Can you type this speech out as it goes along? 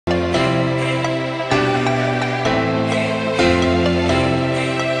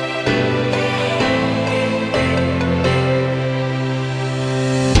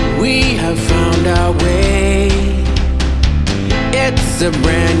It's a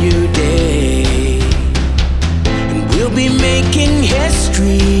brand new day, and we'll be making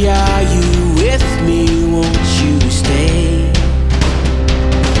history. Are you with me? Won't you stay?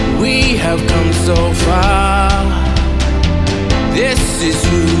 We have come so far. This is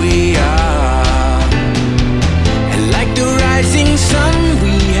who we are. And like the rising sun,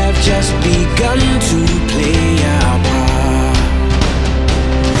 we have just begun to play our part.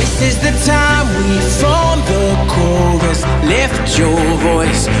 This is the time we form the chorus. Lift your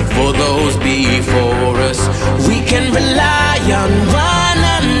voice for those before us. We can rely on one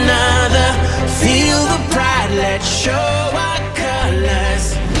another. Feel the pride, let's show our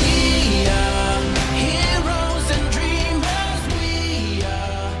colors. We are heroes and dreamers. We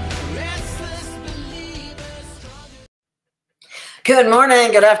are restless believers. Good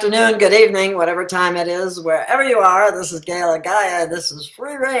morning, good afternoon, good evening, whatever time it is, wherever you are. This is Gail of Gaia. This is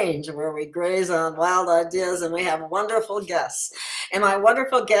Free Range, where we graze on wild ideas, and we have wonderful guests. And my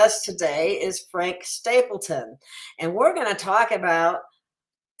wonderful guest today is Frank Stapleton. And we're going to talk about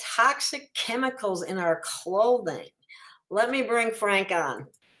toxic chemicals in our clothing. Let me bring Frank on.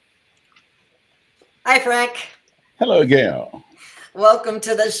 Hi, Frank. Hello, Gail. Welcome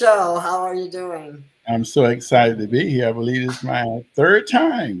to the show. How are you doing? I'm so excited to be here. I believe it's my third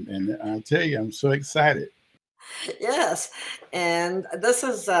time, and I'll tell you, I'm so excited. Yes, and this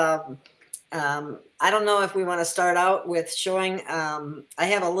is, I don't know if we want to start out with showing, I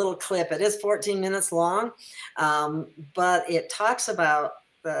have a little clip. It is 14 minutes long, but it talks about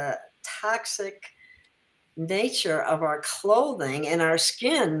the toxic nature of our clothing, and our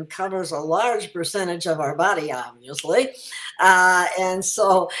skin covers a large percentage of our body, obviously. And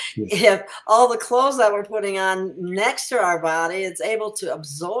so if all the clothes that we're putting on next to our body, it's able to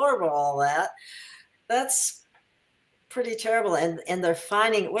absorb all that, that's pretty terrible. And they're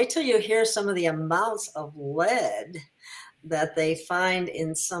finding, wait till you hear some of the amounts of lead that they find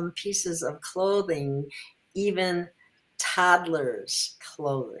in some pieces of clothing, even toddlers'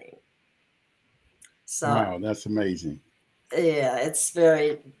 clothing. So, wow, that's amazing. Yeah, it's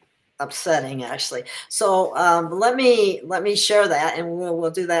very upsetting, actually. So let me share that, and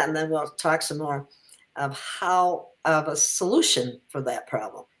we'll do that, and then we'll talk some more of a solution for that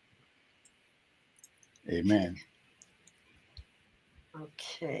problem. Amen.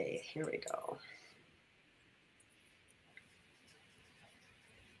 Okay, here we go.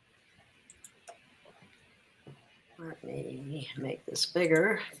 Let me make this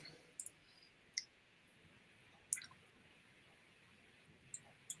bigger.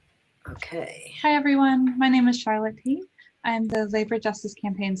 Okay. Hi, everyone. My name is Charlotte T. I'm the Labor Justice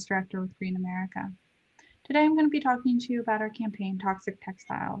Campaigns Director with Green America. Today, I'm going to be talking to you about our campaign, Toxic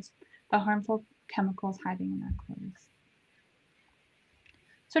Textiles, the harmful chemicals hiding in our clothes.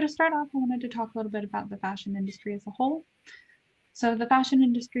 So to start off, I wanted to talk a little bit about the fashion industry as a whole. So the fashion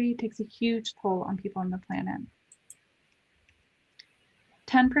industry takes a huge toll on people on the planet.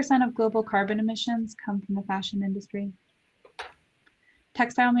 10% of global carbon emissions come from the fashion industry.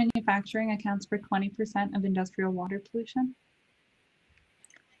 Textile manufacturing accounts for 20% of industrial water pollution.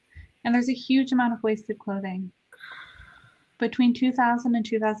 And there's a huge amount of wasted clothing. Between 2000 and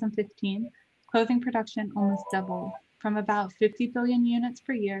 2015, clothing production almost doubled from about 50 billion units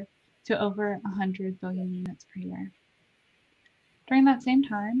per year to over 100 billion units per year. During that same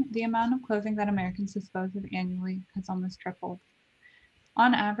time, the amount of clothing that Americans dispose of annually has almost tripled.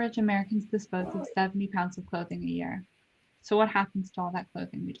 On average, Americans dispose of 70 pounds of clothing a year. So what happens to all that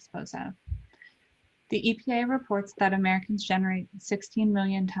clothing we dispose of? The EPA reports that Americans generate 16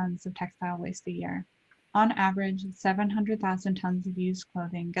 million tons of textile waste a year. On average, 700,000 tons of used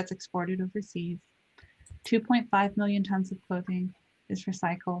clothing gets exported overseas. 2.5 million tons of clothing is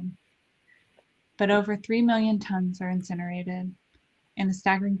recycled. But over 3 million tons are incinerated, and a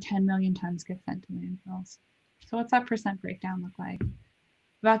staggering 10 million tons get sent to landfills. So what's that percent breakdown look like?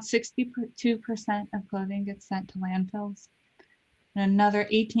 About 62% of clothing gets sent to landfills, and another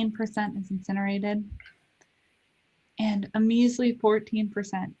 18% is incinerated, and a measly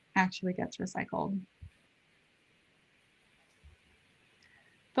 14% actually gets recycled.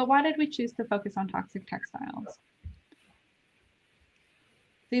 But why did we choose to focus on toxic textiles?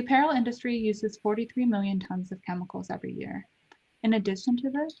 The apparel industry uses 43 million tons of chemicals every year. In addition to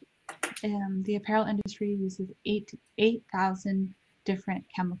this, the apparel industry uses 8,000 different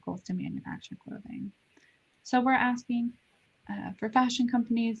chemicals to manufacture clothing. So we're asking for fashion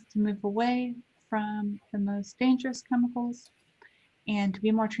companies to move away from the most dangerous chemicals and to be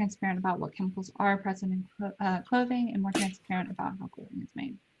more transparent about what chemicals are present in clothing and more transparent about how clothing is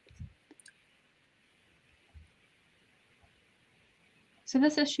made. So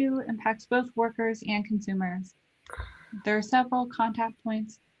this issue impacts both workers and consumers. There are several contact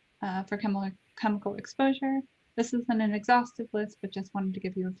points for chemical exposure. This isn't an exhaustive list, but just wanted to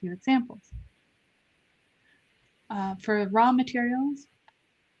give you a few examples. For raw materials,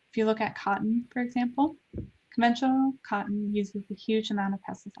 if you look at cotton, for example, conventional cotton uses a huge amount of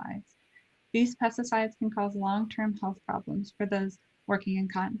pesticides. These pesticides can cause long-term health problems for those working in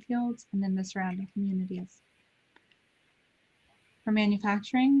cotton fields and in the surrounding communities. For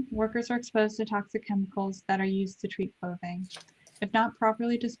manufacturing, workers are exposed to toxic chemicals that are used to treat clothing. If not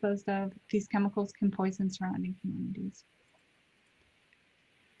properly disposed of, these chemicals can poison surrounding communities.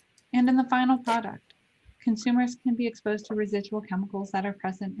 And in the final product, consumers can be exposed to residual chemicals that are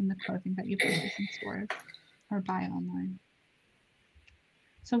present in the clothing that you purchase in stores or buy online.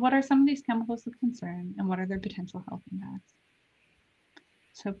 So what are some of these chemicals of concern and what are their potential health impacts?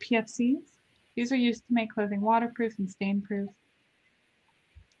 So PFCs, these are used to make clothing waterproof and stain-proof.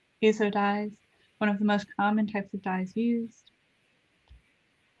 Azo dyes, one of the most common types of dyes used.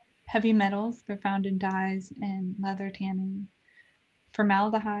 Heavy metals, they're found in dyes and leather tanning.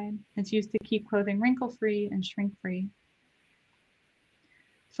 Formaldehyde, it's used to keep clothing wrinkle-free and shrink-free.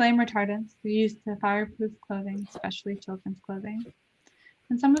 Flame retardants, they're used to fireproof clothing, especially children's clothing.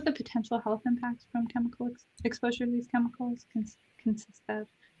 And some of the potential health impacts from chemical exposure to these chemicals consist of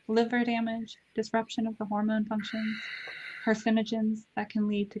liver damage, disruption of the hormone functions, carcinogens that can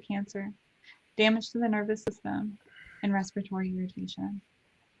lead to cancer, damage to the nervous system, and respiratory irritation.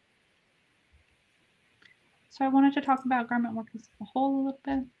 So I wanted to talk about garment workers as a whole a little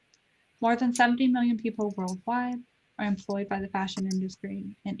bit. More than 70 million people worldwide are employed by the fashion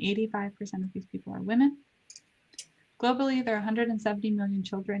industry, and 85% of these people are women. Globally, there are 170 million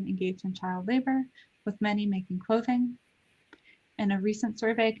children engaged in child labor, with many making clothing. In a recent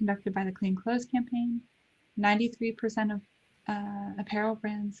survey conducted by the Clean Clothes campaign, 93% of apparel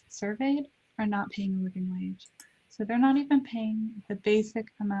brands surveyed are not paying a living wage. So they're not even paying the basic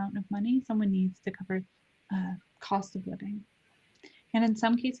amount of money someone needs to cover cost of living. And in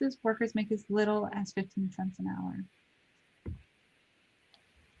some cases, workers make as little as 15 cents an hour.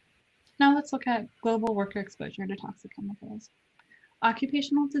 Now let's look at global worker exposure to toxic chemicals.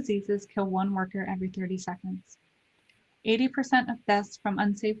 Occupational diseases kill one worker every 30 seconds. 80% of deaths from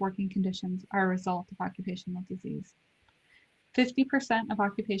unsafe working conditions are a result of occupational disease. 50% of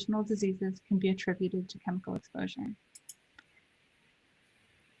occupational diseases can be attributed to chemical exposure.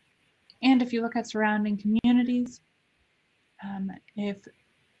 And if you look at surrounding communities, if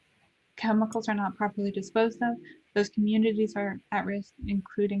chemicals are not properly disposed of, those communities are at risk,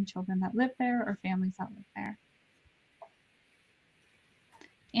 including children that live there or families that live there.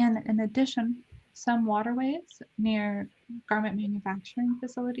 And in addition, some waterways near garment manufacturing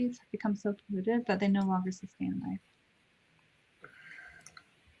facilities have become so polluted that they no longer sustain life.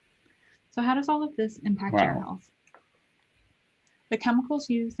 So how does all of this impact your health? The chemicals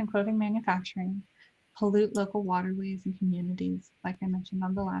used in clothing manufacturing pollute local waterways and communities, like I mentioned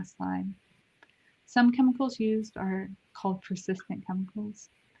on the last slide. Some chemicals used are called persistent chemicals.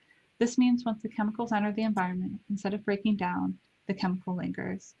 This means once the chemicals enter the environment, instead of breaking down, the chemical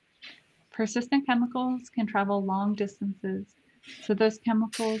lingers. Persistent chemicals can travel long distances, so those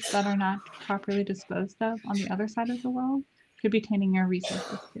chemicals that are not properly disposed of on the other side of the world could be tainting your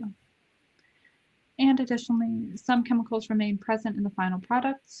resources too. And additionally, some chemicals remain present in the final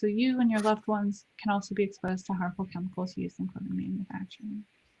product, so you and your loved ones can also be exposed to harmful chemicals used in clothing manufacturing.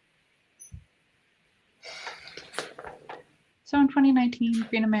 So in 2019,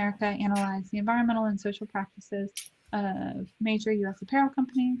 Green America analyzed the environmental and social practices of major U.S. apparel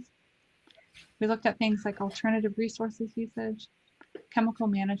companies. We looked at things like alternative resources usage, chemical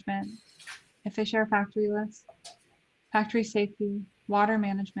management, if they share factory lists, factory safety, water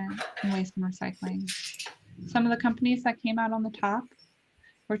management, and waste and recycling. Some of the companies that came out on the top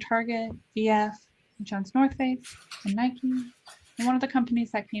were Target, VF, Jones North Face, and Nike. And one of the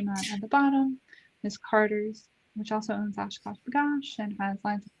companies that came out at the bottom is Carter's, which also owns OshKosh B'gosh and has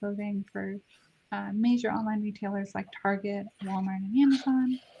lines of clothing for major online retailers like Target, Walmart, and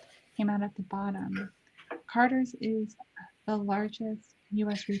Amazon. Came out at the bottom. Carter's is the largest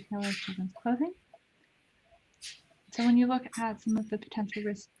U.S. retailer of children's clothing. So when you look at some of the potential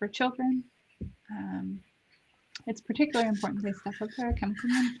risks for children, it's particularly important they step up their chemical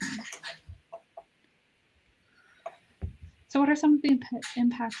management. So what are some of the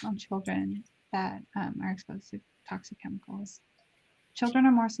impacts on children that are exposed to toxic chemicals? Children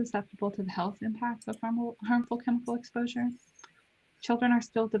are more susceptible to the health impacts of harmful chemical exposure. Children are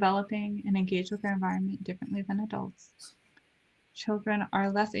still developing and engage with their environment differently than adults. Children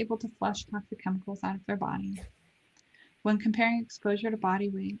are less able to flush toxic chemicals out of their body. When comparing exposure to body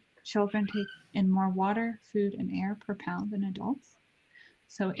weight, Children take in more water, food, and air per pound than adults.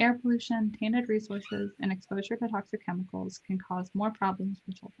 So air pollution, tainted resources, and exposure to toxic chemicals can cause more problems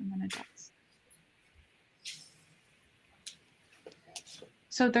for children than adults.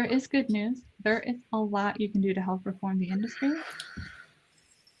 So there is good news. There is a lot you can do to help reform the industry.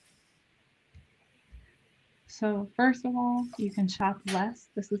 So first of all, you can shop less.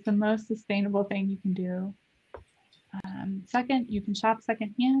 This is the most sustainable thing you can do. Second, you can shop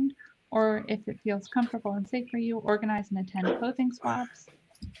secondhand, or if it feels comfortable and safe for you, organize and attend clothing swaps.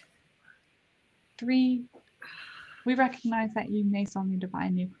 3, we recognize that you may still need to buy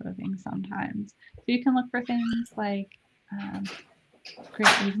new clothing sometimes. So you can look for things like, you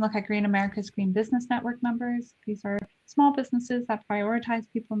can look at Green America's Green Business Network members. These are small businesses that prioritize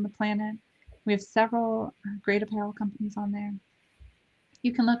people on the planet. We have several great apparel companies on there.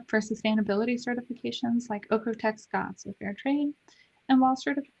 You can look for sustainability certifications like Okotex, GOTS, or Fair Trade. And while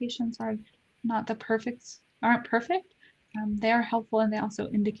certifications are not aren't perfect, they are helpful, and they also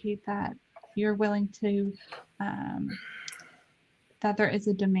indicate that you're willing to, that there is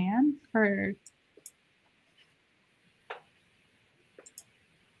a demand for.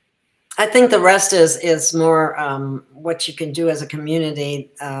 I think the rest is more what you can do as a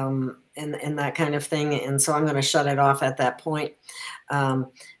community and that kind of thing. And so I'm going to shut it off at that point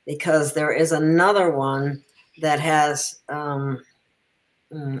because there is another one that has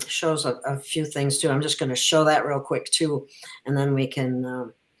shows a few things too. I'm just going to show that real quick too, and then we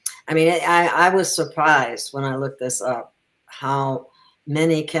can. I mean, I was surprised when I looked this up how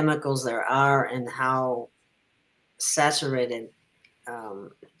many chemicals there are and how saturated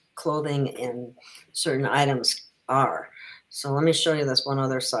clothing and certain items are. So let me show you this one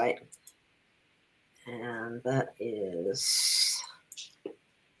other site. And that is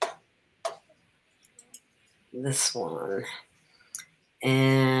this one.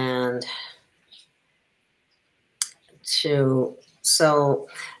 And so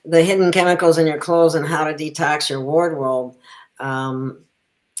the hidden chemicals in your clothes and how to detox your wardrobe.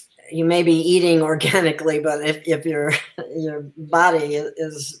 You may be eating organically, but if your body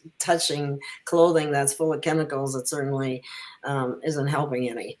is touching clothing that's full of chemicals, it certainly isn't helping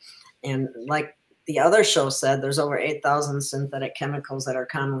any. And like the other show said, there's over 8,000 synthetic chemicals that are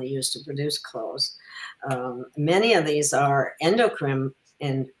commonly used to produce clothes. Many of these are endocrine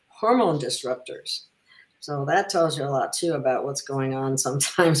and hormone disruptors. So that tells you a lot too about what's going on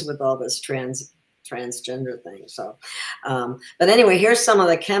sometimes with all this transgender thing. So, but anyway, here's some of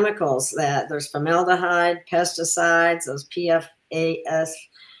the chemicals that there's formaldehyde, pesticides, those PFAS,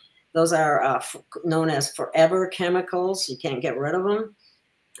 those are known as forever chemicals. You can't get rid of them.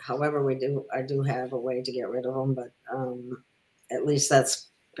 However, I do have a way to get rid of them, but at least that's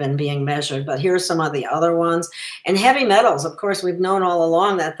been being measured. But here's some of the other ones. And heavy metals, of course, we've known all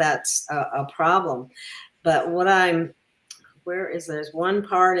along that that's a problem. But there's one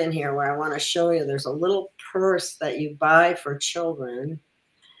part in here where I want to show you. There's a little purse that you buy for children.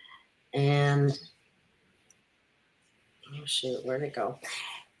 And, oh shoot, where'd it go?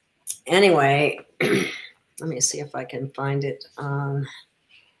 Anyway, let me see if I can find it on.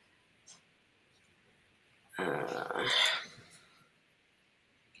 I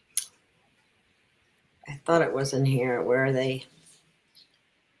thought it was in here. Where are they?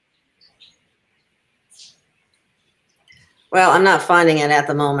 Well, I'm not finding it at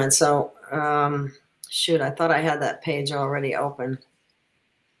the moment. So, shoot, I thought I had that page already open.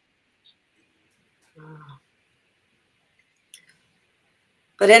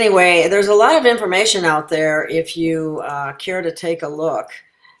 But anyway, there's a lot of information out there if you care to take a look.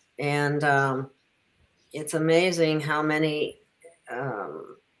 And it's amazing how many, how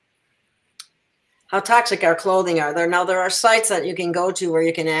toxic our clothing are. Now, there are sites that you can go to where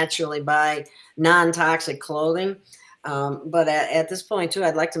you can actually buy non-toxic clothing. But at this point, too,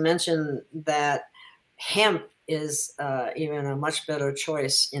 I'd like to mention that hemp is even a much better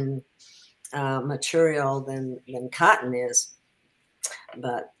choice in material than cotton is.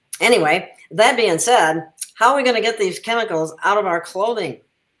 But anyway, that being said, how are we going to get these chemicals out of our clothing?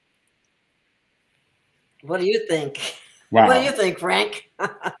 What do you think? Wow. What do you think, Frank?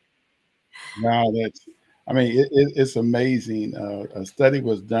 Wow, it's amazing. A study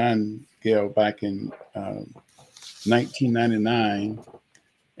was done, Gail, back in 1999,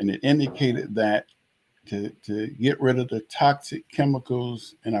 and it indicated that to get rid of the toxic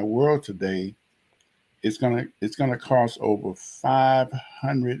chemicals in our world today, it's gonna cost over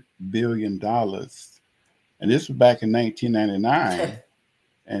 $500 billion, and this was back in 1999.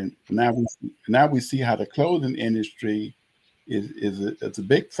 And now we see how the clothing industry is a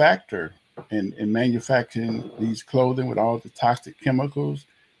big factor in manufacturing these clothing with all the toxic chemicals.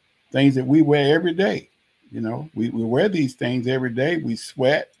 things that we wear every day. You know, we wear these things every day. We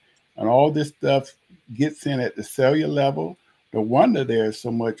sweat, and all this stuff gets in at the cellular level. No wonder there's so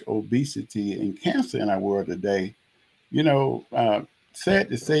much obesity and cancer in our world today. You know, sad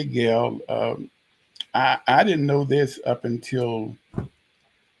to say, Gail, I didn't know this up until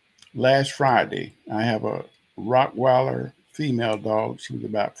last Friday. I have a Rottweiler female dog. She was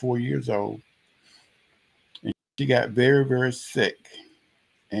about 4 years old. And she got very, very sick.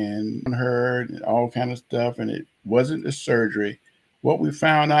 And her and all kind of stuff. And it wasn't the surgery. What we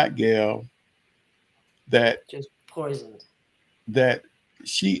found out, Gail, that just poisoned. That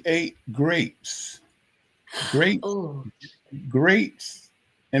she ate grapes. Grapes. Oh. Grapes.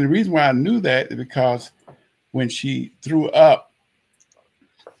 And the reason why I knew that is because when she threw up,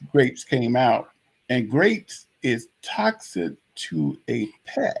 grapes came out. And grapes is toxic to a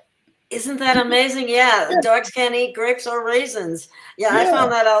pet. Isn't that amazing? Yeah, dogs can't eat grapes or raisins. Yeah, I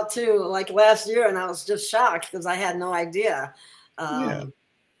found that out too, like last year, and I was just shocked because I had no idea. But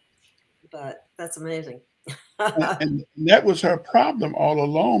that's amazing. and that was her problem all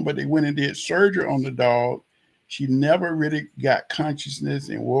along. But they went and did surgery on the dog. She never really got consciousness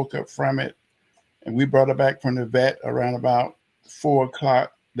and woke up from it. And we brought her back from the vet around about 4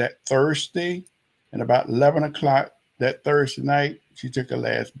 o'clock that Thursday, and about 11 o'clock that Thursday night, she took her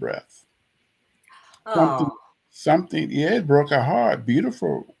last breath. Something, it broke her heart.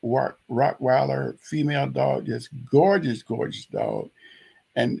 Beautiful Rottweiler female dog, just gorgeous, gorgeous dog.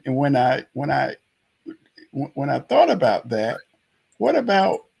 And when I thought about that, what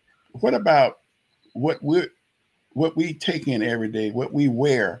about what we take in every day, what we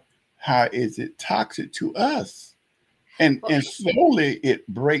wear? How is it toxic to us? And slowly it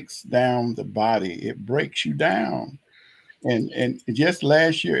breaks down the body. It breaks you down. And just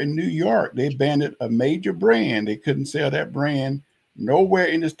last year in New York, they banned a major brand. They couldn't sell that brand nowhere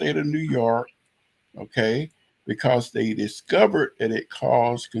in the state of New York, okay, because they discovered that it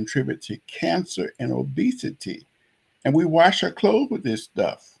contribute to cancer and obesity. And we wash our clothes with this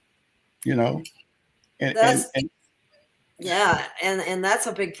stuff, you know. And that's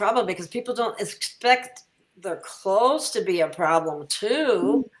a big problem because people don't expect their clothes to be a problem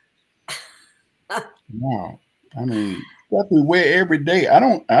too. No, I mean, what we wear every day. I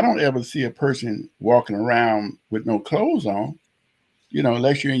don't ever see a person walking around with no clothes on, you know,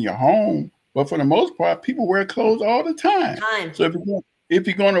 unless you're in your home. But for the most part, people wear clothes all the time. So if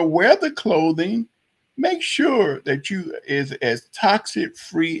you're going to wear the clothing, make sure that you is as toxic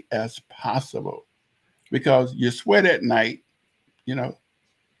free as possible, because you sweat at night, you know.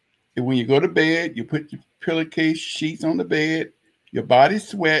 And when you go to bed, you put your pillowcase sheets on the bed. Your body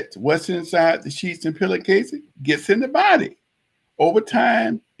sweats. What's inside the sheets and pillowcases gets in the body. Over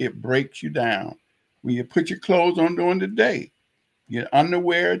time, it breaks you down. When you put your clothes on during the day, your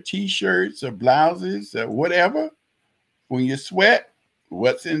underwear, t-shirts, or blouses, or whatever, when you sweat,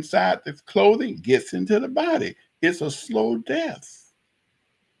 what's inside the clothing gets into the body. It's a slow death.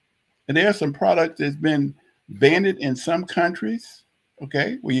 And there are some products that's been banned in some countries,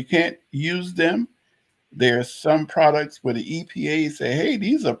 okay, where you can't use them. There's some products where the EPA say, hey,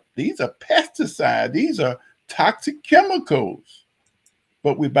 these are pesticides, these are toxic chemicals.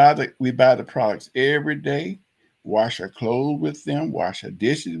 But we buy the products every day, wash our clothes with them, wash our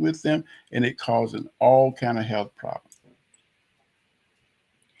dishes with them, and it causes all kind of health problems.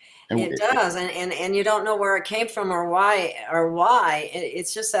 And it does, and you don't know where it came from or why.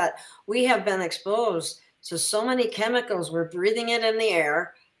 It's just that we have been exposed to so many chemicals. We're breathing it in the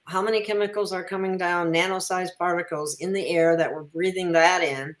air. How many chemicals are coming down, nano-sized particles in the air that we're breathing that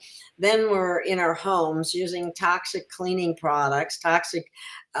in? Then we're in our homes using toxic cleaning products, toxic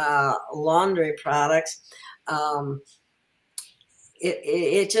laundry products.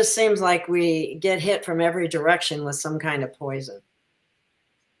 It just seems like we get hit from every direction with some kind of poison.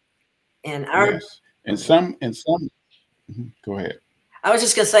 And some go ahead. I was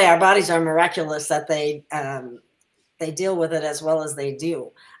just gonna say our bodies are miraculous that they deal with it as well as they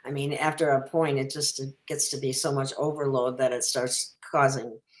do. I mean, after a point, it gets to be so much overload that it starts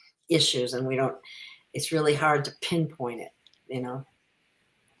causing issues, and it's really hard to pinpoint it, you know.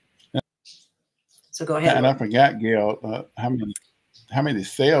 So go ahead. And I forgot, Gail, how many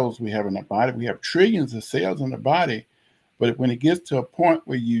cells we have in the body. We have trillions of cells in the body, but when it gets to a point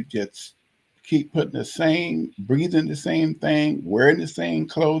where you just keep breathing the same thing, wearing the same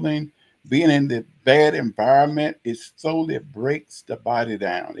clothing, being in the bad environment, it slowly breaks the body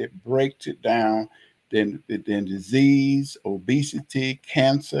down. It breaks it down. Then disease, obesity,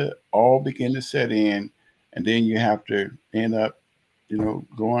 cancer all begin to set in. And then you have to end up, you know,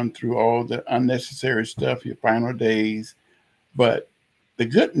 going through all the unnecessary stuff, your final days. But the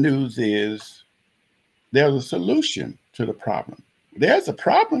good news is there's a solution to the problem. There's a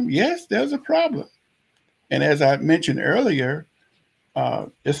problem. Yes, there's a problem. And as I mentioned earlier,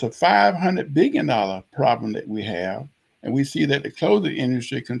 it's a $500 billion problem that we have. And we see that the clothing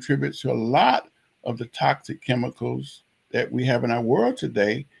industry contributes to a lot of the toxic chemicals that we have in our world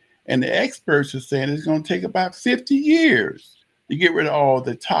today. And the experts are saying it's going to take about 50 years to get rid of all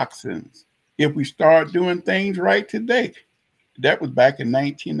the toxins if we start doing things right today. That was back in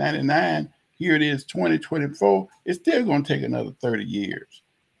 1999. Here it is, 2024. It's still going to take another 30 years.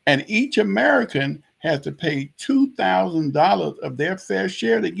 And each American has to pay $2,000 of their fair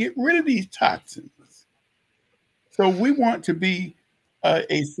share to get rid of these toxins. So we want to be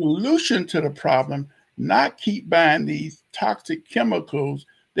a solution to the problem, not keep buying these toxic chemicals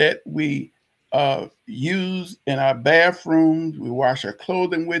that we use in our bathrooms. We wash our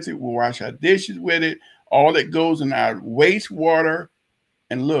clothing with it. We wash our dishes with it. All that goes in our wastewater.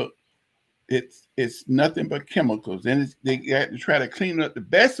 And look, it's nothing but chemicals. And they got to try to clean it up the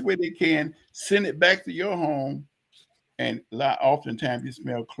best way they can, send it back to your home. And oftentimes you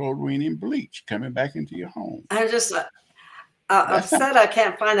smell chlorine and bleach coming back into your home. I'm just upset I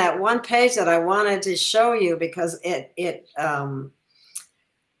can't find that one page that I wanted to show you, because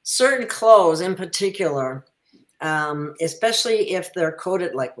certain clothes in particular, especially if they're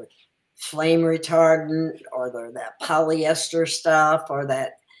coated like with flame retardant, or they're that polyester stuff, or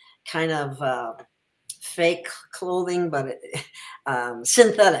that kind of fake clothing, but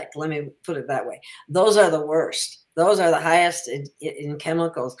synthetic, let me put it that way. Those are the worst. Those are the highest in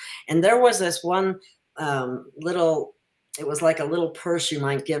chemicals. And there was this one little, it was like a little purse you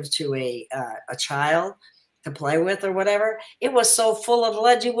might give to a child to play with or whatever. It was so full of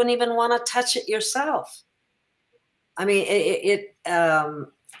lead you wouldn't even want to touch it yourself. I mean,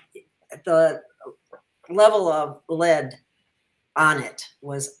 the level of lead on it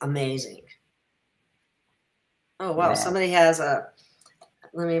was amazing. Oh, wow. Somebody has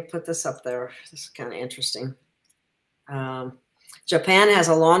let me put this up there. This is kind of interesting. Japan has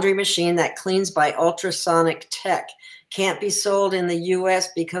a laundry machine that cleans by ultrasonic tech. Can't be sold in the US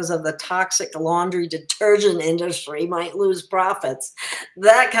because of the toxic laundry detergent industry might lose profits.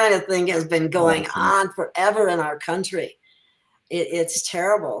 That kind of thing has been going on forever in our country. It's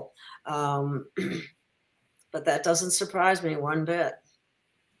terrible. But that doesn't surprise me one bit.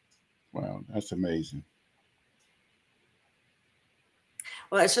 Wow, that's amazing.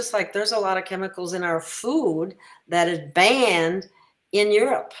 Well, it's just like there's a lot of chemicals in our food that is banned in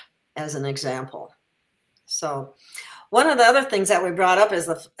Europe, as an example. So one of the other things that we brought up is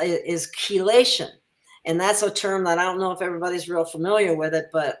chelation. And that's a term that I don't know if everybody's real familiar with it,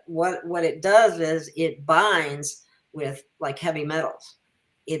 but what it does is it binds with like heavy metals.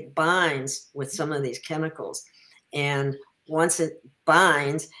 It binds with some of these chemicals. And once it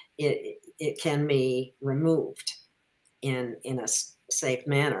binds, it can be removed in a safe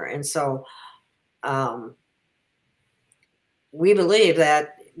manner. And so we believe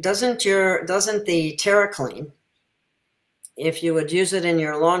that doesn't the Terra Kleen, if you would use it in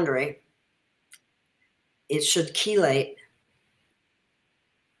your laundry, it should chelate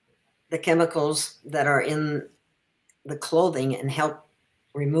the chemicals that are in the clothing and help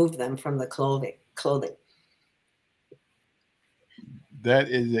remove them from the clothing. That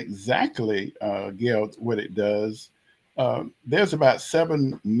is exactly, Gail, what it does. There's about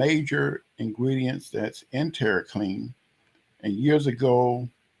 7 major ingredients that's in Terra Kleen. And years ago,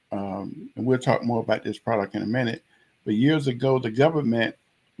 and we'll talk more about this product in a minute, but years ago, the government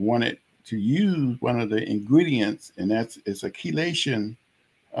wanted to use one of the ingredients, and it's a chelation.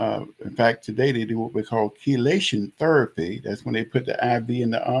 In fact, today they do what we call chelation therapy. That's when they put the IV in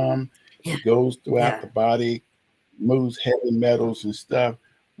the arm. Yeah. It goes throughout the body, moves heavy metals and stuff.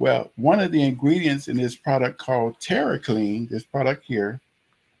 Well, one of the ingredients in this product called Terra Kleen, this product here,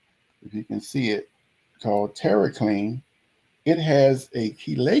 if you can see it, called Terra Kleen, it has a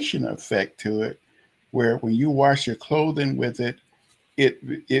chelation effect to it, where when you wash your clothing with it,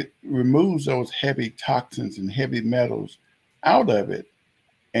 it removes those heavy toxins and heavy metals out of it.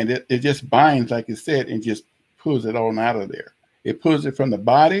 And it just binds, like it said, and just pulls it all out of there. It pulls it from the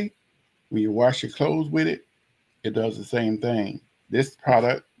body. When you wash your clothes with it, it does the same thing. This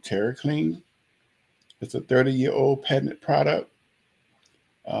product, Terra Kleen, it's a 30-year-old patented product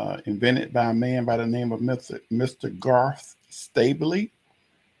invented by a man by the name of Mr. Garth Stapleton.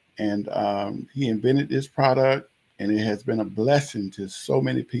 And he invented this product, and it has been a blessing to so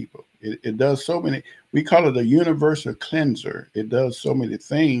many people. It does so many, we call it a universal cleanser. It does so many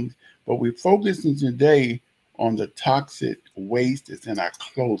things, but we're focusing today on the toxic waste that's in our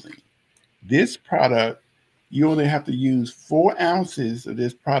clothing. This product You only have to use 4 ounces of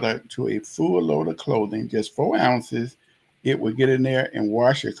this product to a full load of clothing, just 4 ounces. It will get in there and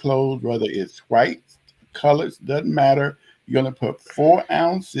wash your clothes, whether it's white, colors, doesn't matter. You're going to put 4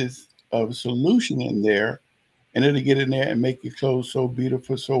 ounces of solution in there, and it'll get in there and make your clothes so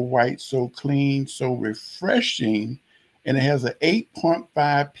beautiful, so white, so clean, so refreshing. And it has an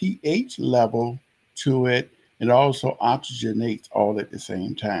 8.5 pH level to it. It also oxygenates all at the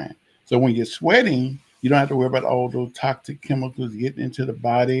same time. So when you're sweating, you don't have to worry about all those toxic chemicals getting into the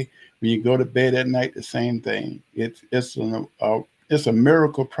body. When you go to bed at night, the same thing. It's a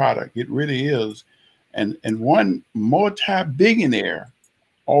miracle product. It really is. And one multi-billionaire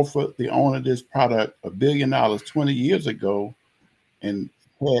offered the owner of this product $1 billion 20 years ago. And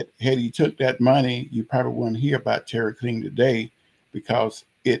had he took that money, you probably wouldn't hear about Terra Kleen today, because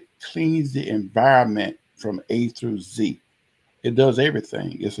it cleans the environment from A through Z. It does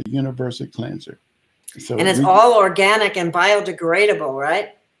everything. It's a universal cleanser. So and it's all organic and biodegradable,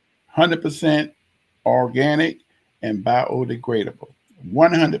 right? 100% organic and biodegradable.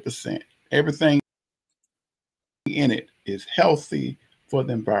 100%. Everything in it is healthy for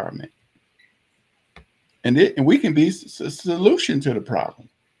the environment. And we can be a solution to the problem.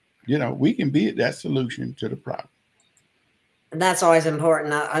 You know, we can be that solution to the problem. And that's always important,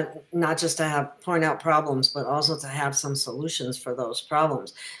 not just to point out problems, but also to have some solutions for those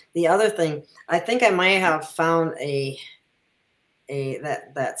problems. The other thing, I think I might have found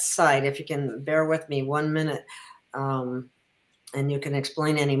that site. If you can bear with me 1 minute, and you can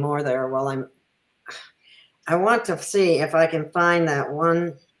explain any more there while I want to see if I can find that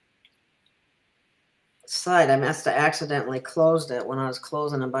one site. I must have accidentally closed it when I was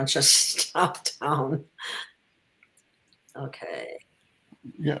closing a bunch of stuff down. Okay.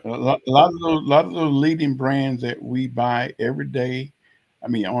 Yeah, a lot of those leading brands that we buy every day. I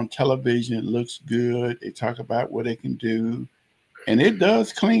mean, on television, it looks good. They talk about what they can do, and it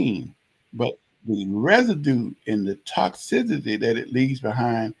does clean. But the residue and the toxicity that it leaves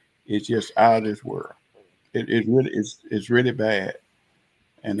behind is just out of this world. It's really bad.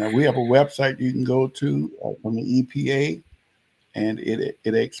 And we have a website you can go to from the EPA, and it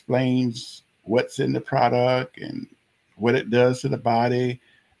explains what's in the product and what it does to the body.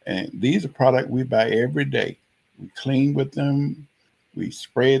 And these are products we buy every day. We clean with them. We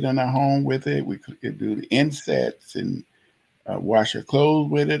spray it in our home with it. We do the insets and wash our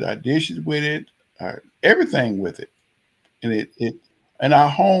clothes with it, our dishes with it, everything with it. And it in our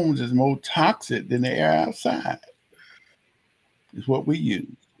homes is more toxic than the air outside. Is what we use.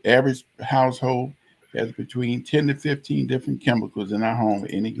 Average household has between 10 to 15 different chemicals in our home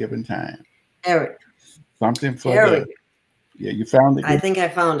at any given time. Eric. Something for yeah, you found it? I think I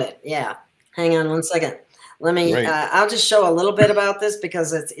found it. Yeah. Hang on 1 second. Let me, I'll just show a little bit about this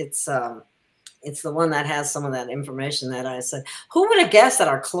because it's the one that has some of that information that I said. Who would have guessed that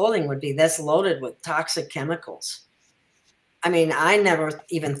our clothing would be this loaded with toxic chemicals? I mean, I never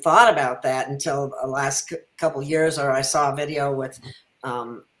even thought about that until the last couple years, or I saw a video with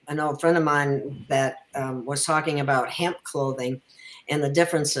an old friend of mine that was talking about hemp clothing and the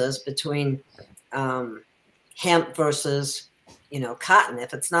differences between hemp versus, you know, cotton.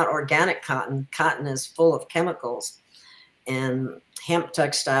 If it's not organic cotton, cotton is full of chemicals, and hemp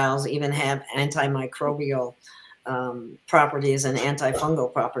textiles even have antimicrobial properties and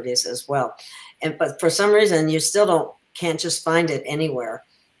antifungal properties as well. But for some reason, you still can't just find it anywhere.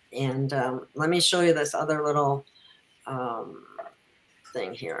 And let me show you this other little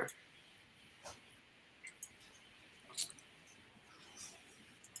thing here.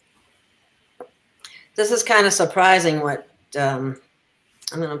 This is kind of surprising what I'm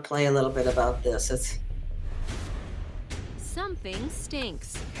going to play a little bit about this. Something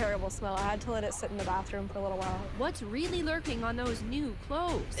stinks. Terrible smell. I had to let it sit in the bathroom for a little while. What's really lurking on those new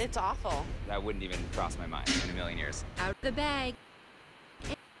clothes? It's awful. That wouldn't even cross my mind in a million years. Out of the bag.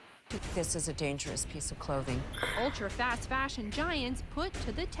 This is a dangerous piece of clothing. Ultra fast fashion giants put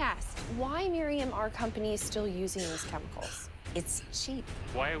to the test. Why, Miriam, are companies still using these chemicals? It's cheap.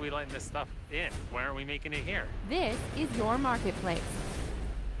 Why are we letting this stuff in? Why aren't we making it here? This is your marketplace.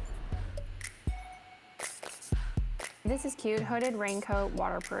 This is cute. Hooded raincoat,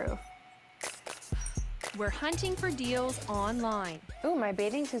 waterproof. We're hunting for deals online. Ooh, my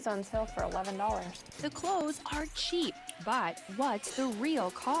bathing suit's on sale for $11. The clothes are cheap, but what's the real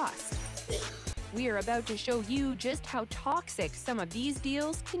cost? We are about to show you just how toxic some of these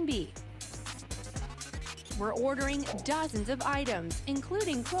deals can be. We're ordering dozens of items,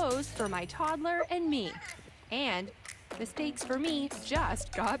 including clothes for my toddler and me. And the stakes for me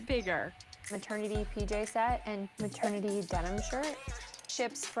just got bigger. Maternity PJ set and maternity denim shirt.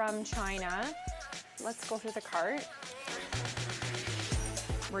 Ships from China. Let's go through the cart.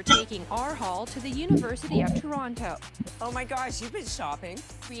 We're taking our haul to the University of Toronto. Oh my gosh, you've been shopping.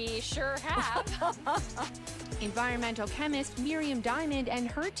 We sure have. Environmental chemist Miriam Diamond and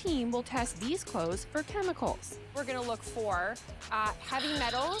her team will test these clothes for chemicals. We're gonna look for heavy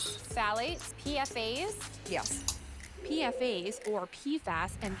metals, phthalates, PFAs. Yes. PFAs, or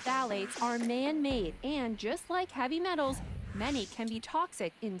PFAS, and phthalates are man-made, and just like heavy metals, many can be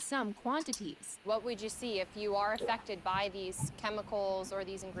toxic in some quantities. What would you see if you are affected by these chemicals or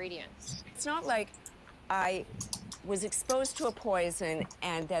these ingredients? It's not like I was exposed to a poison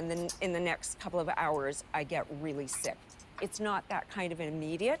and then in the next couple of hours I get really sick. It's not that kind of an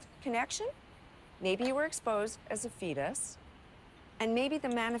immediate connection. Maybe you were exposed as a fetus, and maybe the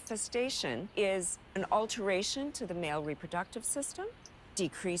manifestation is an alteration to the male reproductive system,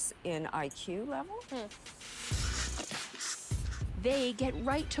 decrease in IQ level. They get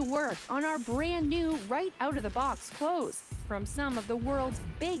right to work on our brand new, right out of the box clothes from some of the world's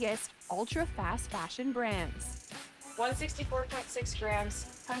biggest ultra fast fashion brands. 164.6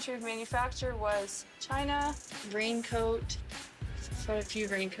 grams. Country of manufacture was China. Raincoat. Quite a few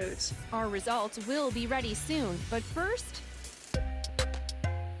raincoats. Our results will be ready soon, but first,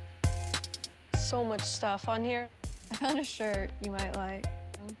 So much stuff on here. I found a shirt you might like.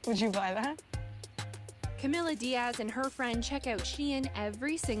 Would you buy that? Camilla Diaz and her friend check out Shein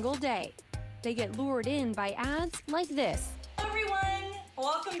every single day. They get lured in by ads like this. Hello everyone!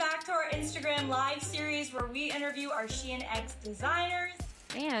 Welcome back to our Instagram live series where we interview our Shein X designers.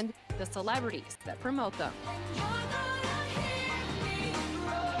 And the celebrities that promote them.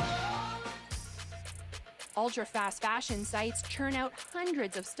 Ultra-fast fashion sites churn out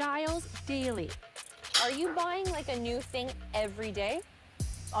hundreds of styles daily. Are you buying like a new thing every day?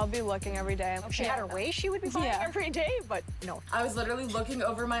 I'll be looking every day. If she had her way, she would be buying every day, but no. I was literally looking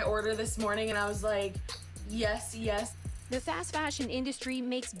over my order this morning and I was like, yes, yes. The fast fashion industry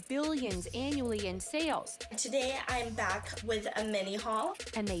makes billions annually in sales. Today I'm back with a mini haul.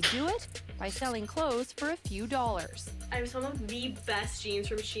 And they do it by selling clothes for a few dollars. I have some of the best jeans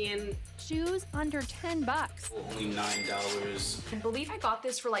from Shein. Shoes under $10. Only $9. I believe I got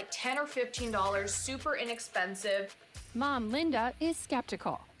this for like $10 or $15, super inexpensive. Mom Linda is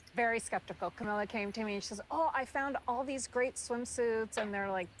skeptical. Very skeptical. Camilla came to me and she says, oh, I found all these great swimsuits and they're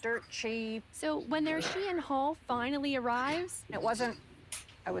like dirt cheap. So when their Shein haul finally arrives, it wasn't,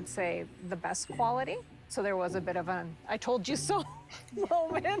 I would say, the best quality. So there was a bit of an I told you so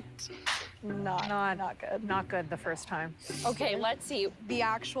moment. Not good. Not good the first time. Okay, let's see. The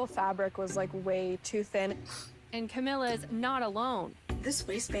actual fabric was like way too thin. And Camilla's not alone. This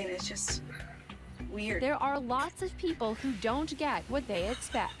waistband is just weird. There are lots of people who don't get what they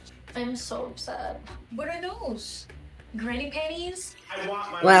expect. I'm so upset. What are those? Granny panties? I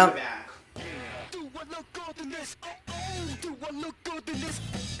want my Well, money back.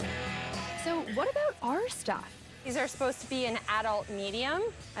 So what about our stuff? These are supposed to be an adult medium.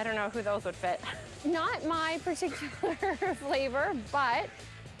 I don't know who those would fit. Not my particular flavor, but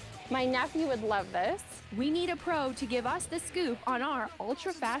my nephew would love this. We need a pro to give us the scoop on our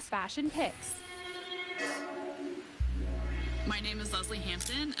ultra fast fashion picks. My name is Leslie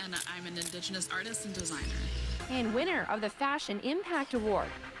Hampton, and I'm an Indigenous artist and designer. And winner of the Fashion Impact Award.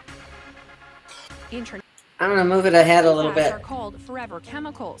 I'm going to move it ahead a little bit. Are called forever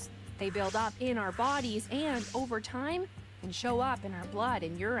chemicals. They build up in our bodies and, over time, can show up in our blood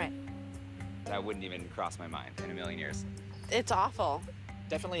and urine. That wouldn't even cross my mind in a million years. It's awful.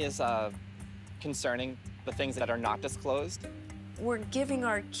 Definitely is concerning, the things that are not disclosed. We're giving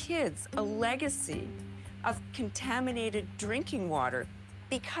our kids a legacy of contaminated drinking water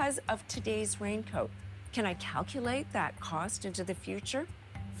because of today's raincoat. Can I calculate that cost into the future?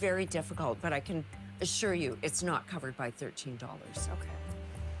 Very difficult, but I can assure you it's not covered by $13. Okay.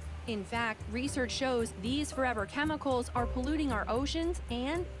 In fact, research shows these forever chemicals are polluting our oceans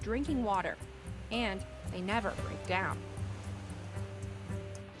and drinking water. And they never break down.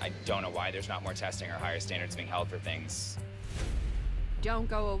 I don't know why there's not more testing or higher standards being held for things. Don't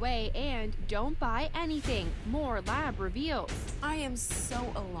go away and don't buy anything. More lab reveals. I am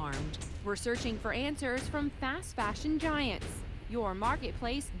so alarmed. We're searching for answers from fast fashion giants. Your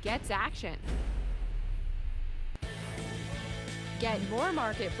marketplace gets action. Get more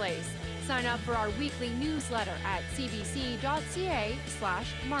marketplace. Sign up for our weekly newsletter at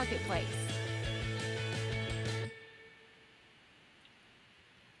cbc.ca/marketplace.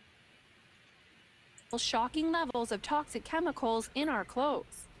 Shocking levels of toxic chemicals in our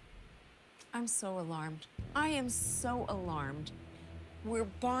clothes. I'm so alarmed. I am so alarmed. We're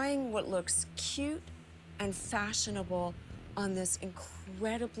buying what looks cute and fashionable on this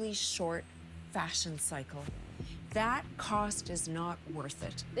incredibly short fashion cycle. That cost is not worth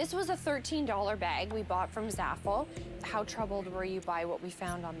it. This was a $13 bag we bought from Zaful. How troubled were you by what we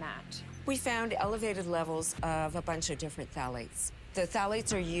found on that? We found elevated levels of a bunch of different phthalates. The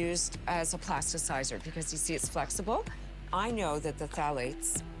phthalates are used as a plasticizer because you see it's flexible. I know that the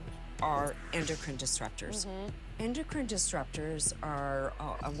phthalates are endocrine disruptors. Endocrine disruptors are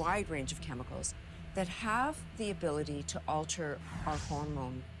a wide range of chemicals that have the ability to alter our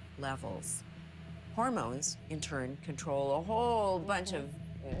hormone levels. Hormones, in turn, control a whole bunch of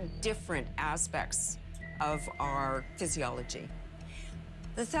different aspects of our physiology.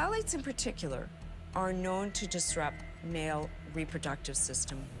 The phthalates in particular are known to disrupt male reproductive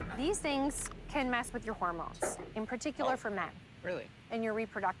system. These things can mess with your hormones, in particular for men. Really? And your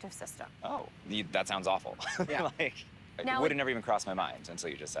reproductive system. Oh, that sounds awful. Yeah. Like, Now- it would have never even crossed my mind until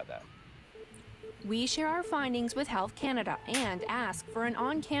you just said that. We share our findings with Health Canada and ask for an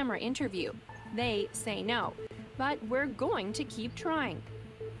on-camera interview. They say no, but we're going to keep trying.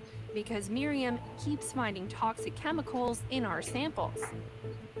 Because Miriam keeps finding toxic chemicals in our samples.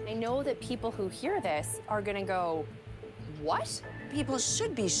 I know that people who hear this are gonna go, what? People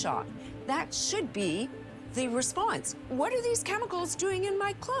should be shocked. That should be the response. What are these chemicals doing in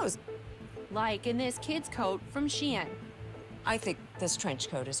my clothes? Like in this kid's coat from Shein. I think this trench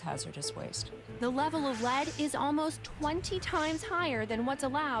coat is hazardous waste. The level of lead is almost 20 times higher than what's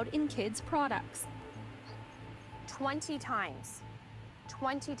allowed in kids' products. 20 times.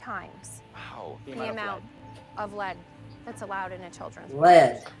 20 times. Wow. The amount of lead that's allowed in a children's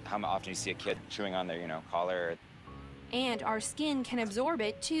Lead. How often do you see a kid chewing on their, collar? And our skin can absorb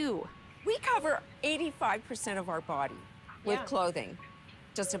it too. We cover 85% of our body with clothing,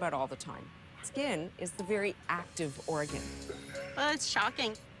 just about all the time. Skin is the very active organ. Well, it's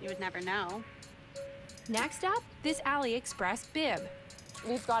shocking. You would never know. Next up, this AliExpress bib.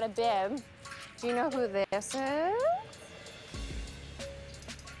 We've got a bib. Do you know who this is?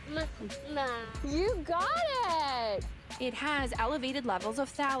 You got it! It has elevated levels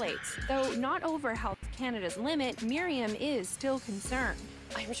of phthalates. Though not over Health Canada's limit, Miriam is still concerned.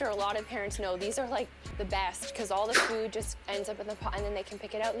 I'm sure a lot of parents know these are like the best because all the food just ends up in the pot and then they can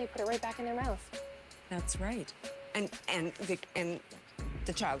pick it out and they put it right back in their mouth. That's right. And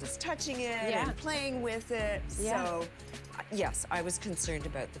the child is touching it and playing with it. Yeah. So, yes, I was concerned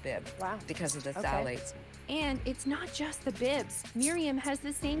about the bib because of the phthalates. And it's not just the bibs. Miriam has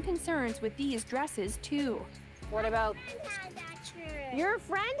the same concerns with these dresses too. What about your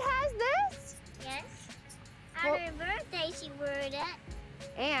friend has this? Yes. On her birthday, she wore it.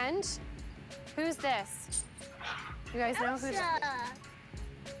 And who's this? You guys know who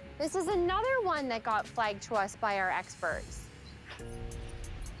this is? Another one that got flagged to us by our experts.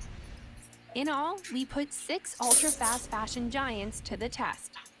 In all, we put 6 ultra-fast fashion giants to the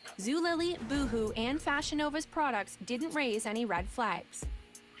test. Zulily, Boohoo, and Fashion Nova's products didn't raise any red flags.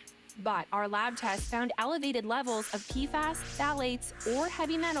 But our lab test found elevated levels of PFAS, phthalates, or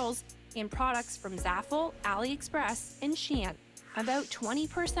heavy metals in products from Zaful, AliExpress, and Shein, about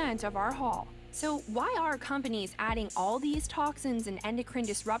 20% of our haul. So why are companies adding all these toxins and endocrine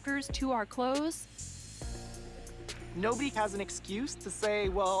disruptors to our clothes? Nobody has an excuse to say,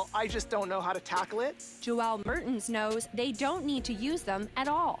 well, I just don't know how to tackle it. Joelle Mertens knows they don't need to use them at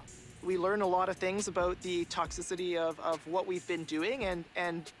all. We learn a lot of things about the toxicity of what we've been doing,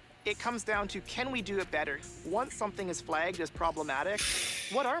 and it comes down to, can we do it better? Once something is flagged as problematic,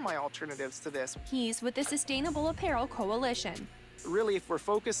 what are my alternatives to this? He's with the Sustainable Apparel Coalition. Really, if we're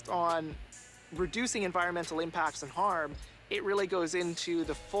focused on reducing environmental impacts and harm, it really goes into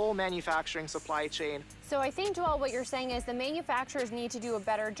the full manufacturing supply chain. So I think, Joel, what you're saying is the manufacturers need to do a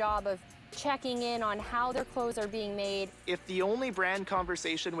better job of checking in on how their clothes are being made. If the only brand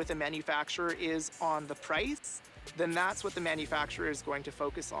conversation with a manufacturer is on the price, then that's what the manufacturer is going to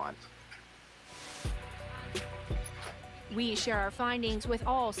focus on. We share our findings with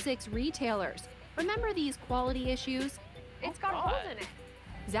all 6 retailers. Remember these quality issues? It's got holes in it.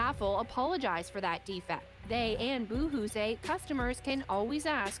 Zaful apologized for that defect. They and Boohoo say customers can always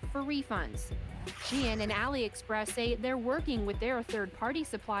ask for refunds. Shein and AliExpress say they're working with their third-party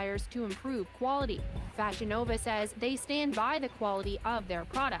suppliers to improve quality. Fashion Nova says they stand by the quality of their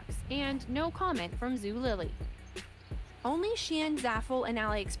products, and no comment from Zulily. Only Shein, Zaful, and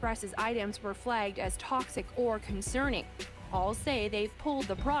AliExpress's items were flagged as toxic or concerning. All say they've pulled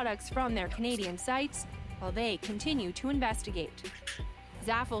the products from their Canadian sites, while they continue to investigate.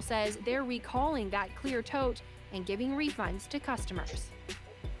 Zaful says they're recalling that clear tote and giving refunds to customers.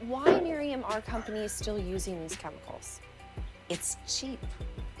 Why, Miriam, are companies still using these chemicals? It's cheap.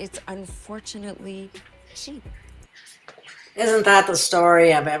 It's unfortunately cheap. Isn't that the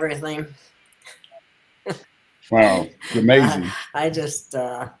story of everything? Wow, it's amazing. I just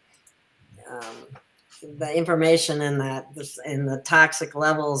the information in in the toxic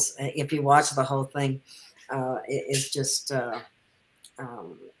levels, if you watch the whole thing, is just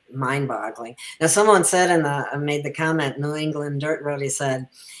mind-boggling. Now, someone said made the comment, New England Dirt Road, he said,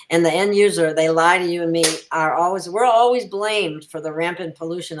 and the end user, they lie to you and me, we're always blamed for the rampant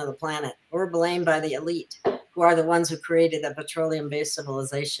pollution of the planet. We're blamed by the elite, who are the ones who created the petroleum-based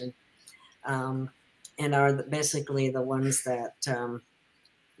civilization, and are basically the ones that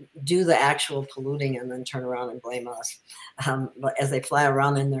do the actual polluting and then turn around and blame us. But as they fly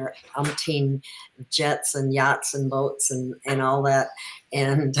around in their umpteen jets and yachts and boats and all that,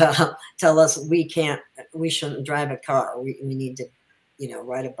 and tell us we shouldn't drive a car. We need to,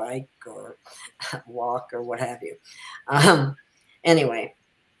 ride a bike or walk or what have you. Anyway,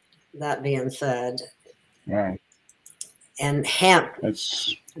 that being said, wow. And hemp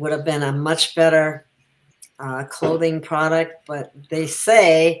would have been a much better clothing product, but they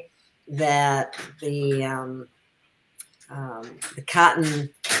say that the cotton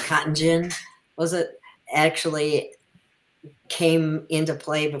gin, was it, actually came into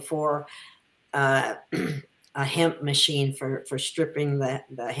play before a hemp machine for stripping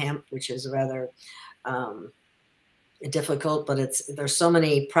the hemp, which is rather difficult, but there's so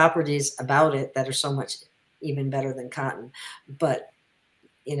many properties about it that are so much even better than cotton. But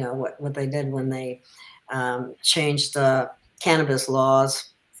what they did when they changed the cannabis laws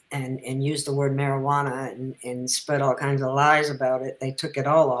and used the word marijuana and spread all kinds of lies about it, they took it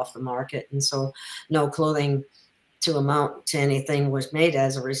all off the market, and so no clothing to amount to anything was made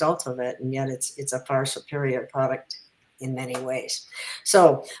as a result of it, and yet it's a far superior product in many ways.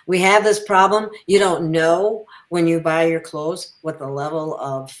 So we have this problem. You don't know when you buy your clothes what the level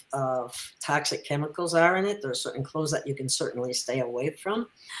of toxic chemicals are in it. There are certain clothes that you can certainly stay away from,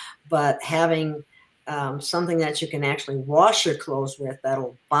 but having something that you can actually wash your clothes with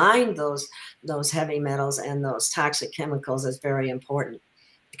that'll bind those heavy metals and those toxic chemicals is very important,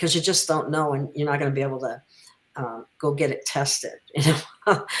 because you just don't know, and you're not going to be able to go get it tested,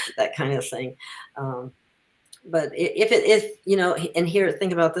 that kind of thing. But if it is, and here,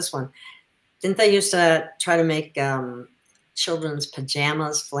 think about this one. Didn't they used to try to make children's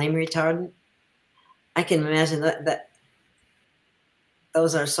pajamas flame retardant? I can imagine that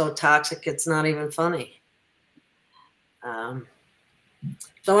those are so toxic, it's not even funny.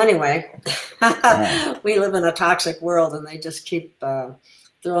 So anyway, we live in a toxic world, and they just keep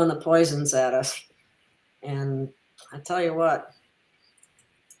throwing the poisons at us. And I tell you what,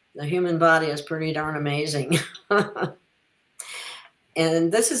 the human body is pretty darn amazing.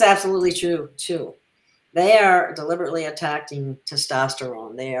 And this is absolutely true, too. They are deliberately attacking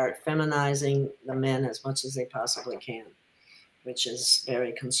testosterone. They are feminizing the men as much as they possibly can, which is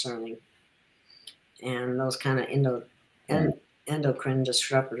very concerning. And those kind of endocrine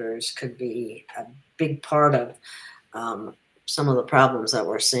disruptors could be a big part of some of the problems that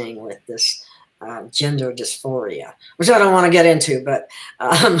we're seeing with this gender dysphoria, which I don't want to get into, but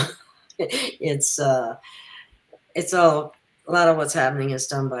it's all, a lot of what's happening is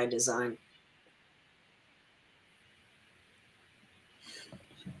done by design.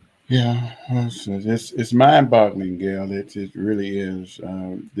 Yeah, it's mind-boggling, Gail. It really is.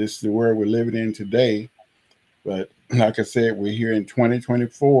 This is the world we're living in today. But like I said, we're here in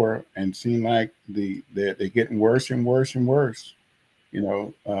 2024, and seem like they're getting worse and worse and worse.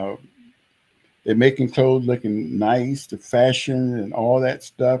 They're making clothes looking nice, the fashion and all that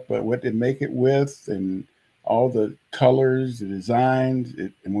stuff, but what they make it with and all the colors, the designs,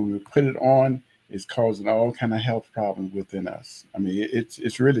 and when we put it on, it's causing all kind of health problems within us. I mean,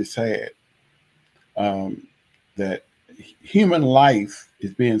 it's really sad that human life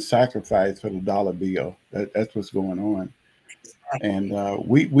is being sacrificed for the dollar bill. That's what's going on, and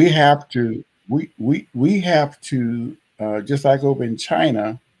we have to just like over in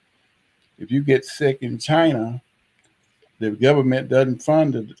China. If you get sick in China, the government doesn't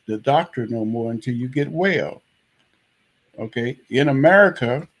fund the doctor no more until you get well. Okay, in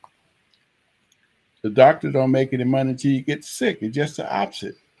America, the doctor don't make any money until you get sick. It's just the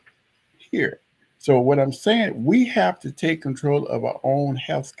opposite here. So what I'm saying, we have to take control of our own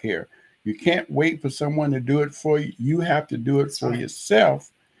health care. You can't wait for someone to do it for you. You have to do it for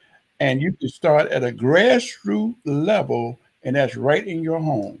yourself. And you can start at a grassroots level, and that's right in your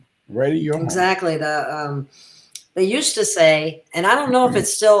home. Right in your home. Exactly. They used to say, and I don't know if it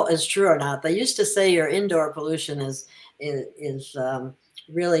still is true or not, they used to say your indoor pollution is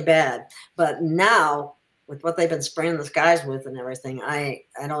really bad. But now, with what they've been spraying the skies with and everything, I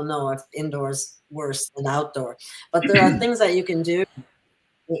don't know if indoors worse than outdoor. But there are things that you can do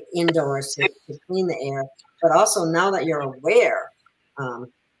indoors to clean the air. but also now that you're aware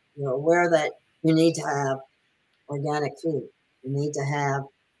that you need to have organic food. You need to have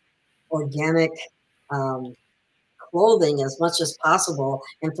organic clothing as much as possible.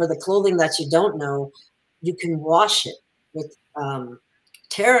 And for the clothing that you don't know, you can wash it with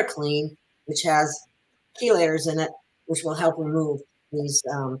Terra Cleen, which has chelators in it, which will help remove these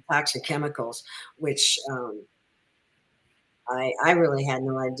toxic chemicals, which I really had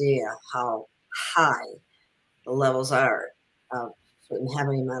no idea how high the levels are of certain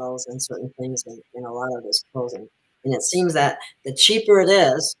heavy metals and certain things in a lot of this clothing. And it seems that the cheaper it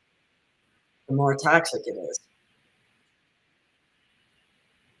is, the more toxic it is.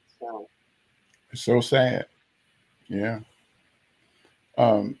 So it's so sad. Yeah.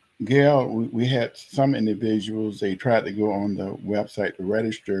 Gail, we had some individuals, they tried to go on the website to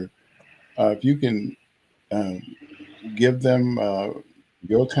register. If you can give them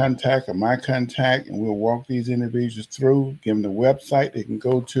your contact or my contact, and we'll walk these individuals through, give them the website they can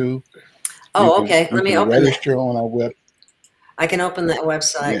go to. Oh, okay. Let me open register on our website. I can open that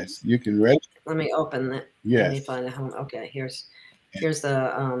website. Yes, you can register. Let me open it. Yes. Let me find a home. Okay, here's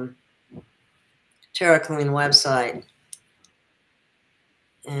the Terra Cleen website.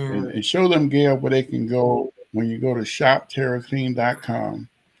 And show them, Gail, where they can go. When you go to shopterracleen.com,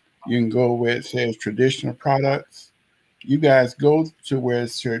 you can go where it says traditional products. You guys go to where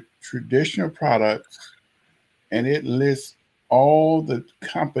it says traditional products, and it lists all the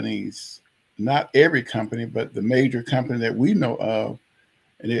companies, not every company, but the major company that we know of.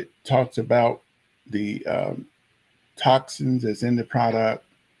 And it talks about the toxins that's in the product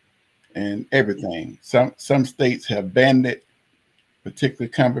and everything. Some states have banned it, particularly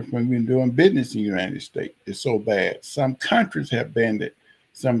companies from even doing business in the United States. It's so bad. Some countries have banned it.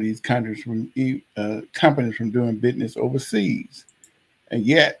 Some of these countries from companies from doing business overseas. And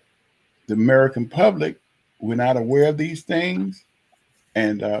yet the American public, we're not aware of these things,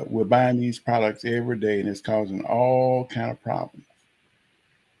 and we're buying these products every day, and it's causing all kind of problems.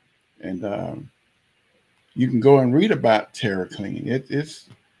 And you can go and read about Terra Cleen. It's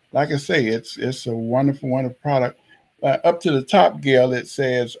like I say, it's a wonderful, wonderful product. Up to the top, Gail, it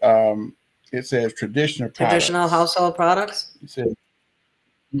says traditional products. Traditional household products? It says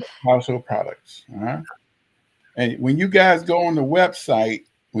household products. And when you guys go on the website,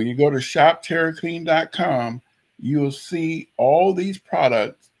 when you go to shopterracleen.com, you'll see all these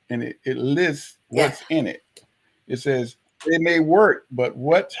products, and it lists what's in it. It says they may work, but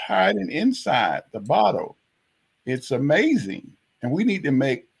what's hiding inside the bottle? It's amazing. And we need to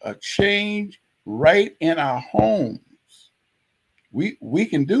make a change right in our homes. We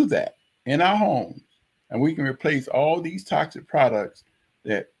can do that in our homes, and we can replace all these toxic products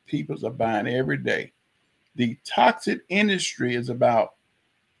that people are buying every day. The toxic industry is about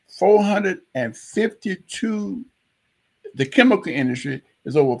 452. The chemical industry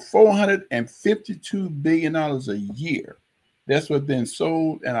is over $452 billion a year. That's what's been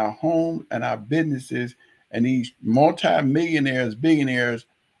sold in our homes and our businesses, and these multi-millionaires, billionaires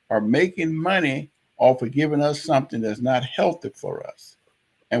are making money off of giving us something that's not healthy for us.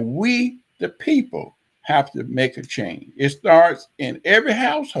 And we, the people, have to make a change. It starts in every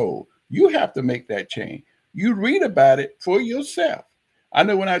household. You have to make that change. You read about it for yourself. I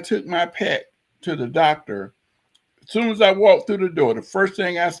know when I took my pet to the doctor, as soon as I walked through the door, the first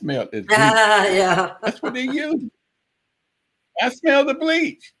thing I smelled is bleach. Yeah. That's what they use. I smell the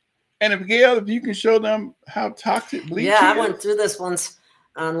bleach. And if Gail, if you can show them how toxic bleach is. I went through this once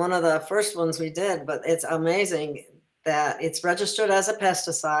on one of the first ones we did, but it's amazing that it's registered as a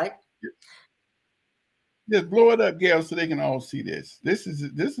pesticide. Just blow it up, Gail, so they can all see this. This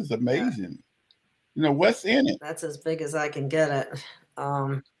is amazing. You know, what's in it? That's as big as I can get it.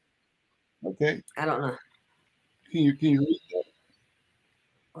 Okay. I don't know. Can you read that?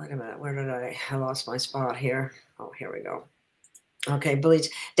 Wait a minute. Where did I lost my spot here? Oh, here we go. Okay, bleach.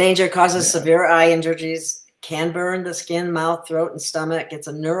 Danger causes severe eye injuries, can burn the skin, mouth, throat, and stomach. It's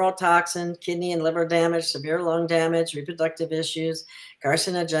a neurotoxin, kidney and liver damage, severe lung damage, reproductive issues,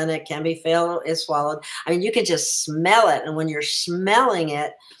 carcinogenic, can be fatal if swallowed. I mean, you can just smell it. And when you're smelling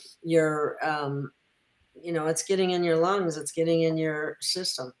it, you're, it's getting in your lungs. It's getting in your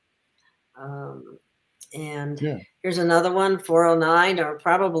system. Here's another one, 409, or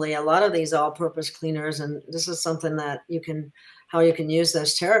probably a lot of these all-purpose cleaners. And this is something that how you can use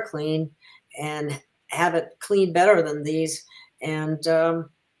this Terra Cleen and have it clean better than these, and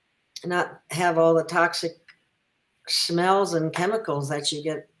not have all the toxic smells and chemicals that you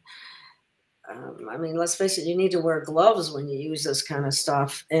get. I mean, let's face it, you need to wear gloves when you use this kind of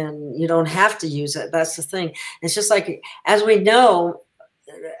stuff, and you don't have to use it. That's the thing. It's just like, as we know,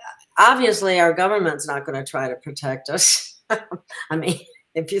 obviously our government's not going to try to protect us. I mean,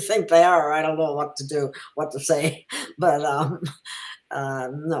 if you think they are, I don't know what to do, what to say, but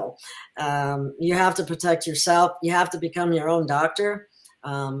no. You have to protect yourself. You have to become your own doctor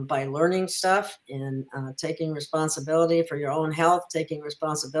by learning stuff and taking responsibility for your own health, taking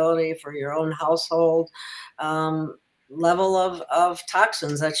responsibility for your own household level of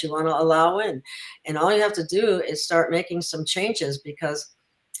toxins that you want to allow in. And all you have to do is start making some changes, because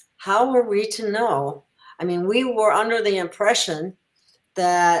how were we to know? I mean, we were under the impression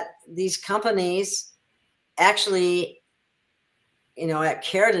that these companies actually, you know,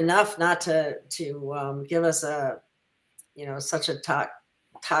 cared enough not to give us a, you know, such a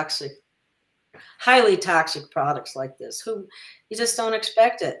toxic, highly toxic products like this. Who, you just don't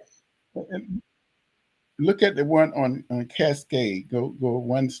expect it. Look at the one on Cascade. Go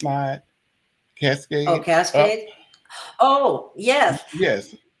one slide. Cascade. Oh, Cascade. Up. Oh, yes.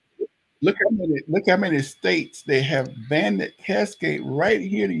 Yes. Look how many states they have banned that Cascade right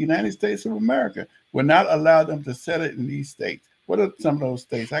here in the United States of America. Will not allow them to sell it in these states. What are some of those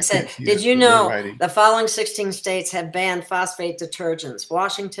states? I can't see. Did you know the following 16 states have banned phosphate detergents?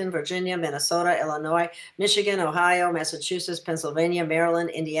 Washington, Virginia, Minnesota, Illinois, Michigan, Ohio, Massachusetts, Pennsylvania,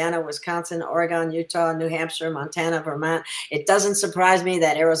 Maryland, Indiana, Wisconsin, Oregon, Utah, New Hampshire, Montana, Vermont. It doesn't surprise me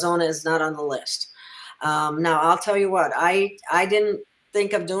that Arizona is not on the list. Now, I'll tell you what, I didn't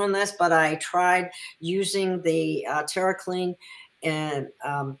think of doing this, but I tried using the Terra Kleen and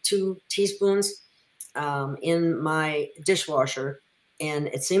 2 teaspoons in my dishwasher, and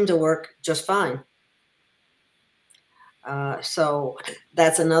it seemed to work just fine. So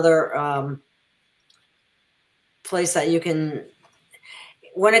that's another place that you can,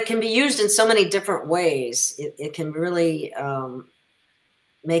 when it can be used in so many different ways, it can really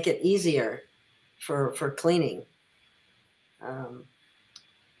make it easier for cleaning.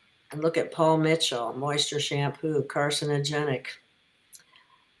 And look at Paul Mitchell, moisture shampoo, carcinogenic.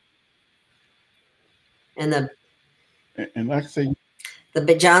 And like I say,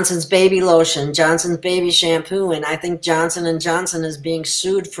 the Johnson's baby lotion, Johnson's baby shampoo, and I think Johnson & Johnson is being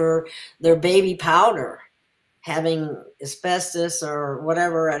sued for their baby powder having asbestos or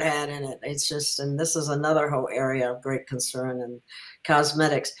whatever it had in it. It's just, and this is another whole area of great concern in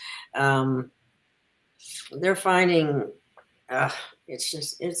cosmetics. They're finding,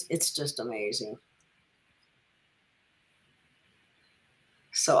 it's just amazing.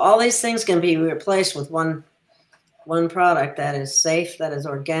 So all these things can be replaced with one product that is safe, that is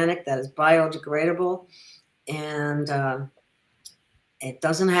organic, that is biodegradable, and it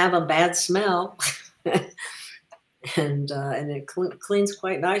doesn't have a bad smell, and it cleans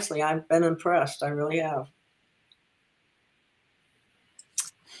quite nicely. I've been impressed. I really have.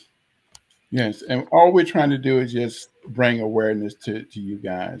 Yes, and all we're trying to do is just bring awareness to you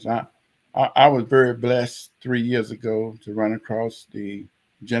guys. I was very blessed 3 years ago to run across the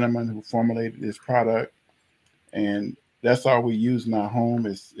gentleman who formulated this product, and that's all we use in our home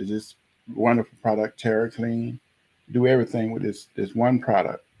is this wonderful product, Terra Kleen. Do everything with this one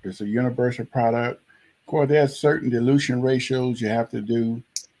product. It's a universal product. Of course, there's certain dilution ratios you have to do,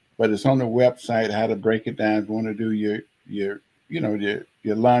 but it's on the website how to break it down. If you want to do your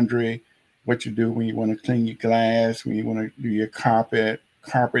laundry, what you do when you want to clean your glass, when you want to do your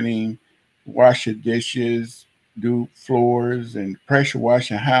carpeting, wash your dishes, do floors, and pressure wash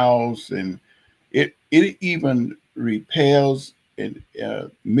your house, and it even repels and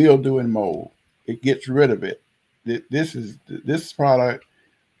mildew and mold. It gets rid of it. This product.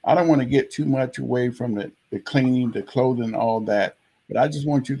 I don't want to get too much away from the cleaning, the clothing, all that, but I just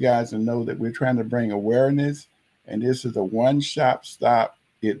want you guys to know that we're trying to bring awareness, and this is a one-stop shop.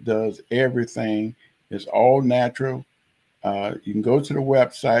 It does everything. It's all natural. You can go to the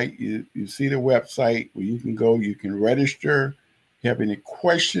website. You see the website where you can go. You can register. If you have any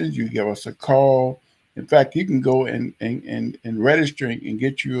questions, you give us a call. In fact, you can go and register and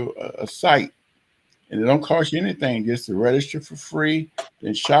get you a site. And it don't cost you anything just to register for free,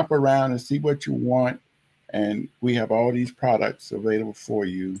 then shop around and see what you want. And we have all these products available for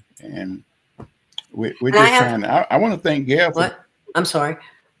you. And we're just trying to, I want to thank Gail. What? I'm sorry.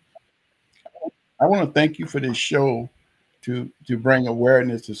 I want to thank you for this show to bring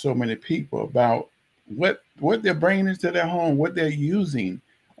awareness to so many people about what they're bringing into their home, what they're using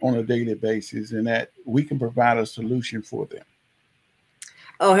on a daily basis, and that we can provide a solution for them.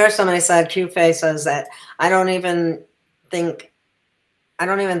 Oh, here's somebody said, Q-Face says that I don't even think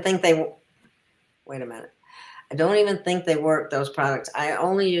they, wait a minute. I don't even think they work, those products. I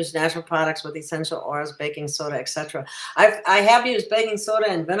only use natural products with essential oils, baking soda, etc. I have used baking soda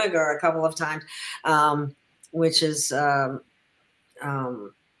and vinegar a couple of times, which is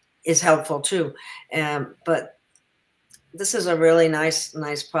is helpful too. But this is a really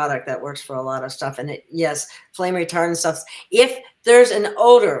nice product that works for a lot of stuff. And it, yes, flame retardant stuff. If there's an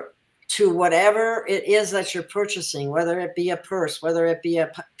odor to whatever it is that you're purchasing, whether it be a purse, whether it be a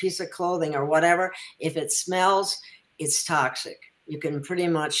piece of clothing or whatever, if it smells, it's toxic. You can pretty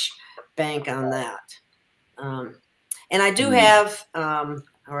much bank on that. And I do have,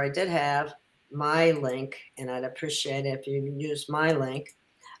 or I did have my link, and I'd appreciate it if you use my link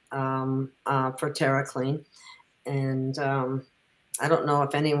for Terra Kleen. And I don't know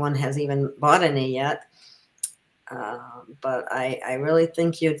if anyone has even bought any yet, but I really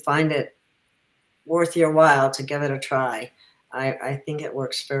think you'd find it worth your while to give it a try. I think it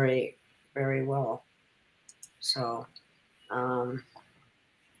works very, very well. So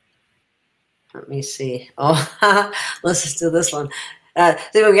let me see. Oh, listen to this one.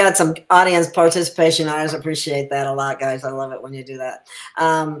 We got some audience participation. I always appreciate that a lot, guys. I love it when you do that.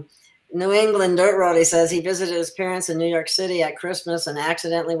 New England Dirt Roadie says he visited his parents in New York City at Christmas and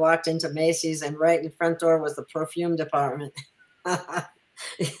accidentally walked into Macy's, and right in the front door was the perfume department.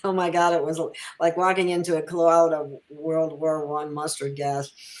 Oh my God, it was like walking into a cloud of World War I mustard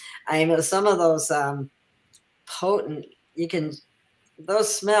gas. I know some of those potent,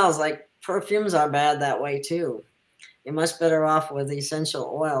 those smells like perfumes are bad that way too. You're much better off with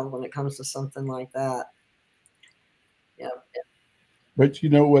essential oil when it comes to something like that. Yep. But you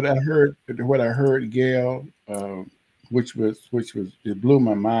know what I heard? Gail, which was it blew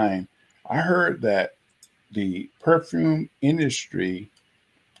my mind. I heard that the perfume industry,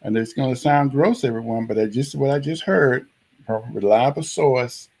 and it's going to sound gross, everyone, but what I just heard from a reliable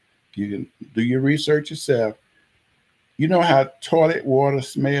source. You can do your research yourself. You know how toilet water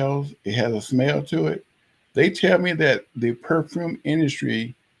smells? It has a smell to it. They tell me that the perfume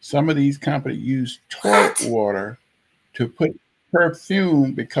industry, some of these companies use toilet water to put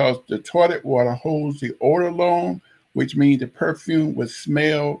perfume because the toilet water holds the odor long, which means the perfume would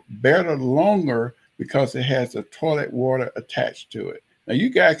smell better longer because it has the toilet water attached to it. Now, you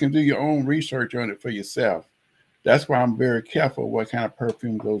guys can do your own research on it for yourself. That's why I'm very careful what kind of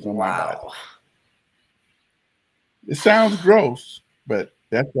perfume goes on my body. It sounds gross, but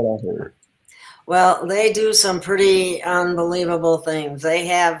that's what I heard. Well, they do some pretty unbelievable things. They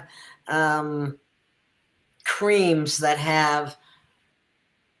have creams that have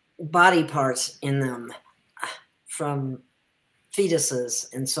body parts in them from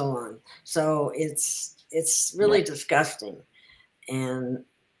fetuses and so on. So it's really disgusting. And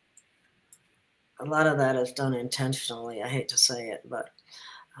a lot of that is done intentionally. I hate to say it, but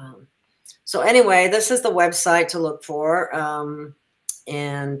so anyway, this is the website to look for.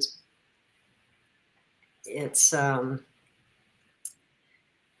 And it's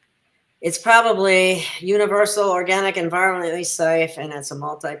probably universal, organic, environmentally safe, and it's a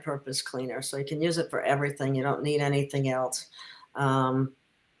multi-purpose cleaner. So you can use it for everything. You don't need anything else. And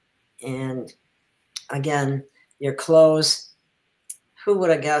again, your clothes, who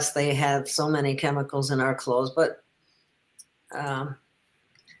would have guessed they have so many chemicals in our clothes? But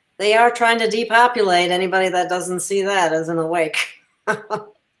they are trying to depopulate. Anybody that doesn't see that isn't awake.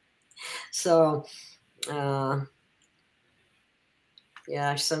 So,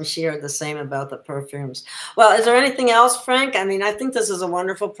 yeah, she heard the same about the perfumes. Well, is there anything else, Frank? I mean, I think this is a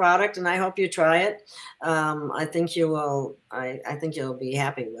wonderful product, and I hope you try it. I think you will. I think you'll be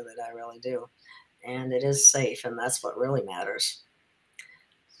happy with it. I really do. And it is safe, and that's what really matters.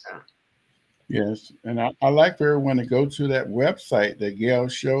 So. Yes, and I like for everyone to go to that website that Gail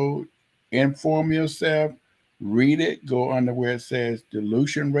showed, inform yourself, read it, go under where it says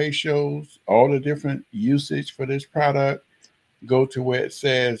dilution ratios, all the different usage for this product. Go to where it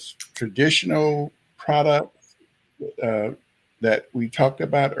says traditional products that we talked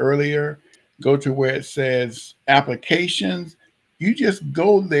about earlier. Go to where it says applications. You just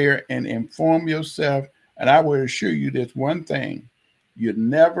go there and inform yourself. And I will assure you this one thing. You're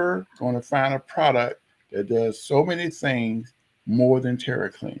never going to find a product that does so many things more than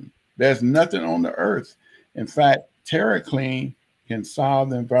Terra Kleen. There's nothing on the earth. In fact, Terra Kleen can solve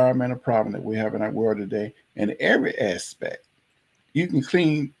the environmental problem that we have in our world today in every aspect. You can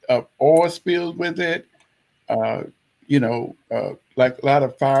clean up oil spills with it. Like a lot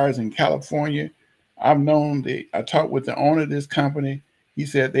of fires in California. I talked with the owner of this company. He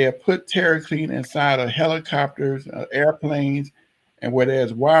said they have put Terra Kleen inside of helicopters, airplanes, and where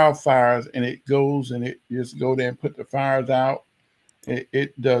there's wildfires, and it goes and it just go there and put the fires out.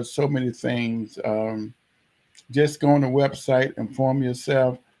 It does so many things. Just go on the website, inform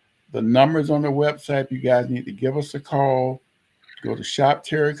yourself. The numbers on the website, you guys need to give us a call. Go to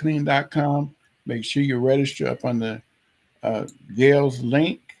shopterrakleen.com. Make sure you register up on the Gail's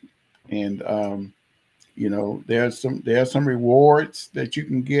link, And you know, there are some rewards that you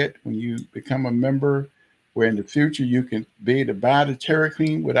can get when you become a member, where in the future you can be able to buy the Terra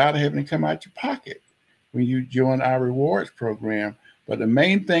Clean without having to come out your pocket when you join our rewards program. But the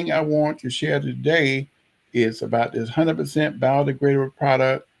main thing I want to share today is about this 100% biodegradable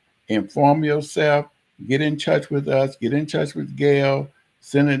product. Inform yourself, get in touch with us, get in touch with Gail,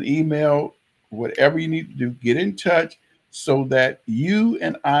 send an email, whatever you need to do, get in touch so that you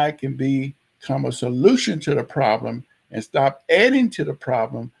and I can become a solution to the problem and stop adding to the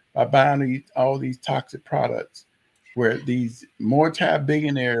problem by buying all these toxic products, where these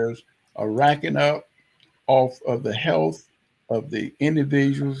multi-billionaires are racking up off of the health of the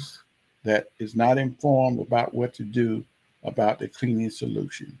individuals that is not informed about what to do about the cleaning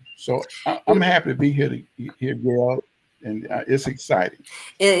solution. So I'm happy to be here to hear Gail, and it's exciting.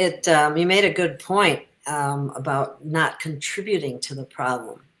 You made a good point about not contributing to the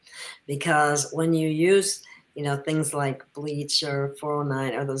problem, because when you use, you know, things like bleach or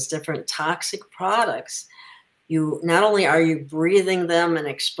 409 or those different toxic products, you not only are you breathing them and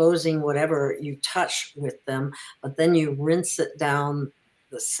exposing whatever you touch with them, but then you rinse it down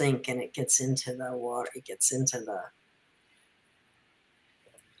the sink and it gets into the water, it gets into the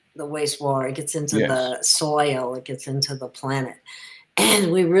wastewater, it gets into the soil, it gets into the planet.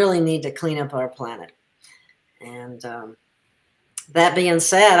 And we really need to clean up our planet. And that being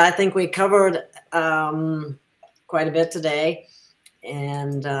said, I think we covered quite a bit today.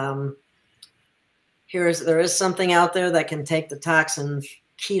 And there is something out there that can take the toxins,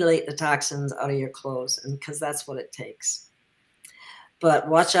 chelate the toxins out of your clothes, and because that's what it takes. But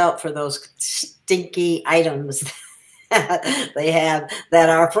watch out for those stinky items that they have that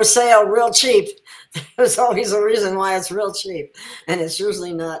are for sale real cheap. There's always a reason why it's real cheap, and it's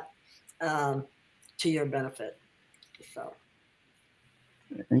usually not to your benefit. So,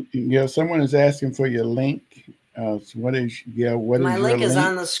 yeah, someone is asking for your link. So what is Gail? What is my your link? Is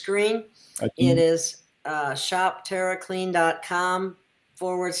on the screen. Okay. It is shopterraclean.com/?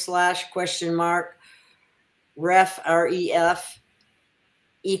 ref REF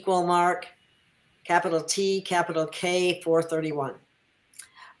equal mark capital T capital K 431.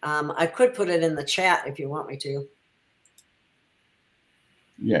 I could put it in the chat if you want me to.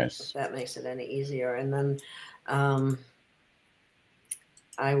 Yes. If that makes it any easier. And then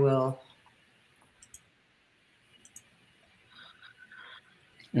I will.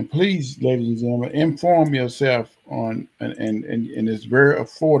 And please, ladies and gentlemen, inform yourself on, and it's very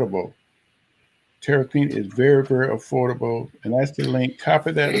affordable. Terra Clean is very, very affordable. And that's the link.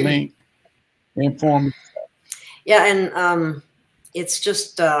 Copy that link. Inform yourself. Yeah, and it's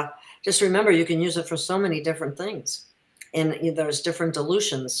just remember, you can use it for so many different things. And there's different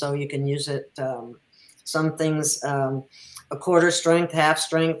dilutions, so you can use it, some things, a quarter strength, half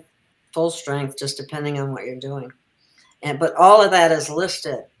strength, full strength, just depending on what you're doing. But all of that is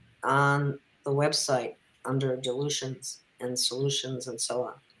listed on the website under dilutions and solutions and so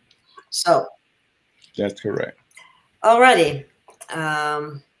on. So that's correct. Alrighty.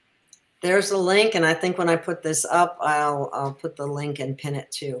 There's the link, and I think when I put this up, I'll put the link and pin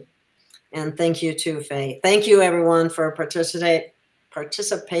it too. And thank you too, Faye. Thank you everyone for participating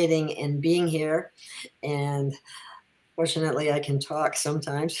and being here. And fortunately, I can talk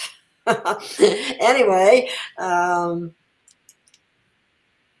sometimes. Anyway,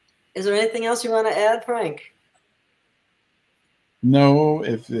 is there anything else you want to add, Frank? No,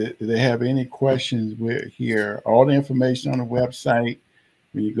 if they have any questions, we're here. All the information on the website.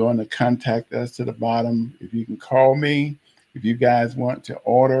 When you go in to contact us to the bottom, if you can call me, if you guys want to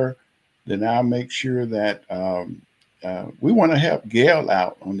order, then I'll make sure that we want to help Gail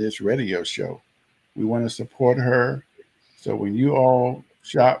out on this radio show. We want to support her. So when you all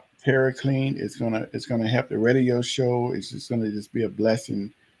shop Terra Clean, it's gonna help the radio show. It's just gonna be a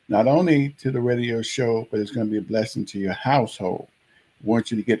blessing, not only to the radio show, but it's gonna be a blessing to your household. We want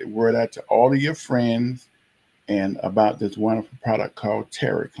you to get the word out to all of your friends and about this wonderful product called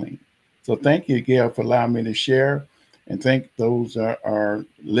Terra Clean. So thank you, Gail, for allowing me to share, and thank those that are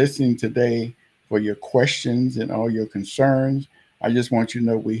listening today for your questions and all your concerns. I just want you to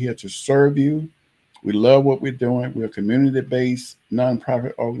know we're here to serve you. We love what we're doing. We're a community-based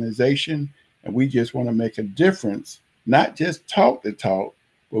nonprofit organization, and we just want to make a difference, not just talk the talk,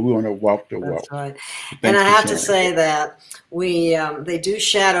 but we want to walk the walk. That's right. And I have to say that they do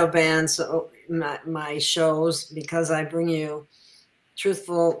shadow ban my shows, because I bring you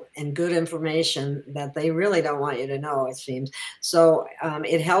truthful and good information that they really don't want you to know, it seems. So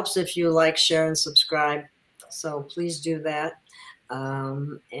it helps if you like, share, and subscribe. So please do that.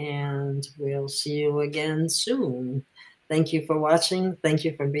 And we'll see you again soon. Thank you for watching. Thank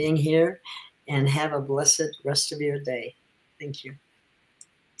you for being here. And have a blessed rest of your day. Thank you.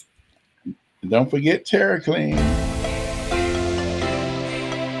 And don't forget Terra Kleen.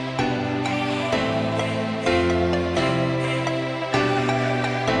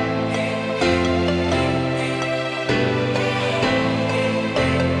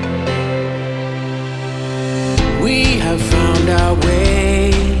 We have found our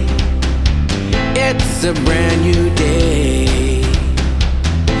way. It's a brand new day,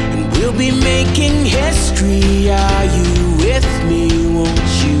 and we'll be making history. Are you with me? Won't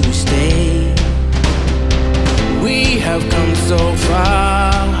you stay? We have come so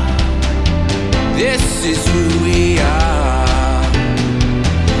far. This is who we are.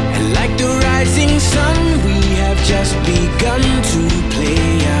 And like the rising sun, we have just begun to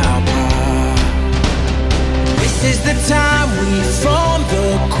play our part. This is the time we form the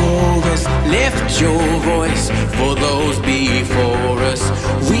chorus. Lift your voice for those before us.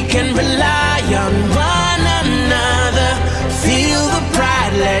 We can rely on one another. Feel the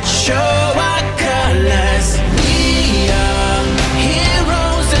pride, let's show our colors. We are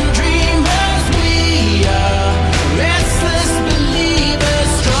heroes and dreamers. We are restless believers,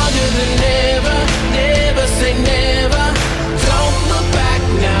 stronger than ever. Never say never. Don't look back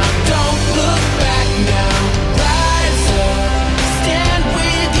now, don't look back now. Rise up, stand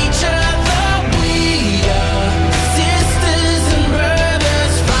with each other. We are sisters and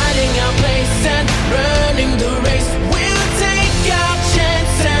brothers, fighting our place and running the race. We'll take our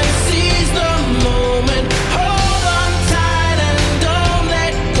chance and seize the moment. Hold on tight and don't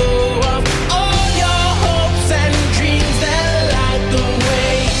let go of all your hopes and dreams that light the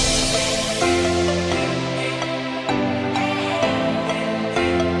way.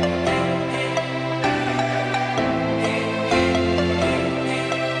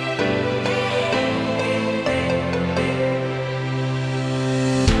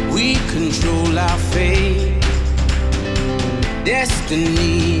 We control our fate.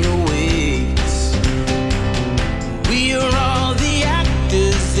 Destiny awaits. We are all the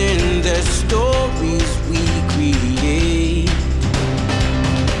actors in the stories we create.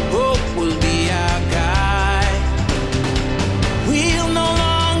 Hope will be our guide. We'll no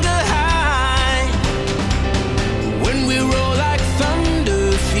longer hide. When we roll like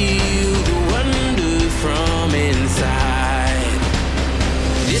thunder, feel the wonder from inside.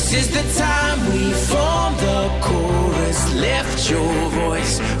 This is the time we form the chorus. Lift your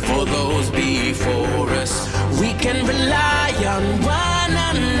voice for those before us. We can rely on one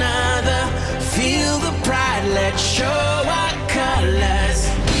another. Feel the pride, let's show our colors.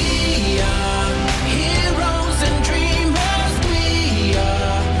 We are heroes and dreamers. We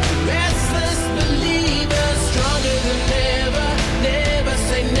are restless believers, stronger than ever. Never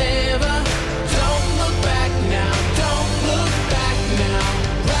say never. Don't look back now, don't look back now.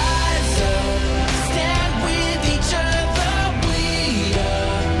 Rise up, stand with each other. We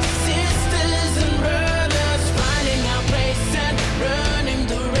are sisters and brothers, finding our place and running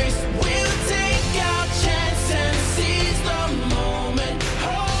the race. We'll take our chance and seize the moment.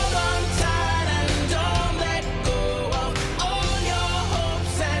 Hold on tight and don't let go of all your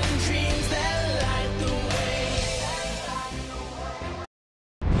hopes and dreams that light the way.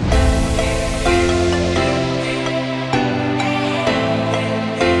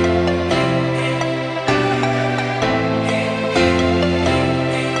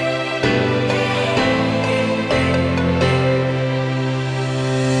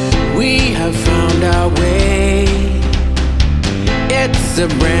 We have found our way. It's a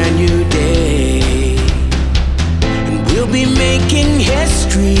brand new day, and we'll be making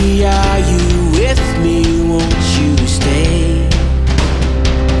history. Are you with me? Won't you stay?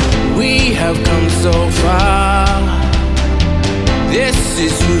 We have come so far. This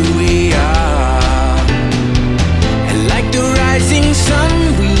is who we are. And like the rising sun,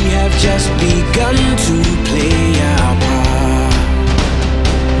 we have just begun to play our part.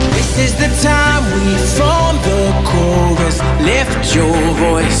 This is the time we form the chorus. Lift your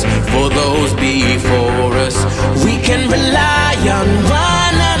voice for those before us. We can rely on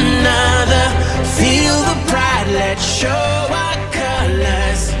one another. Feel the pride, let's show our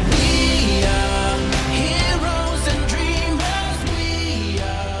colors. We are heroes and dreamers. We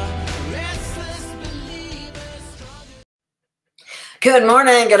are restless believers. Good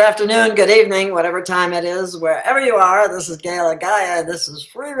morning, good afternoon, good evening, whatever time it is, wherever you are. This is Gail of Gaia. This is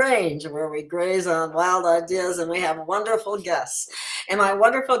Free Range, where we graze on wild ideas, and we have wonderful guests. And my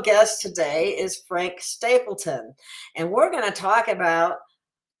wonderful guest today is Frank Stapleton. And we're going to talk about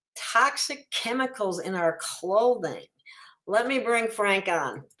toxic chemicals in our clothing. Let me bring Frank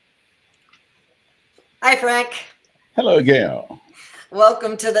on. Hi, Frank. Hello, Gail.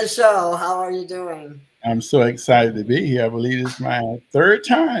 Welcome to the show. How are you doing? I'm so excited to be here. I believe it's my third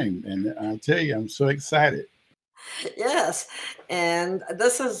time, and I'll tell you, I'm so excited. Yes, and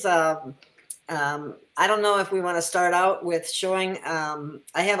this is, I don't know if we want to start out with showing, I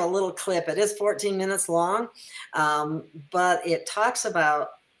have a little clip. It is 14 minutes long, but it talks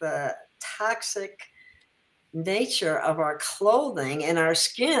about the toxic nature of our clothing, and our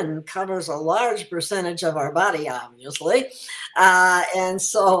skin covers a large percentage of our body, obviously. And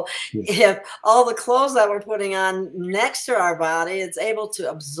so if all the clothes that we're putting on next to our body, it's able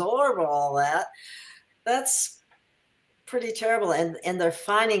to absorb all that, that's pretty terrible. And they're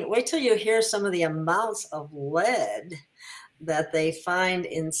finding, wait till you hear some of the amounts of lead that they find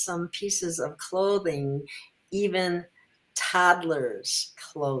in some pieces of clothing, even toddlers'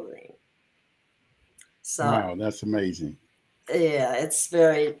 clothing. So, wow, that's amazing. Yeah, it's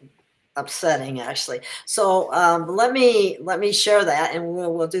very upsetting, actually. So let me share that, and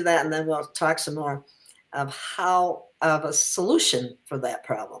we'll do that, and then we'll talk some more of a solution for that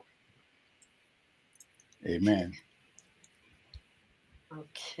problem. Amen.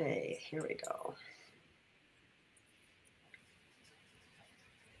 Okay, here we go.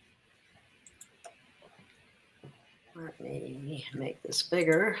 Let me make this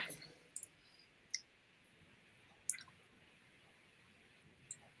bigger.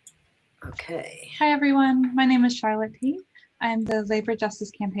 Okay. Hi, everyone. My name is Charlotte P. I'm the Labor Justice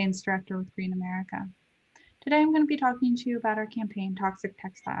Campaigns Director with Green America. Today, I'm going to be talking to you about our campaign, Toxic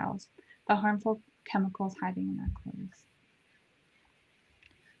Textiles, the harmful chemicals hiding in our clothes.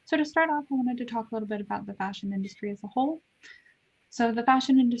 So to start off, I wanted to talk a little bit about the fashion industry as a whole. So the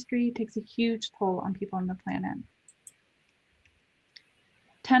fashion industry takes a huge toll on people on the planet.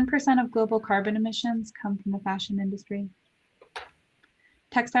 10% of global carbon emissions come from the fashion industry.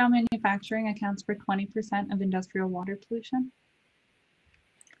 Textile manufacturing accounts for 20% of industrial water pollution.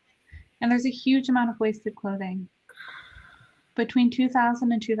 And there's a huge amount of wasted clothing. Between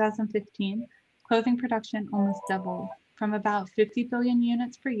 2000 and 2015, clothing production almost doubled from about 50 billion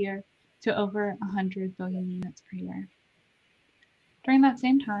units per year to over 100 billion units per year. During that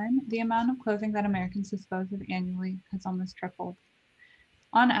same time, the amount of clothing that Americans dispose of annually has almost tripled.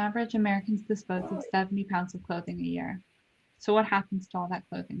 On average, Americans dispose of 70 pounds of clothing a year. So what happens to all that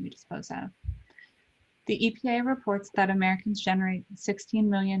clothing we dispose of? The EPA reports that Americans generate 16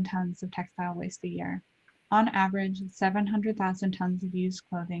 million tons of textile waste a year. On average, 700,000 tons of used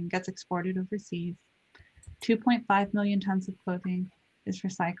clothing gets exported overseas. 2.5 million tons of clothing is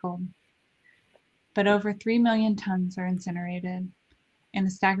recycled, but over 3 million tons are incinerated, and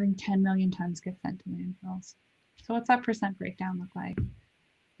a staggering 10 million tons get sent to landfills. So what's that percent breakdown look like?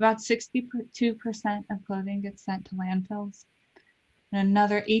 About 62% of clothing gets sent to landfills, and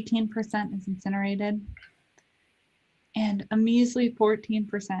another 18% is incinerated, and a measly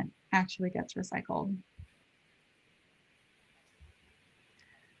 14% actually gets recycled.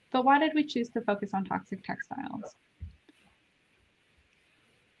 But why did we choose to focus on toxic textiles?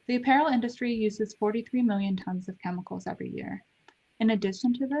 The apparel industry uses 43 million tons of chemicals every year. In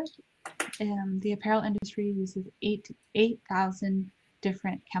addition to this, the apparel industry uses 8,000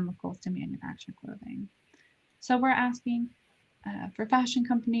 different chemicals to manufacture clothing. So we're asking for fashion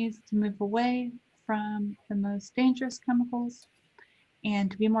companies to move away from the most dangerous chemicals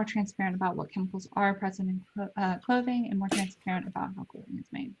and to be more transparent about what chemicals are present in clothing and more transparent about how clothing is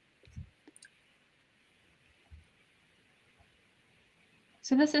made.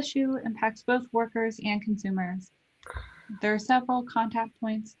 So this issue impacts both workers and consumers. There are several contact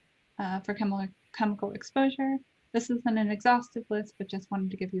points for chemical exposure. This isn't an exhaustive list, but just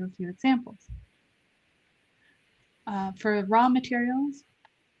wanted to give you a few examples. For raw materials,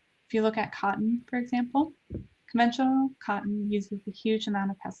 if you look at cotton, for example, conventional cotton uses a huge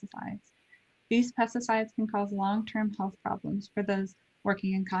amount of pesticides. These pesticides can cause long-term health problems for those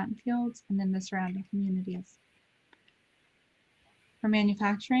working in cotton fields and in the surrounding communities. For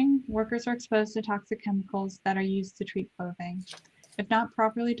manufacturing, workers are exposed to toxic chemicals that are used to treat clothing. If not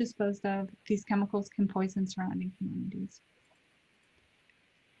properly disposed of, these chemicals can poison surrounding communities.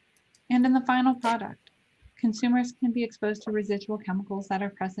 And in the final product, consumers can be exposed to residual chemicals that are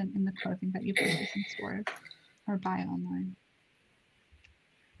present in the clothing that you purchase in stores or buy online.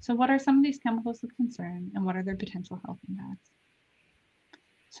 So what are some of these chemicals of concern and what are their potential health impacts?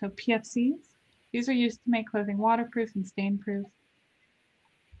 So PFCs, these are used to make clothing waterproof and stain-proof.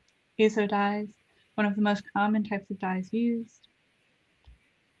 Azo dyes, one of the most common types of dyes used.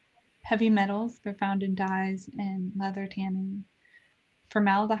 Heavy metals, they're found in dyes and leather tanning.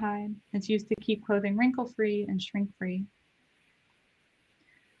 Formaldehyde is used to keep clothing wrinkle-free and shrink-free.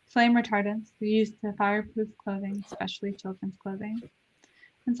 Flame retardants are used to fireproof clothing, especially children's clothing.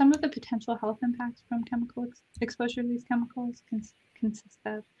 And some of the potential health impacts from chemical exposure to these chemicals consist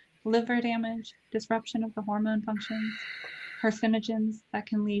of liver damage, disruption of the hormone functions, carcinogens that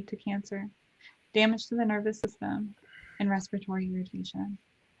can lead to cancer, damage to the nervous system, and respiratory irritation.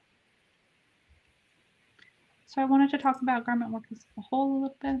 So I wanted to talk about garment workers as a whole a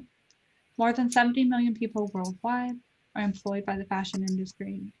little bit. More than 70 million people worldwide are employed by the fashion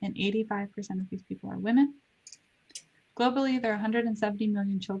industry, and 85% of these people are women. Globally, there are 170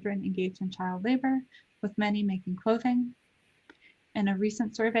 million children engaged in child labor, with many making clothing. In a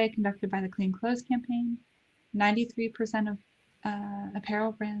recent survey conducted by the Clean Clothes Campaign, 93% of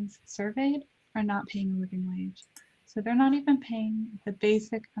apparel brands surveyed are not paying a living wage. So they're not even paying the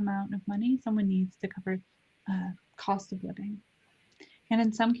basic amount of money someone needs to cover cost of living. And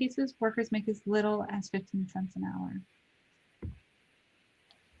in some cases, workers make as little as 15 cents an hour.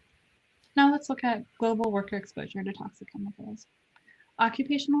 Now let's look at global worker exposure to toxic chemicals.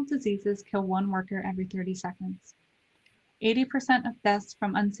 Occupational diseases kill one worker every 30 seconds. 80% of deaths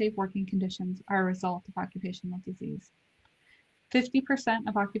from unsafe working conditions are a result of occupational disease. 50%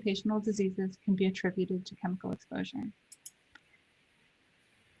 of occupational diseases can be attributed to chemical exposure.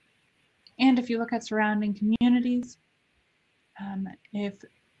 And if you look at surrounding communities, if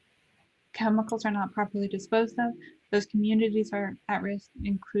chemicals are not properly disposed of, those communities are at risk,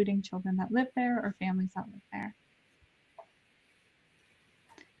 including children that live there or families that live there.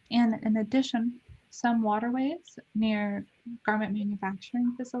 And in addition, some waterways near garment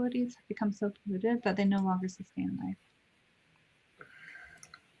manufacturing facilities have become so polluted that they no longer sustain life.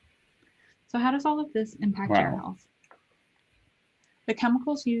 So how does all of this impact your health? The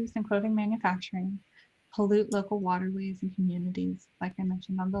chemicals used in clothing manufacturing pollute local waterways and communities, like I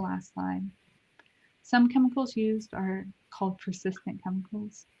mentioned on the last slide. Some chemicals used are called persistent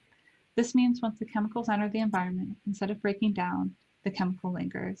chemicals. This means once the chemicals enter the environment, instead of breaking down, the chemical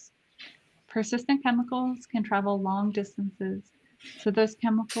lingers. Persistent chemicals can travel long distances, so those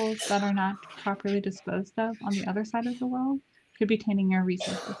chemicals that are not properly disposed of on the other side of the world could be tainting your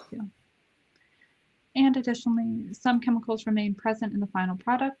resources too. And additionally, some chemicals remain present in the final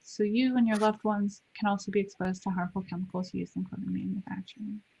product, so you and your loved ones can also be exposed to harmful chemicals used in clothing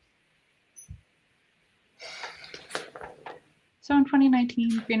manufacturing. So in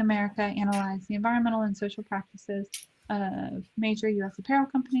 2019, Green America analyzed the environmental and social practices of major U.S. apparel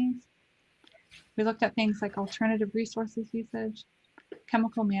companies. We looked at things like alternative resources usage,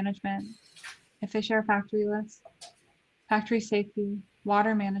 chemical management, if they share a factory list, factory safety,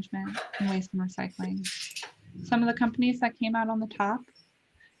 water management, and waste and recycling. Some of the companies that came out on the top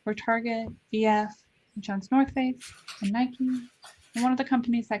were Target, VF, which owns North Face, and Nike. And one of the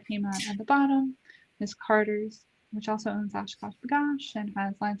companies that came out at the bottom is Carter's, which also owns OshKosh B'gosh and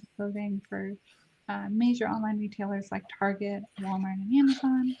has lines of clothing for major online retailers like Target, Walmart, and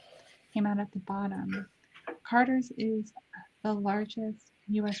Amazon. Came out at the bottom. Carter's is the largest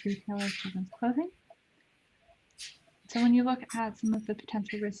U.S. retailer of children's clothing. So when you look at some of the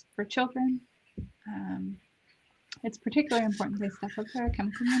potential risks for children, it's particularly important they step up their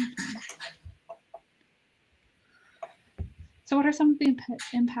chemical management. So what are some of the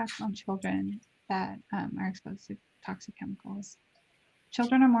impacts on children that are exposed to toxic chemicals?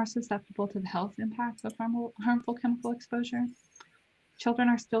 Children are more susceptible to the health impacts of harmful chemical exposure. Children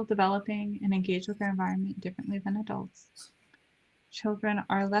are still developing and engage with their environment differently than adults. Children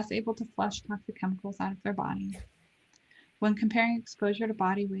are less able to flush toxic chemicals out of their body. When comparing exposure to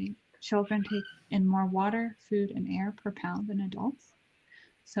body weight, children take in more water, food, and air per pound than adults.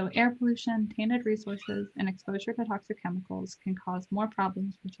 So air pollution, tainted resources, and exposure to toxic chemicals can cause more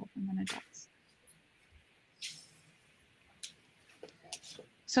problems for children than adults.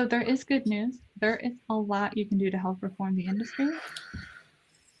 So there is good news. There is a lot you can do to help reform the industry.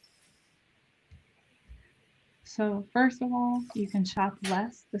 So first of all, you can shop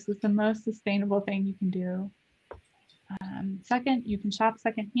less. This is the most sustainable thing you can do. Second, you can shop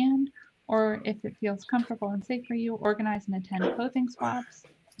secondhand, or if it feels comfortable and safe for you, organize and attend clothing swaps.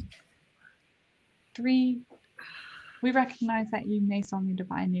 3, we recognize that you may still need to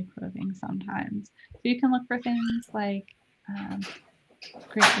buy new clothing sometimes. So you can look for things like,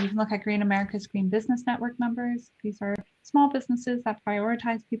 you can look at Green America's Green Business Network members. These are small businesses that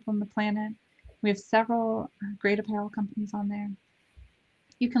prioritize people on the planet. We have several great apparel companies on there.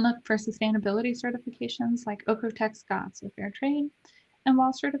 You can look for sustainability certifications like Oekotech, Scott's, or Fair Trade. And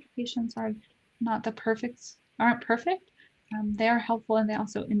while certifications are aren't perfect, they are helpful, and they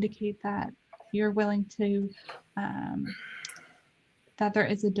also indicate that you're willing to, that there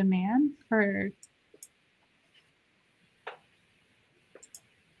is a demand for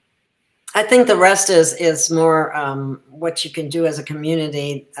I think the rest is more what you can do as a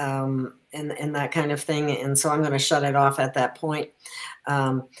community and that kind of thing. And so I'm going to shut it off at that point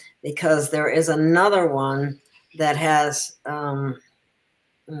because there is another one that has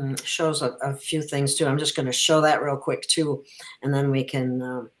shows a few things too. I'm just going to show that real quick too, and then we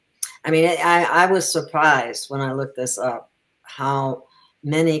can. I mean, I was surprised when I looked this up how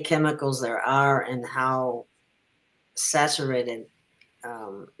many chemicals there are and how saturated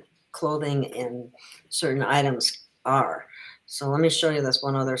clothing and certain items are. So let me show you this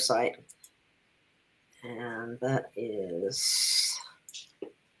one other site. And that is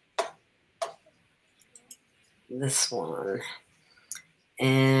this one.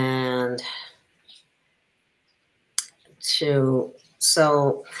 And so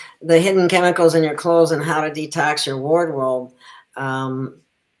the hidden chemicals in your clothes and how to detox your wardrobe.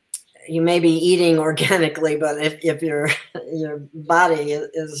 You may be eating organically, but if your body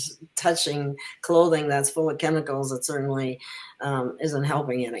is touching clothing that's full of chemicals, it certainly isn't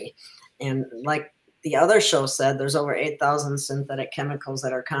helping any. And like the other show said, there's over 8,000 synthetic chemicals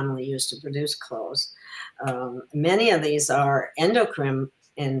that are commonly used to produce clothes. Many of these are endocrine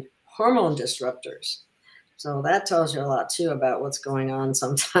and hormone disruptors. So that tells you a lot too about what's going on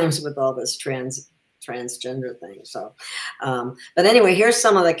sometimes with all this transgender thing. So, but anyway, here's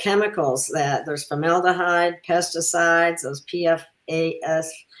some of the chemicals that there's formaldehyde, pesticides, those PFAS,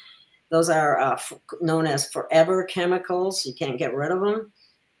 those are known as forever chemicals. You can't get rid of them.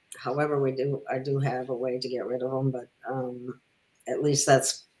 However, I do have a way to get rid of them, but at least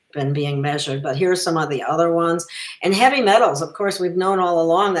that's been being measured. But here's some of the other ones. And heavy metals, of course, we've known all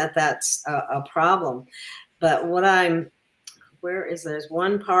along that that's a problem. But there's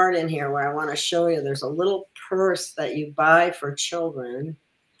one part in here where I want to show you. There's a little purse that you buy for children.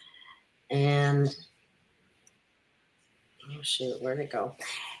 And, oh shoot, where'd it go?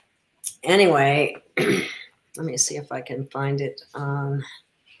 Anyway, let me see if I can find it on.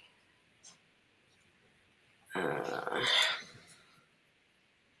 I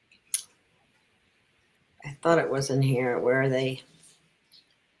thought it was in here where they.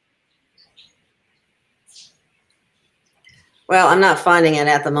 Well, I'm not finding it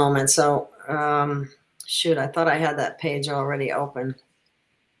at the moment. So, shoot, I thought I had that page already open.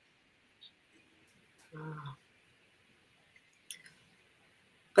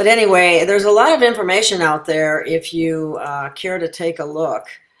 But anyway, there's a lot of information out there if you care to take a look.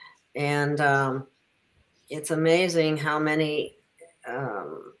 And it's amazing how many,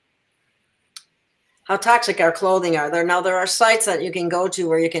 how toxic our clothing are. Now, there are sites that you can go to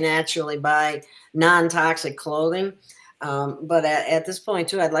where you can actually buy non-toxic clothing. But at this point,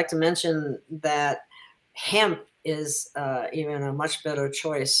 too, I'd like to mention that hemp is even a much better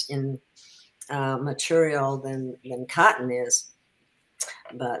choice in material than cotton is.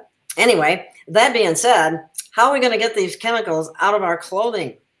 But anyway, that being said, how are we going to get these chemicals out of our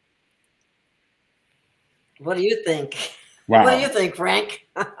clothing? What do you think? Wow. What do you think, Frank?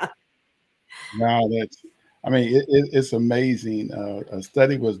 Wow, I mean, it's amazing. A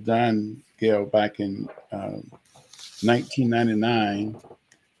study was done, Gail, back in 1999,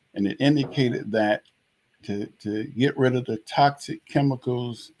 and it indicated that to get rid of the toxic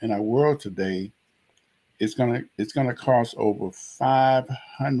chemicals in our world today, it's gonna cost over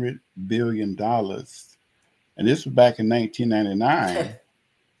 $500 billion, and this was back in 1999.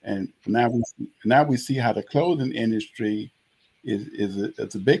 And now we see how the clothing industry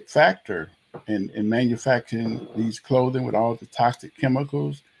is a big factor in manufacturing these clothing with all the toxic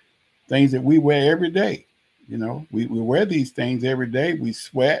chemicals, things that we wear every day. You know, we wear these things every day. We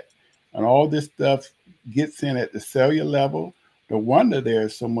sweat, and all this stuff gets in at the cellular level. No wonder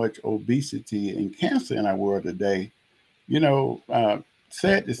there's so much obesity and cancer in our world today. You know,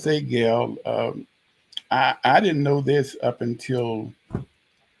 sad to say, Gail, I didn't know this up until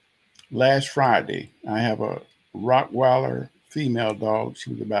last Friday. I have a Rottweiler female dog.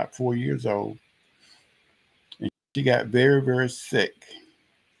 She was about 4 years old, and she got very, very sick,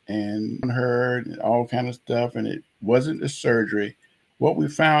 and her and all kind of stuff. And it wasn't the surgery. What we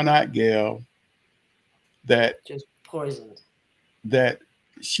found out, Gail, that just poisoned. That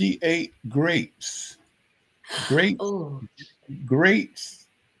she ate grapes. Oh. Grapes.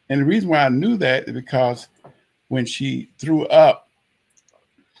 And the reason why I knew that is because when she threw up,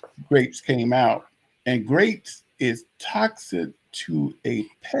 grapes came out, and grapes is toxic to a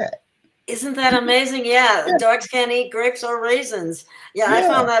pet. Isn't that amazing? Yeah, dogs can't eat grapes or raisins. Yeah, I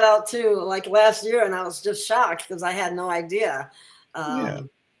found that out too, like last year, and I was just shocked because I had no idea. But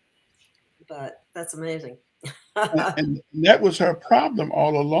that's amazing. And that was her problem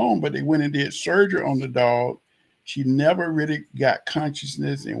all along. But they went and did surgery on the dog, She never really got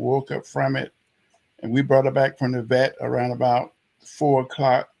consciousness and woke up from it. And we brought her back from the vet around about 4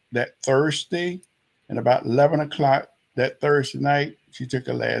 o'clock that Thursday. And about 11 o'clock that Thursday night, she took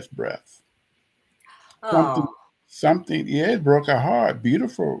her last breath. Oh. Something, yeah, it broke her heart.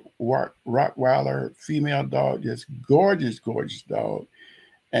 Beautiful Rottweiler female dog, just gorgeous, gorgeous dog.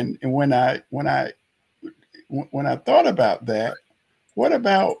 And when I thought about that, what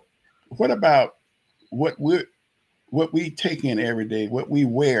about what we take in every day, what we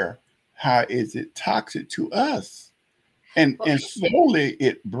wear? How is it toxic to us? And slowly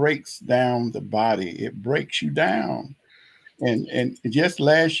it breaks down the body. It breaks you down. And just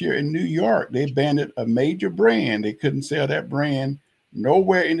last year in New York, they banned a major brand. They couldn't sell that brand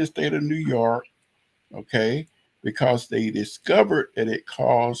nowhere in the state of New York, okay, because they discovered that it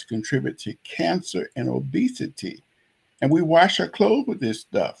contribute to cancer and obesity. And we wash our clothes with this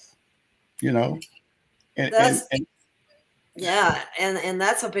stuff, you know. And yeah, and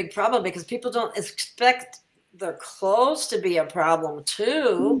that's a big problem because people don't expect their clothes to be a problem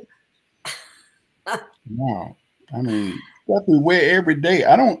too. No, I mean, stuff we wear every day.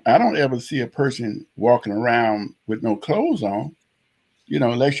 I don't ever see a person walking around with no clothes on, you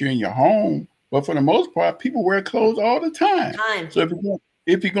know, unless you're in your home. But for the most part, people wear clothes all the time. So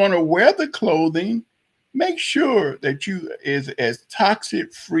if you're going to wear the clothing, make sure that you is as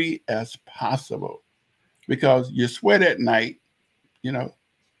toxic free as possible, because you sweat at night, you know.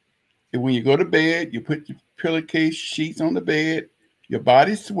 And when you go to bed, you put your pillowcase sheets on the bed. Your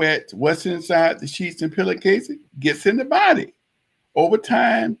body sweats. What's inside the sheets and pillowcases gets in the body. Over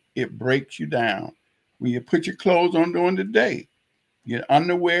time, it breaks you down. When you put your clothes on during the day, your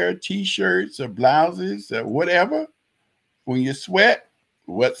underwear, t-shirts, or blouses, or whatever, when you sweat,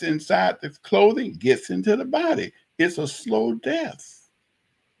 what's inside the clothing gets into the body. It's a slow death.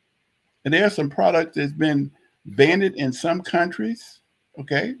 And there are some products that's been banned in some countries,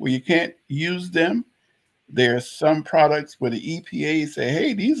 okay, where you can't use them. There are some products where the EPA say,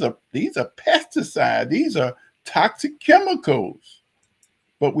 hey, these are pesticides, these are toxic chemicals.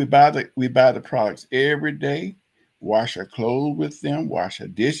 But we buy the products every day, wash our clothes with them, wash our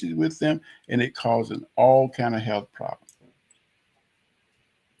dishes with them, and it causes all kind of health problems.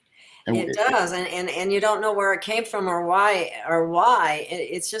 And it does, and you don't know where it came from or why.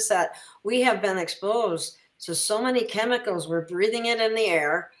 It's just that we have been exposed to so many chemicals. We're breathing it in the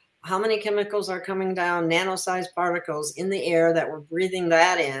air. How many chemicals are coming down, nano-sized particles in the air that we're breathing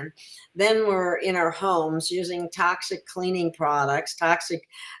that in? Then we're in our homes using toxic cleaning products, toxic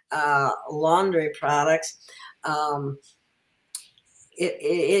laundry products.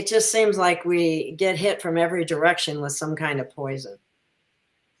 It just seems like we get hit from every direction with some kind of poison.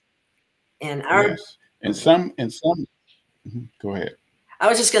 And our some go ahead. I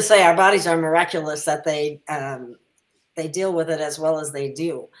was just gonna say our bodies are miraculous that they deal with it as well as they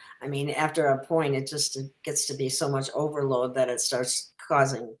do. I mean, after a point, it gets to be so much overload that it starts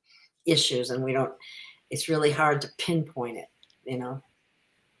causing issues, and it's really hard to pinpoint it, you know.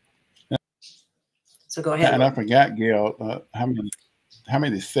 So go ahead. And I forgot, Gail, how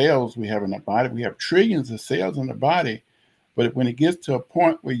many cells we have in the body. We have trillions of cells in the body, but when it gets to a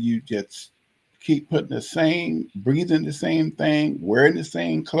point where you just keep breathing the same thing, wearing the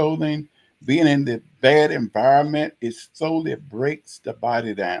same clothing, being in the bad environment, it slowly breaks the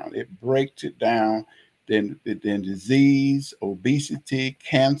body down. It breaks it down. Then disease, obesity,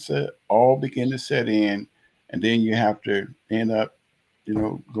 cancer all begin to set in. And then you have to end up, you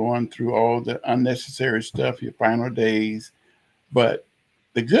know, going through all the unnecessary stuff, your final days. But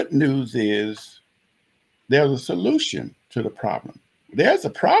the good news is there's a solution to the problem. There's a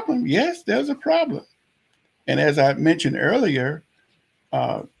problem. Yes, there's a problem. And as I mentioned earlier,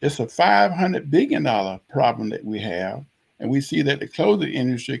 it's a $500 billion problem that we have. And we see that the clothing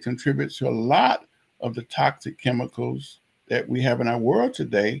industry contributes to a lot of the toxic chemicals that we have in our world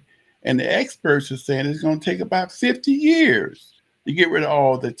today. And the experts are saying it's going to take about 50 years to get rid of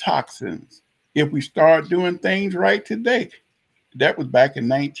all the toxins if we start doing things right today. That was back in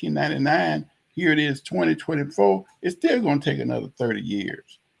 1999. Here it is, 2024. It's still going to take another 30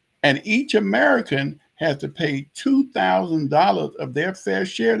 years. And each American has to pay $2,000 of their fair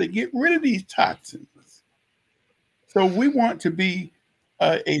share to get rid of these toxins. So we want to be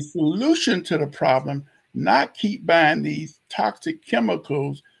a solution to the problem, not keep buying these toxic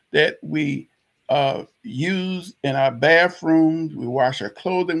chemicals that we use in our bathrooms. We wash our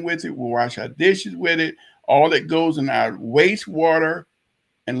clothing with it. We wash our dishes with it. All that goes in our wastewater.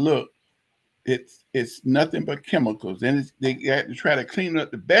 And look, it's nothing but chemicals. And they got to try to clean it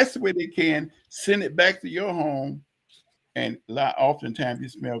up the best way they can, send it back to your home, And oftentimes you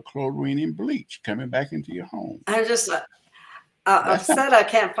smell chlorine and bleach coming back into your home. I'm just upset I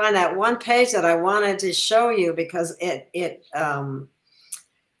can't find that one page that I wanted to show you, because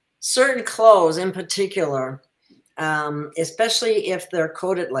certain clothes in particular, especially if they're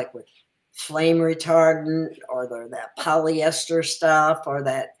coated like with flame retardant, or they're that polyester stuff, or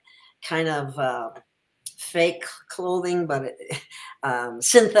that kind of fake clothing, but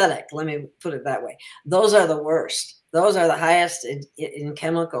synthetic, let me put it that way. Those are the worst. Those are the highest in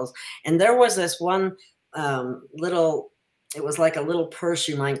chemicals. And there was this one little, it was like a little purse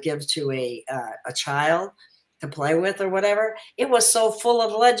you might give to a child to play with or whatever. It was so full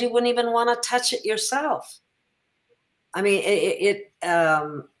of lead you wouldn't even want to touch it yourself. I mean,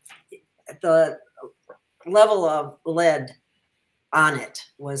 the level of lead on it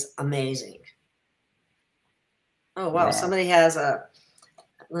was amazing. Oh, wow. Somebody has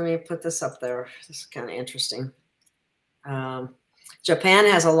let me put this up there. This is kind of interesting. Japan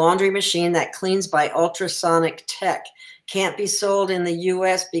has a laundry machine that cleans by ultrasonic tech. Can't be sold in the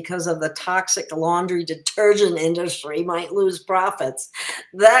US because of the toxic laundry detergent industry, might lose profits.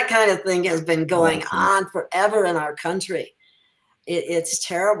 That kind of thing has been going on forever in our country. It's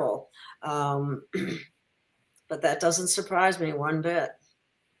terrible. But that doesn't surprise me one bit.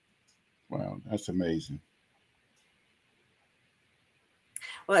 Wow, that's amazing.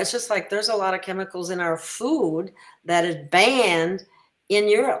 Well, it's just like there's a lot of chemicals in our food that is banned in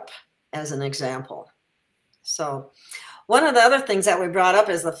Europe, as an example. So one of the other things that we brought up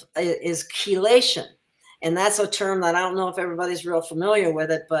is chelation. And that's a term that I don't know if everybody's real familiar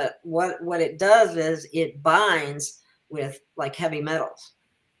with it, but what it does is it binds with like heavy metals.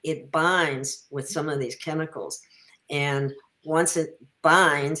 It binds with some of these chemicals. And once it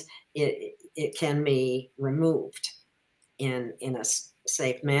binds, it can be removed in a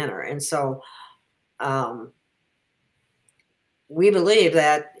safe manner. And so we believe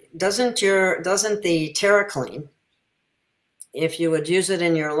that doesn't the Terra Kleen, if you would use it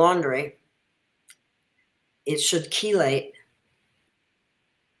in your laundry, it should chelate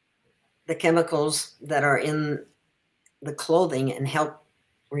the chemicals that are in the clothing and help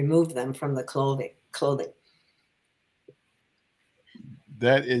remove them from the clothing.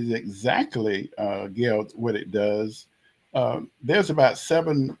 That is exactly, Gail, what it does. There's about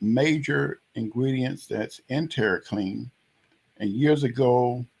 7 major ingredients that's in Terra Kleen. And years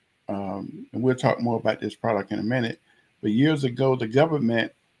ago, and we'll talk more about this product in a minute, but years ago, the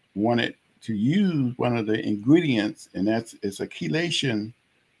government wanted to use one of the ingredients, and it's a chelation.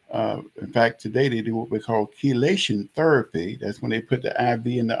 In fact, today they do what we call chelation therapy. That's when they put the IV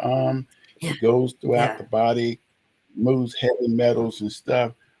in the arm, it goes throughout the body, moves heavy metals and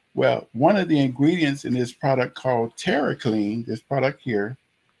stuff. Well, one of the ingredients in this product called Terra Kleen, this product here,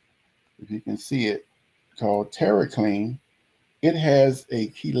 if you can see it, called Terra Kleen, it has a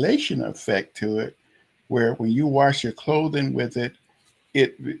chelation effect to it, where when you wash your clothing with it,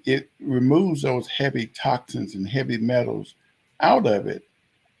 it removes those heavy toxins and heavy metals out of it.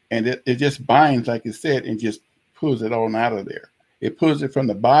 And it just binds, like it said, and just pulls it all out of there. It pulls it from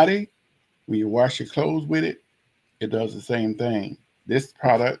the body. When you wash your clothes with it, it does the same thing. This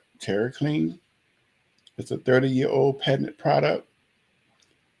product, Terra Kleen, it's a 30-year-old patented product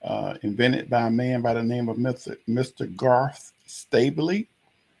invented by a man by the name of Mr. Garth Stapleton.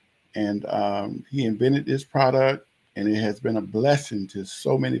 And he invented this product, and it has been a blessing to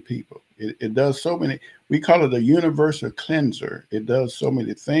so many people. It does so many, we call it a universal cleanser. It does so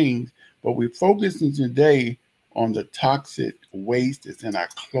many things, but we're focusing today on the toxic waste that's in our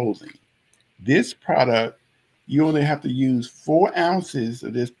clothing. This product, you only have to use 4 ounces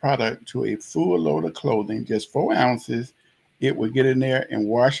of this product to a full load of clothing, just 4 ounces. It will get in there and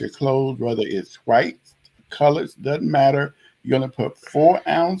wash your clothes, whether it's white, colors, doesn't matter. You're going to put 4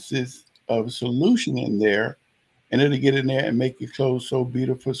 ounces of solution in there, and it'll get in there and make your clothes so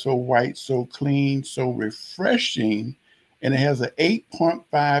beautiful, so white, so clean, so refreshing. And it has an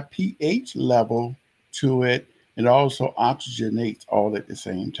 8.5 pH level to it. It also oxygenates all at the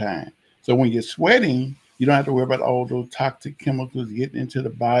same time. So when you're sweating, you don't have to worry about all those toxic chemicals getting into the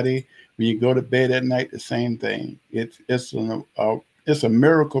body. When you go to bed at night, the same thing. It's a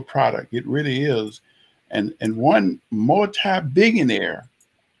miracle product. It really is. And one multi-billionaire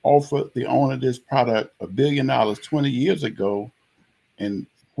offered the owner of this product $1 billion 20 years ago. And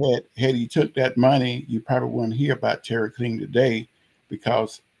had he took that money, you probably wouldn't hear about Terra Kleen today,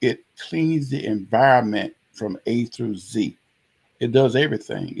 because it cleans the environment from A through Z. It does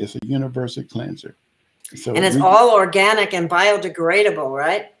everything. It's a universal cleanser. So and it's all organic and biodegradable,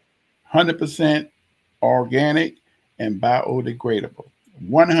 right? 100% organic and biodegradable.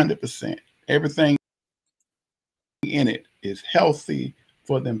 100%. Everything in it is healthy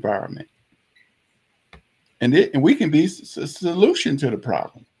for the environment. And we can be a solution to the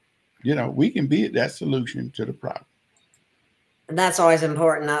problem. You know, we can be that solution to the problem. And that's always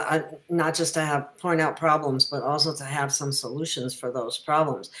important, not just to point out problems, but also to have some solutions for those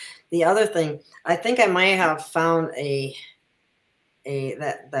problems. The other thing, I think I might have found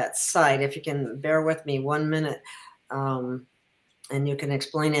that site. If you can bear with me 1 minute, and you can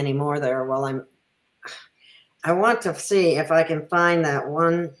explain any more there while I want to see if I can find that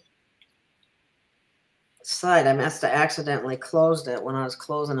one site. I must have accidentally closed it when I was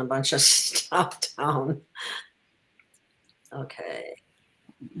closing a bunch of stuff down. Okay.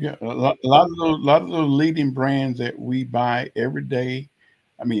 Yeah, a lot of those leading brands that we buy every day.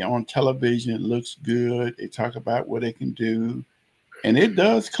 I mean, on television, it looks good. They talk about what they can do, and it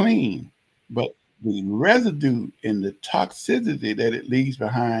does clean. But the residue and the toxicity that it leaves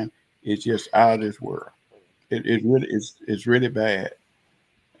behind is just out of this world. It's really bad.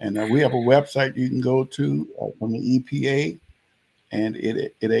 And we have a website you can go to from the EPA, and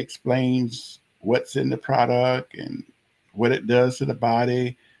it explains what's in the product and what it does to the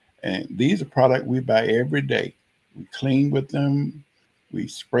body. And these are products we buy every day. We clean with them. We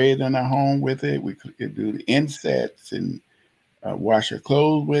spray it in our home with it. We do the insets and wash our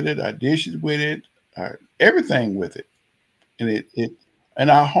clothes with it, our dishes with it, everything with it. And it in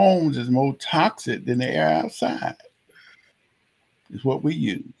our homes is more toxic than the air outside. It's what we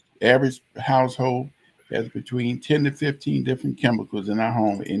use. Average household has between 10 to 15 different chemicals in our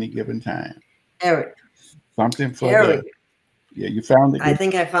home at any given time. Eric. Something for the... Yeah, you found it? I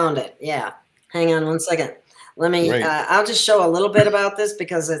think I found it. Yeah. Hang on 1 second. Let me, I'll just show a little bit about this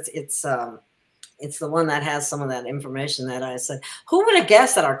because it's the one that has some of that information that I said. Who would have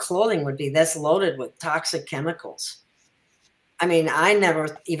guessed that our clothing would be this loaded with toxic chemicals? I mean, I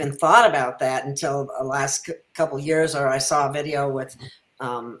never even thought about that until the last couple of years, or I saw a video with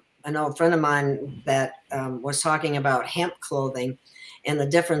an old friend of mine that was talking about hemp clothing and the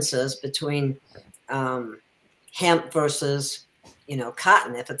differences between hemp versus,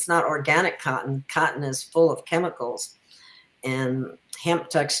 cotton. If it's not organic cotton, cotton is full of chemicals, and hemp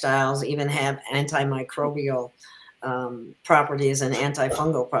textiles even have antimicrobial properties and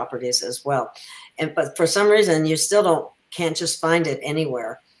antifungal properties as well. But for some reason, you still can't just find it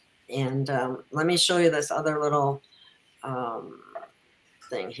anywhere. And let me show you this other little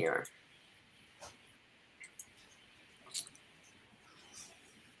thing here.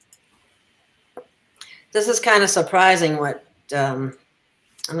 This is kind of surprising what I'm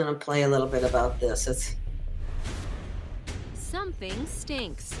going to play a little bit about this. Something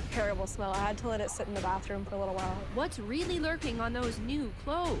stinks. Terrible smell. I had to let it sit in the bathroom for a little while. What's really lurking on those new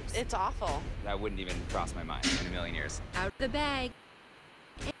clothes? It's awful. That wouldn't even cross my mind in a million years. Out of the bag.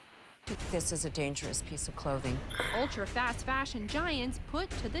 This is a dangerous piece of clothing. Ultra fast fashion giants put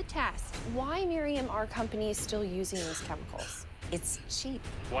to the test. Why, Miriam, are companies still using these chemicals? It's cheap.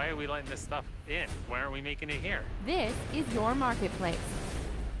 Why are we letting this stuff in? Why aren't we making it here? This is your marketplace.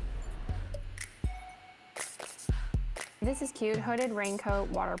 This is cute, hooded raincoat,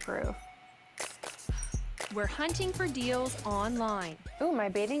 waterproof. We're hunting for deals online. Ooh, my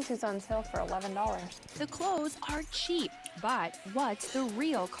bathing suit's on sale for $11. The clothes are cheap, but what's the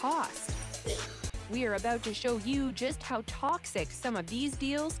real cost? We are about to show you just how toxic some of these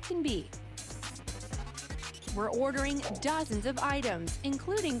deals can be. We're ordering dozens of items,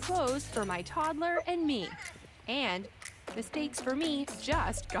 including clothes for my toddler and me. And the stakes for me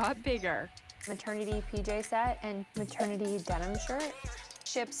just got bigger. Maternity PJ set and maternity denim shirt.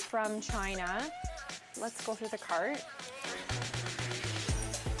 Ships from China. Let's go through the cart.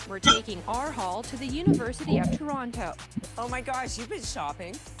 We're taking our haul to the University of Toronto. Oh my gosh, you've been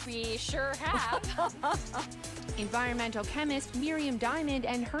shopping. We sure have. Environmental chemist Miriam Diamond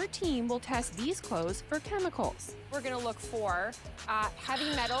and her team will test these clothes for chemicals. We're gonna look for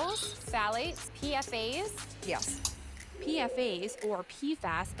heavy metals, phthalates, PFAs. Yes. PFAs, or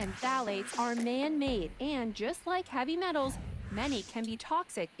PFAS, and phthalates are man-made, and just like heavy metals, many can be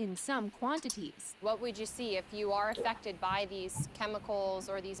toxic in some quantities. What would you see if you are affected by these chemicals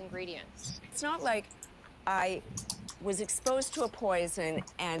or these ingredients? It's not like I was exposed to a poison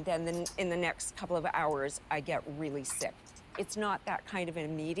and then in the next couple of hours I get really sick. It's not that kind of an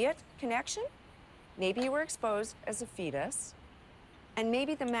immediate connection. Maybe you were exposed as a fetus, and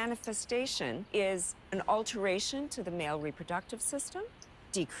maybe the manifestation is an alteration to the male reproductive system,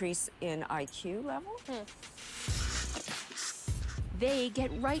 decrease in IQ level. They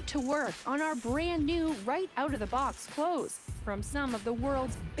get right to work on our brand new, right out of the box clothes from some of the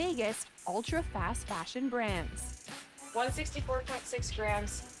world's biggest ultra fast fashion brands. 164.6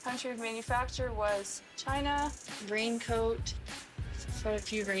 grams. Country of manufacture was China. Raincoat, quite a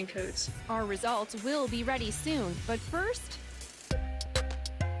few raincoats. Our results will be ready soon, but first,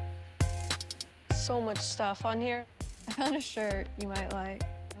 So much stuff on here. I found a shirt you might like.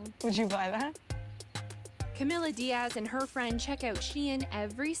 Would you buy that? Camila Diaz and her friend check out Shein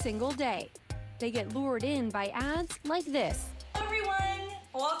every single day. They get lured in by ads like this. Hello everyone!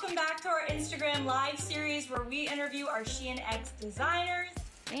 Welcome back to our Instagram live series where we interview our Shein X designers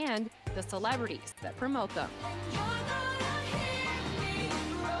And the celebrities that promote them.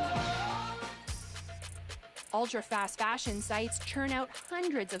 Ultra-fast fashion sites churn out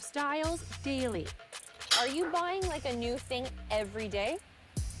hundreds of styles daily. Are you buying like a new thing every day?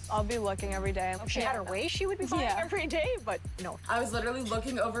 I'll be looking every day. If she had her way, she would be buying every day, but no. I was literally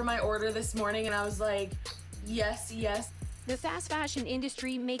looking over my order this morning and I was like, yes, yes. The fast fashion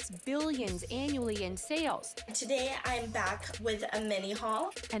industry makes billions annually in sales. Today I'm back with a mini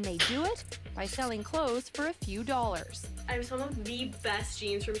haul. And they do it by selling clothes for a few dollars. I have some of the best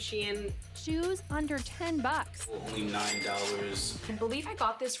jeans from Shein. Shoes under $10. Only $9. I believe I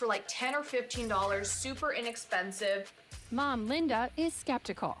got this for like $10 or $15, super inexpensive. Mom Linda is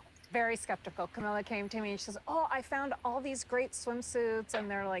skeptical. Very skeptical. Camilla came to me and she says, oh, I found all these great swimsuits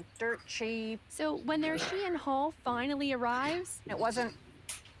and they're like dirt cheap. So when their Shein haul finally arrives, it wasn't,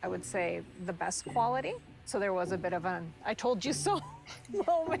 I would say, the best quality. So there was a bit of an I told you so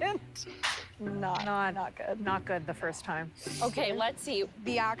moment. Not good. Not good the first time. Okay, let's see.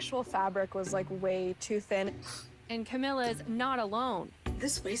 The actual fabric was like way too thin. And Camilla's not alone.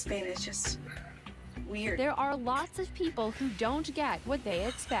 This waistband is just weird. There are lots of people who don't get what they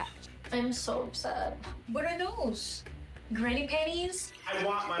expect. I'm so upset. What are those? Granny panties? I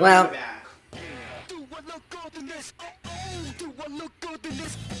want my Well- money back.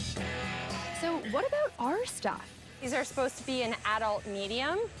 So what about our stuff? These are supposed to be an adult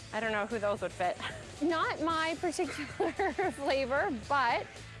medium. I don't know who those would fit. Not my particular flavor, but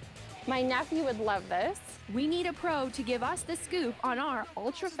my nephew would love this. We need a pro to give us the scoop on our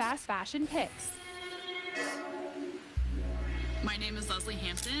ultra-fast fashion picks. My name is Leslie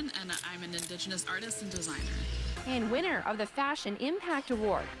Hampton, and I'm an Indigenous artist and designer. And winner of the Fashion Impact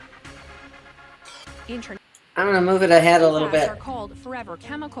Award. I'm going to move it ahead a little Fats bit. are called forever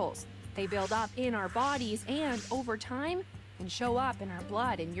chemicals. They build up in our bodies and, over time, can show up in our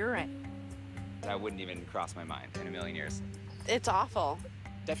blood and urine. That wouldn't even cross my mind in a million years. It's awful.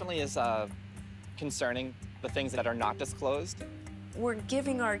 Definitely is concerning, the things that are not disclosed. We're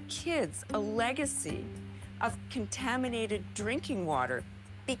giving our kids a legacy of contaminated drinking water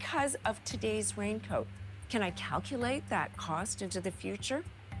because of today's raincoat. Can I calculate that cost into the future?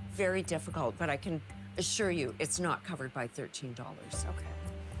 Very difficult, but I can assure you it's not covered by $13. Okay.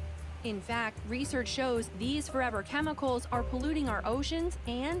 In fact, research shows these forever chemicals are polluting our oceans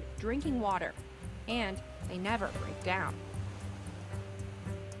and drinking water. And they never break down.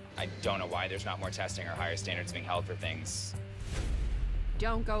 I don't know why there's not more testing or higher standards being held for things.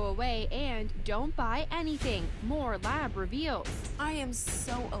 Don't go away and don't buy anything. More lab reveals. I am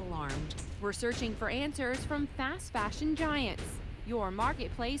so alarmed. We're searching for answers from fast fashion giants. Your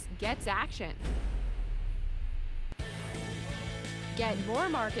marketplace gets action. Get more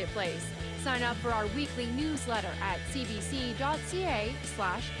marketplace. Sign up for our weekly newsletter at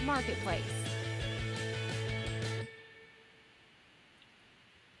cbc.ca/marketplace.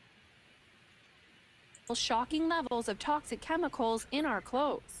 Shocking levels of toxic chemicals in our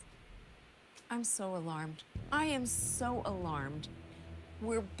clothes. I'm so alarmed. I am so alarmed.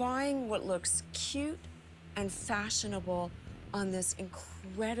 We're buying what looks cute and fashionable on this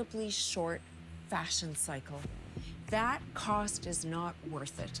incredibly short fashion cycle. That cost is not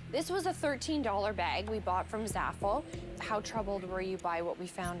worth it. This was a $13 bag we bought from Zaful. How troubled were you by what we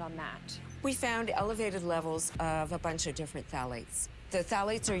found on that? We found elevated levels of a bunch of different phthalates. The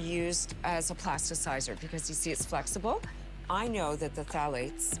phthalates are used as a plasticizer because you see it's flexible. I know that the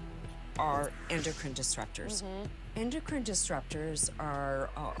phthalates are endocrine disruptors. Endocrine disruptors are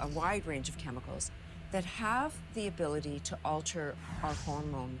a wide range of chemicals that have the ability to alter our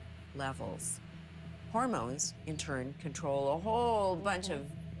hormone levels. Hormones, in turn, control a whole bunch of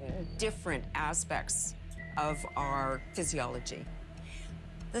different aspects of our physiology.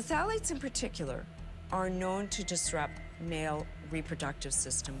 The phthalates in particular are known to disrupt male reproductive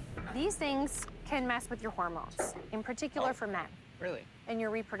system. These things can mess with your hormones, in particular for men. Really? And your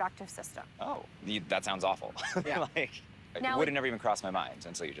reproductive system. Oh, that sounds awful. Yeah. It Now- would have never even crossed my mind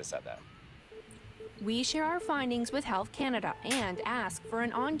until you just said that. We share our findings with Health Canada and ask for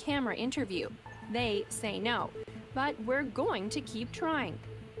an on-camera interview. They say no, but we're going to keep trying.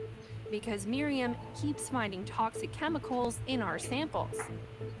 because Miriam keeps finding toxic chemicals in our samples.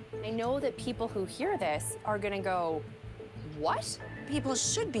 I know that people who hear this are gonna go, what? People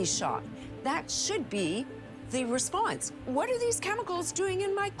should be shocked. That should be the response. What are these chemicals doing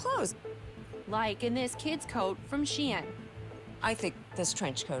in my clothes? Like in this kid's coat from Shein. I think this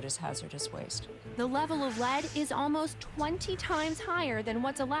trench coat is hazardous waste. The level of lead is almost 20 times higher than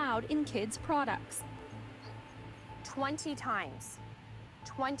what's allowed in kids' products. 20 times.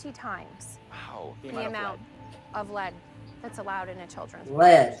 20 times. Wow. The amount of lead that's allowed in a children's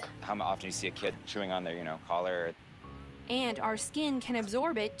lead. How often do you see a kid chewing on their, collar? And our skin can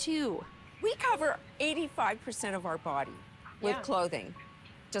absorb it too. We cover 85% of our body with clothing,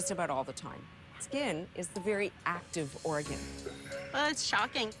 just about all the time. Skin is the very active organ. Well, it's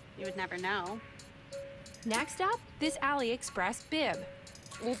shocking. You would never know. Next up, this AliExpress bib.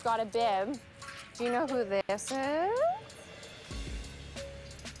 We've got a bib. Do you know who this is?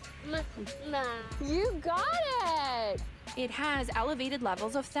 You got it! It has elevated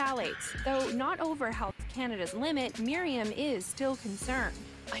levels of phthalates. Though not over Health Canada's limit, Miriam is still concerned.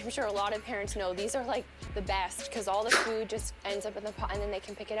 I'm sure a lot of parents know these are like the best because all the food just ends up in the pot and then they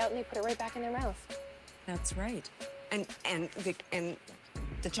can pick it out and they put it right back in their mouth. That's right. And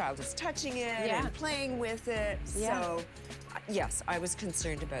the child is touching it and playing with it. Yeah. So, yes, I was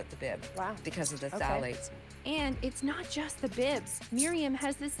concerned about the bib because of the phthalates. And it's not just the bibs. Miriam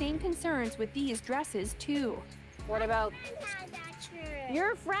has the same concerns with these dresses too. What about...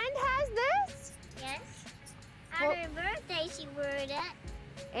 Your friend has this? Yes. On her birthday, she wore it.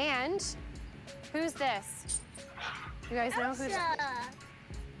 And who's this? You guys know who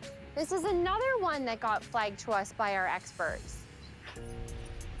this is? Another one that got flagged to us by our experts.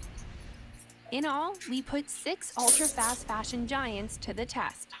 In all, we put 6 ultra-fast fashion giants to the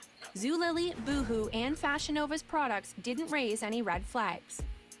test. Zulily, Boohoo, and Fashion Nova's products didn't raise any red flags.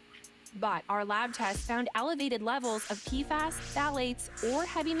 But our lab test found elevated levels of PFAS, phthalates, or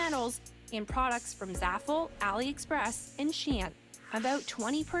heavy metals in products from Zaful, AliExpress, and Shein, about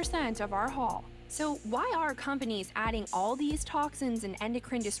 20% of our haul. So why are companies adding all these toxins and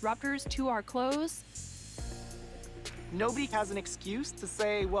endocrine disruptors to our clothes? Nobody has an excuse to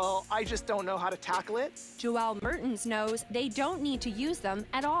say, well, I just don't know how to tackle it. Joelle Mertens knows they don't need to use them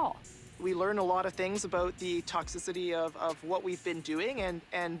at all. We learn a lot of things about the toxicity of what we've been doing,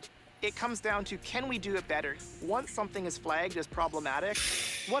 and it comes down to, can we do it better? Once something is flagged as problematic,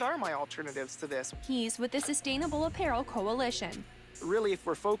 what are my alternatives to this? He's with the Sustainable Apparel Coalition. Really, if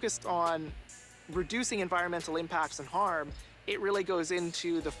we're focused on reducing environmental impacts and harm, it really goes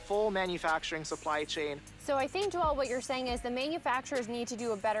into the full manufacturing supply chain. So I think, Joel, what you're saying is the manufacturers need to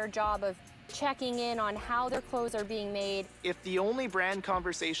do a better job of checking in on how their clothes are being made. If the only brand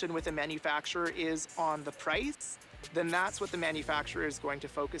conversation with a manufacturer is on the price, then that's what the manufacturer is going to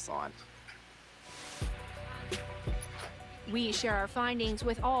focus on. We share our findings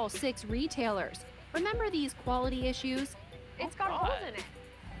with all 6 retailers. Remember these quality issues? It's got holes in it.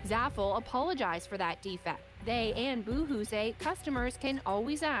 Zaful apologized for that defect. They and Boohoo say customers can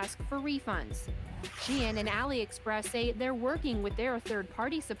always ask for refunds. Shein and AliExpress say they're working with their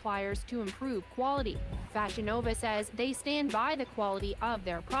third-party suppliers to improve quality. Fashion Nova says they stand by the quality of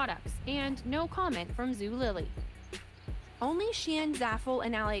their products, and no comment from Zulily. Only Shein, Zaful,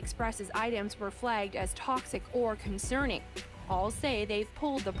 and AliExpress's items were flagged as toxic or concerning. All say they've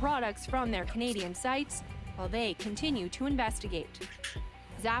pulled the products from their Canadian sites, while they continue to investigate.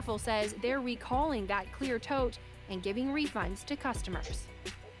 Zaful says they're recalling that clear tote and giving refunds to customers.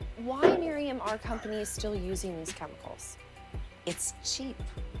 Why, Miriam, are companies still using these chemicals? It's cheap.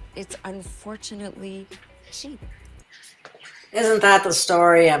 It's unfortunately cheap. Isn't that the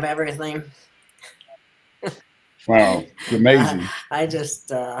story of everything? Wow, it's amazing. I just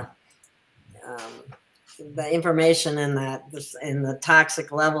the information in the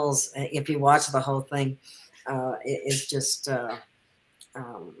toxic levels, if you watch the whole thing, is just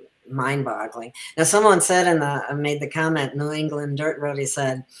mind-boggling. Now, someone said made the comment, New England Dirt Roadie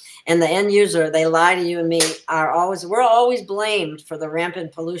said, and the end user, they lie to you and me, we're always blamed for the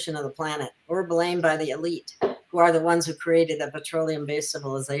rampant pollution of the planet. We're blamed by the elite, who are the ones who created the petroleum-based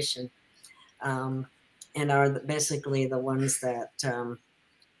civilization, and are basically the ones that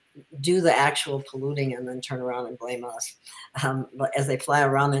do the actual polluting and then turn around and blame us as they fly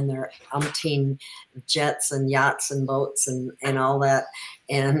around in their umpteen jets and yachts and boats and all that,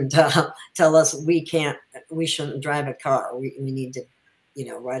 and tell us we shouldn't drive a car. We need to,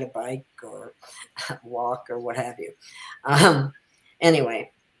 ride a bike or walk or what have you.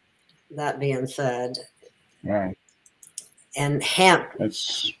 Anyway, that being said, wow. And hemp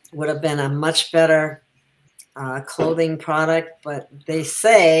would have been a much better clothing product, but they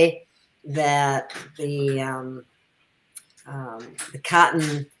say that the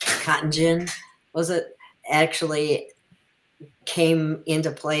cotton gin, was it, actually came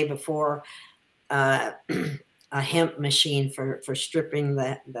into play before a hemp machine for stripping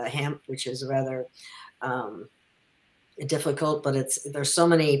the hemp, which is rather difficult, but there's so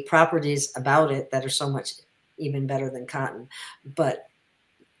many properties about it that are so much even better than cotton. But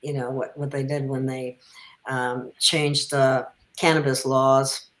you know what they did when they changed the cannabis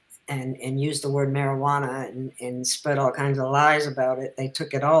laws and used the word marijuana and spread all kinds of lies about it, they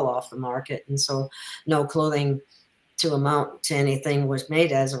took it all off the market, and so no clothing to amount to anything was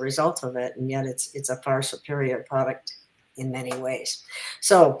made as a result of it, and yet it's a far superior product in many ways.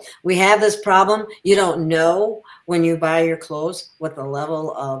 So we have this problem. You don't know when you buy your clothes what the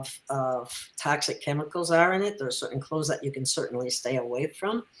level of toxic chemicals are in it. There are certain clothes that you can certainly stay away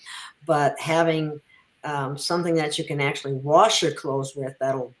from, but having something that you can actually wash your clothes with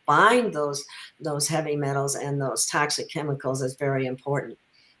that'll bind those heavy metals and those toxic chemicals is very important,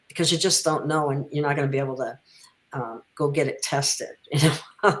 because you just don't know, and you're not going to be able to go get it tested, you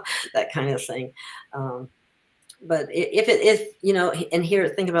know, that kind of thing. But if you know, and here,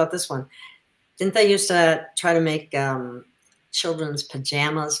 think about this one. Didn't they used to try to make children's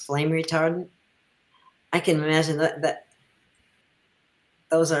pajamas flame retardant? I can imagine that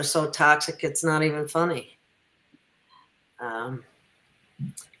those are so toxic, it's not even funny.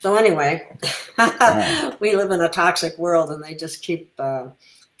 So anyway, we live in a toxic world, and they just keep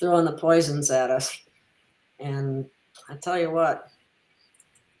throwing the poisons at us. And I tell you what,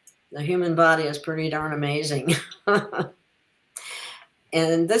 the human body is pretty darn amazing.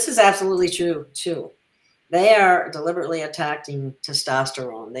 And this is absolutely true, too. They are deliberately attacking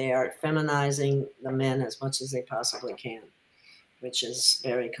testosterone. They are feminizing the men as much as they possibly can, which is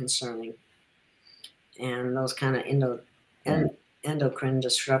very concerning. And those kind of endocrine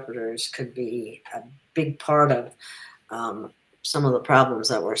disruptors could be a big part of some of the problems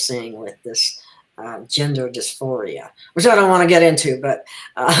that we're seeing with this gender dysphoria, which I don't want to get into, but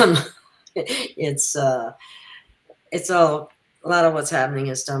it's all, a lot of what's happening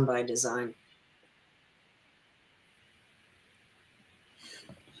is done by design.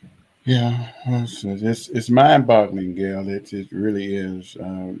 Yeah, it's mind-boggling, Gail. It really is.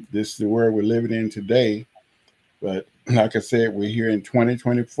 This is the world we're living in today. But like I said, we're here in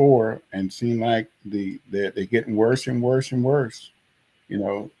 2024, and seem like they're getting worse and worse and worse. You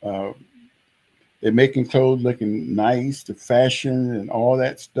know, they're making clothes looking nice, the fashion and all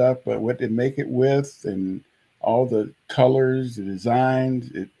that stuff, but what they make it with and all the colors, the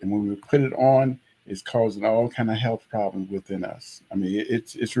designs, and when we put it on, it's causing all kind of health problems within us. I mean,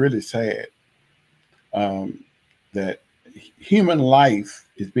 it's really sad that human life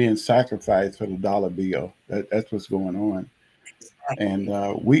is being sacrificed for the dollar bill. That's what's going on, and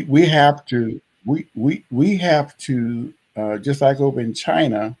we have to just like over in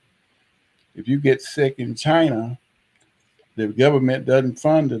China. If you get sick in China, the government doesn't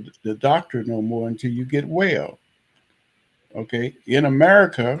fund the doctor no more until you get well. Okay, in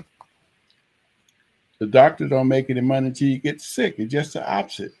America, the doctor don't make any money until you get sick. It's just the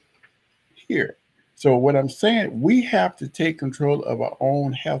opposite here. So what I'm saying, we have to take control of our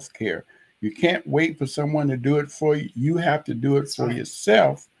own health care. You can't wait for someone to do it for you. You have to do it for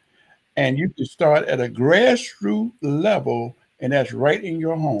yourself. And you can start at a grassroots level, and that's right in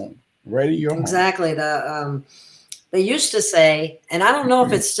your home. Right in your home. Exactly. They used to say, and I don't know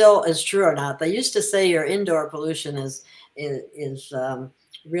if it still is true or not, they used to say your indoor pollution is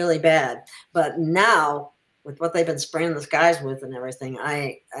really bad. But now, with what they've been spraying the skies with and everything,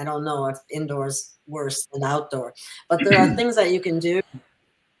 I don't know if indoors worse than outdoor. But there are things that you can do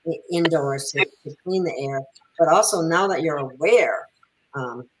indoors to clean the air. But also, now that you're aware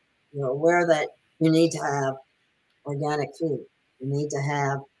that you need to have organic food. You need to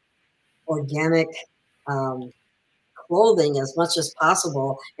have organic clothing as much as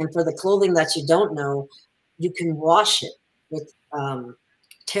possible. And for the clothing that you don't know, you can wash it with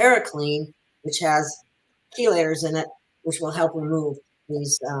Terra Kleen, which has chelators in it, which will help remove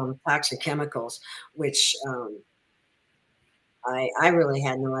these toxic chemicals, which I really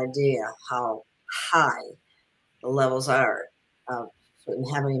had no idea how high the levels are of certain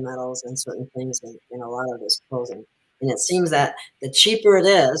heavy metals and certain things in a lot of this clothing. And it seems that the cheaper it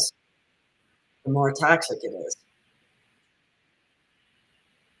is, the more toxic it is.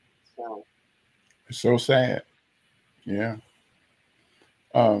 So. It's so sad. Yeah.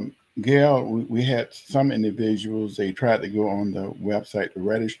 Gail, we had some individuals, they tried to go on the website to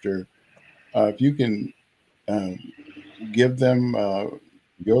register. If you can give them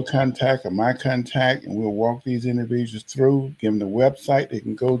your contact or my contact, and we'll walk these individuals through, give them the website they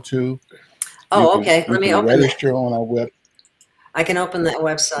can go to, Oh, okay. Let me open it. Register on our web. I can open that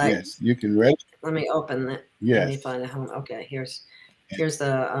website. Yes, you can register. Let me open it. Yes. Let me find a home. Okay, here's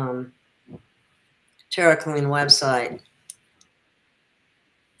the Terra Kleen website.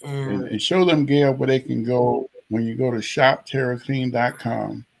 And show them, Gail, where they can go. When you go to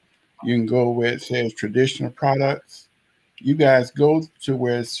shopterrakleen.com, you can go where it says traditional products. You guys go to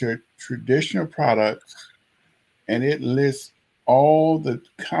where it says traditional products, and it lists all the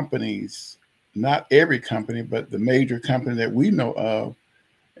companies, not every company, but the major company that we know of.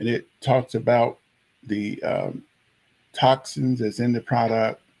 And it talks about the toxins that's in the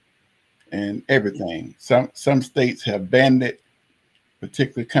product and everything. Some states have banned it.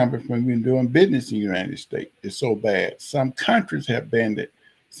 Particular companies from even doing business in the United States. It's so bad. Some countries have banned it.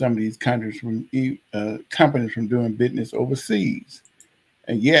 Some of these countries from companies from doing business overseas.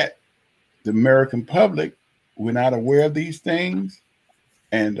 And yet the American public, we're not aware of these things,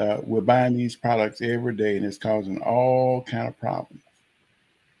 and we're buying these products every day, and it's causing all kind of problems.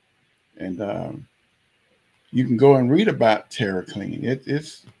 And you can go and read about Terra Kleen.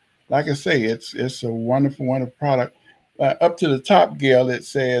 It's like I say, it's a wonderful, wonderful product. Up to the top, Gail, it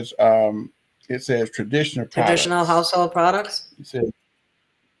says traditional products. Traditional household products? It says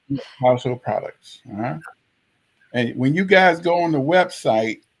household products. And when you guys go on the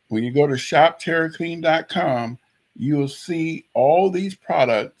website, when you go to shopterrakleen.com, you'll see all these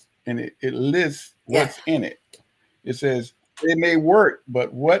products, and it lists what's in it. It says they may work,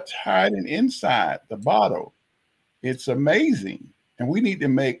 but what's hiding inside the bottle? It's amazing. And we need to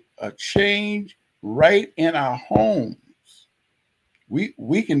make a change right in our homes.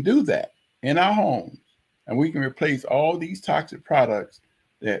 We can do that in our homes, and we can replace all these toxic products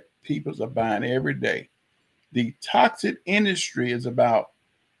that people are buying every day. The toxic industry is about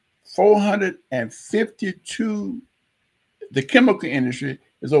 452. The chemical industry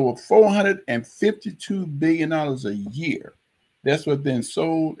is over $452 billion a year. That's what's been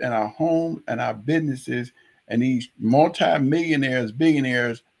sold in our homes and our businesses, and these multi-millionaires,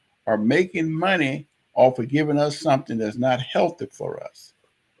 billionaires are making money off of giving us something that's not healthy for us.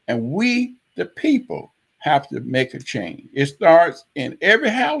 And we, the people, have to make a change. It starts in every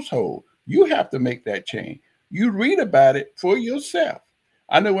household. You have to make that change. You read about it for yourself.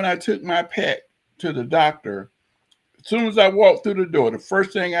 I know when I took my pet to the doctor, as soon as I walked through the door, the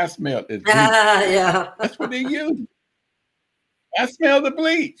first thing I smelled is bleach. Yeah. That's what they use. I smell the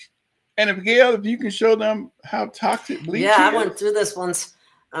bleach. And if Gail, if you can show them how toxic bleach is. Yeah, I went through this once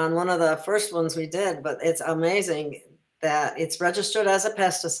on one of the first ones we did, but it's amazing that it's registered as a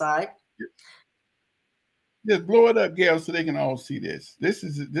pesticide. Just blow it up, Gail, so they can all see this. This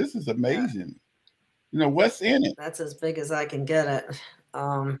is amazing. You know what's in it. That's as big as I can get it.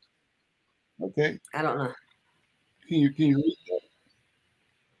 Okay. I don't know. Can you read that?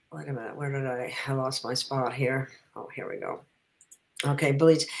 Wait a minute. Where did I lost my spot here? Oh, here we go. Okay,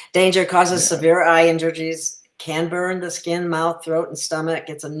 bleach. Danger causes severe eye injuries, can burn the skin, mouth, throat, and stomach.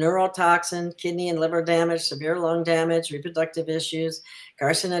 It's a neurotoxin, kidney and liver damage, severe lung damage, reproductive issues,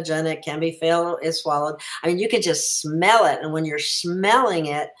 carcinogenic, can be fatal if swallowed. I mean, you can just smell it. And when you're smelling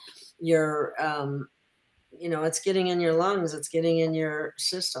it, you're, it's getting in your lungs. It's getting in your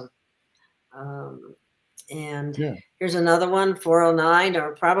system. Here's another one, 409,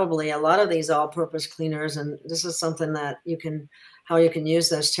 or probably a lot of these all-purpose cleaners. And this is something that how you can use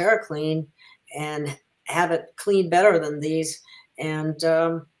this Terra Kleen and have it clean better than these, and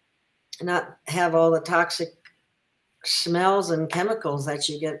not have all the toxic smells and chemicals that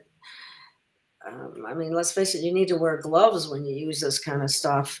you get. I mean, let's face it, you need to wear gloves when you use this kind of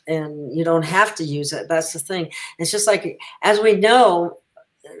stuff, and you don't have to use it. That's the thing. It's just like, as we know,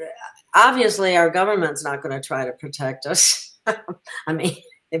 obviously our government's not going to try to protect us. I mean,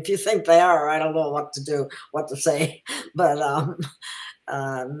 if you think they are, I don't know what to say, but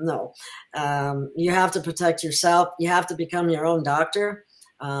no. You have to protect yourself. You have to become your own doctor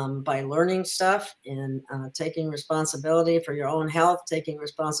by learning stuff and taking responsibility for your own health, taking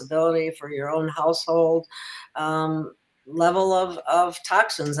responsibility for your own household level of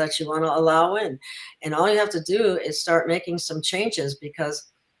toxins that you want to allow in. And all you have to do is start making some changes,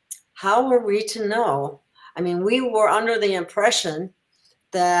 because how were we to know? I mean, we were under the impression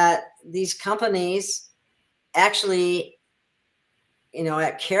that these companies actually,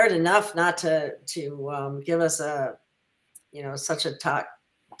 cared enough not to give us such a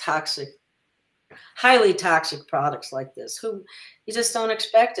toxic, highly toxic products like this. You just don't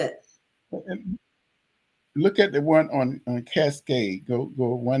expect it. Look at the one on Cascade. Go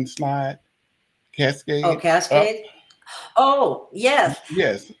one slide. Cascade. Oh, Cascade. Oh, yes.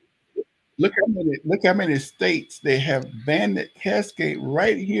 Yes. look how many states they have banned that cascade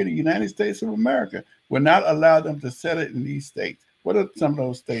right here in the United States of America. Will not allow them to sell it in these states. What are some of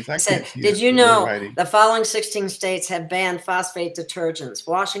those states? I can't see. Did you know the following 16 states have banned phosphate detergents?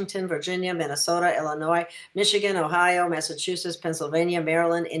 Washington, Virginia, Minnesota, Illinois, Michigan, Ohio, Massachusetts, Pennsylvania,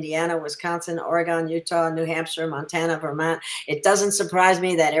 Maryland, Indiana, Wisconsin, Oregon, Utah, New Hampshire, Montana, Vermont. It doesn't surprise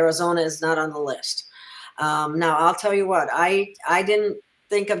me that Arizona is not on the list. Now, I'll tell you what, I didn't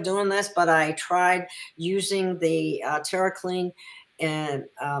think of doing this, but I tried using the Terra Cleen and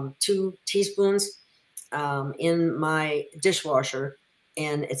 2 teaspoons in my dishwasher,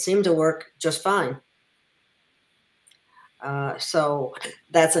 and it seemed to work just fine. So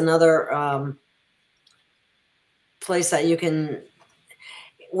that's another place that you can,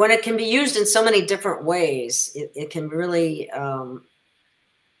 when it can be used in so many different ways, it can really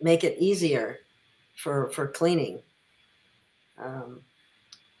make it easier for cleaning.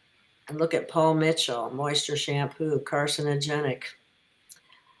 And look at Paul Mitchell, moisture shampoo, carcinogenic.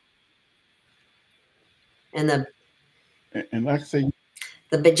 And like I say,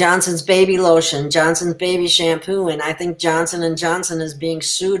 the Johnson's baby lotion, Johnson's baby shampoo, and I think Johnson & Johnson is being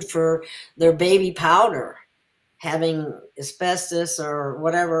sued for their baby powder having asbestos or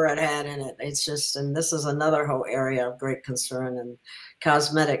whatever it had in it. It's just, and this is another whole area of great concern in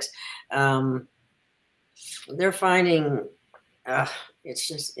cosmetics. They're finding, it's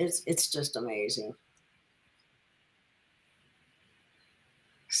just amazing.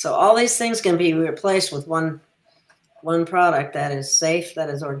 So all these things can be replaced with one product that is safe, that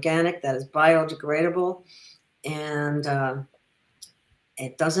is organic, that is biodegradable, and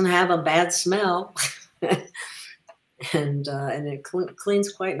it doesn't have a bad smell, and it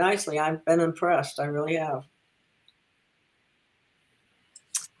cleans quite nicely. I've been impressed. I really have.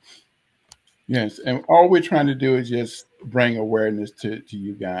 Yes, and all we're trying to do is just bring awareness to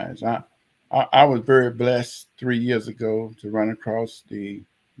you guys. I was very blessed 3 years ago to run across the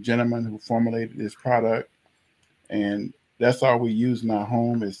gentleman who formulated this product, and that's all we use in our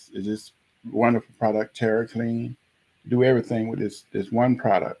home is this wonderful product, Terra Cleen. Do everything with this one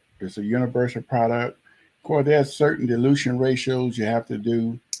product. It's a universal product. Of course, there's certain dilution ratios you have to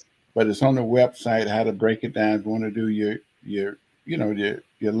do, but it's on the website how to break it down. If you want to do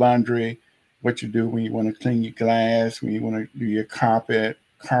your laundry, what you do when you want to clean your glass, when you want to do your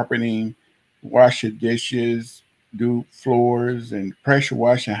carpeting, wash your dishes, do floors, and pressure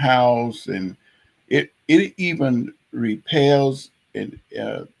wash your house, and it even repels and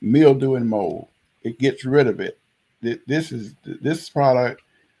mildew and mold. It gets rid of it. This product.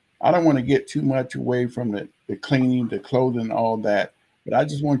 I don't want to get too much away from the cleaning, the clothing, all that, but I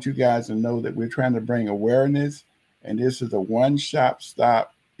just want you guys to know that we're trying to bring awareness, and this is a one-stop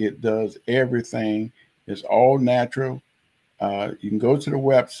shop. It does everything. It's all natural. You can go to the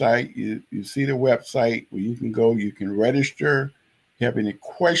website. You see the website where you can go. You can register. If you have any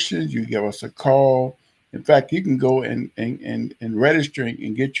questions, you give us a call. In fact, you can go and register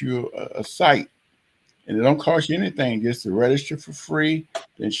and get you a site. And it don't cost you anything just to register for free,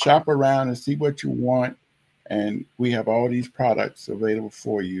 then shop around and see what you want. And we have all these products available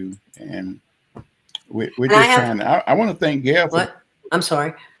for you. And we're just trying. I want to thank Gail. I'm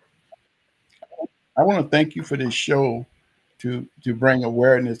sorry. I want to thank you for this show to bring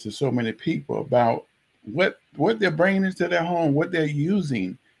awareness to so many people about what they're bringing into their home, what they're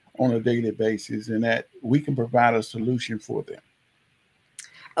using on a daily basis, and that we can provide a solution for them.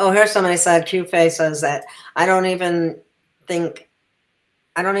 Oh, here's somebody said, Q-Face says that I don't even think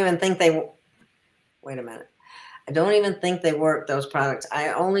they, wait a minute. I don't even think they work, those products. I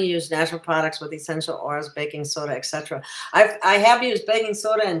only use natural products with essential oils, baking soda, etc. I have used baking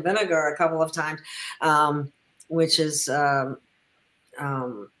soda and vinegar a couple of times, which is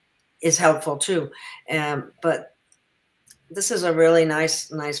helpful too. But this is a really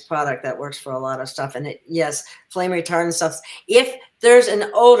nice product that works for a lot of stuff. And yes, flame retardant stuff. If there's an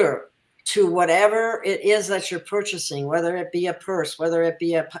odor to whatever it is that you're purchasing, whether it be a purse, whether it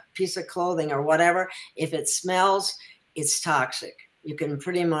be a piece of clothing or whatever, if it smells, it's toxic. You can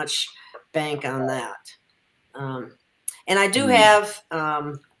pretty much bank on that. And I do have,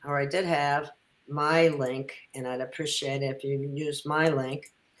 or I did have my link, and I'd appreciate it if you use my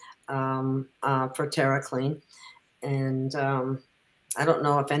link for Terra Cleen. And I don't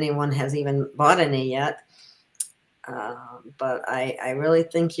know if anyone has even bought any yet, but I really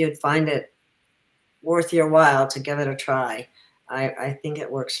think you'd find it worth your while to give it a try. I think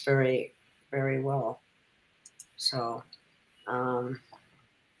it works very, very well. So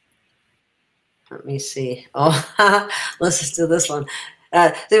let me see. Oh, let's do this one. I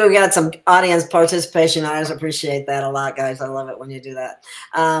think we got some audience participation. I just appreciate that a lot, guys. I love it when you do that.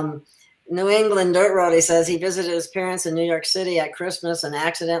 New England Dirt Road, he says he visited his parents in New York City at Christmas and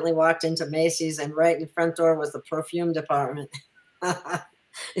accidentally walked into Macy's, and right in front door was the perfume department.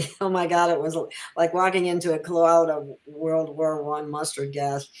 Oh my God, it was like walking into a cloud of World War I mustard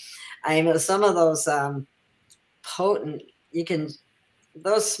gas. I mean, some of those potent,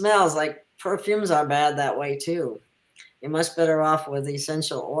 those smells like perfumes are bad that way too. You're much better off with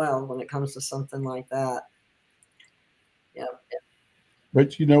essential oil when it comes to something like that. Yep.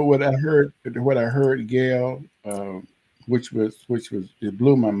 But you know what I heard? Gail, which was it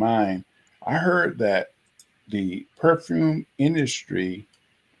blew my mind. I heard that the perfume industry,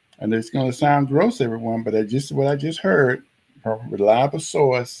 and it's going to sound gross, everyone, but what I just heard from a reliable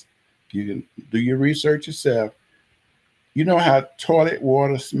source. You can do your research yourself. You know how toilet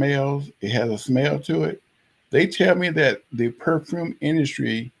water smells? It has a smell to it. They tell me that the perfume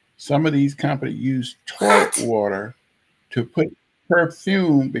industry, some of these companies use toilet water to put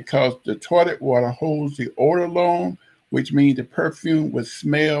perfume because the toilet water holds the odor long, which means the perfume would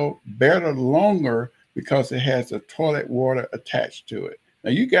smell better longer because it has the toilet water attached to it.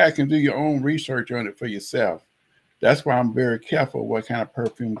 Now, you guys can do your own research on it for yourself. That's why I'm very careful what kind of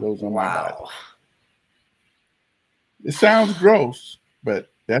perfume goes on my body. It sounds gross, but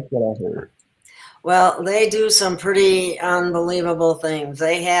that's what I heard. Well, they do some pretty unbelievable things.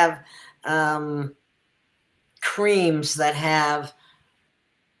 They have creams that have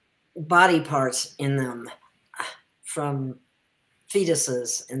body parts in them from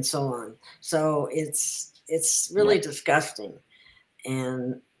fetuses and so on. So it's really disgusting.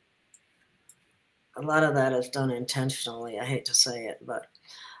 And a lot of that is done intentionally. I hate to say it, but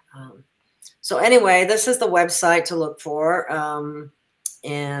so anyway, this is the website to look for,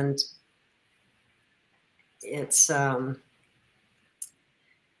 and it's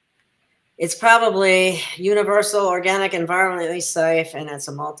probably universal, organic, environmentally safe, and it's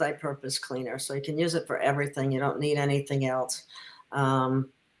a multi-purpose cleaner, so you can use it for everything. You don't need anything else. And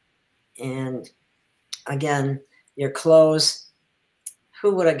again, your clothes.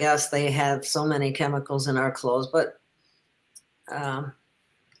 Who would have guessed they have so many chemicals in our clothes? But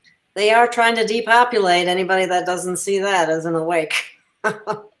they are trying to depopulate. Anybody that doesn't see that isn't awake.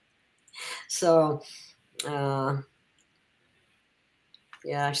 So,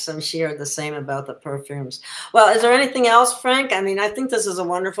 yeah, some shared the same about the perfumes. Well, is there anything else, Frank? I mean, I think this is a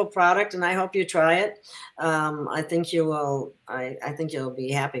wonderful product, and I hope you try it. I think you will. I think you'll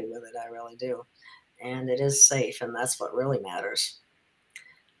be happy with it. I really do. And it is safe, and that's what really matters.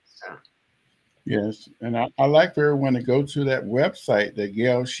 So. Yes, and I like for everyone to go to that website that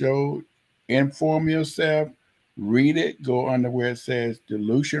Gail showed, inform yourself, read it, go under where it says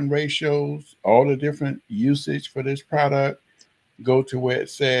dilution ratios, all the different usage for this product, go to where it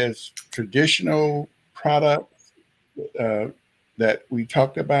says traditional products that we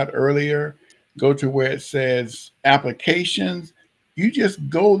talked about earlier, go to where it says applications. You just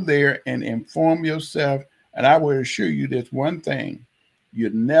go there and inform yourself, and I will assure you this one thing. You're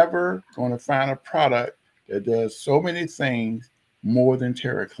never going to find a product that does so many things more than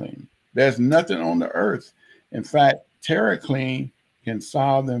Terra Cleen. There's nothing on the earth. In fact, Terra Cleen can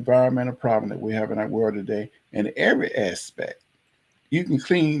solve the environmental problem that we have in our world today in every aspect. You can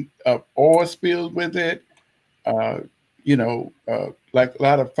clean up oil spills with it. Like a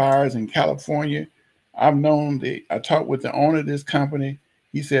lot of fires in California. I talked with the owner of this company.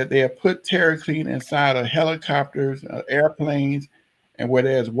 He said they have put Terra Cleen inside of helicopters, airplanes, and where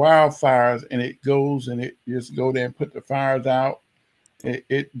there's wildfires, and it goes and it just go there and put the fires out.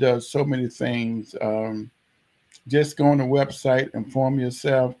 It does so many things. Just go on the website, inform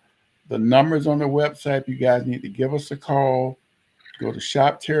yourself. The numbers on the website, you guys need to give us a call. Go to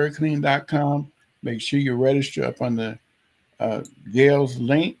shopterraclean.com. Make sure you register up on the Gail's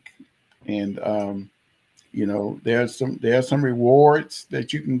link, and there's some rewards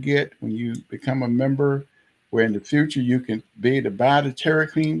that you can get when you become a member, where in the future you can be able to buy the Terra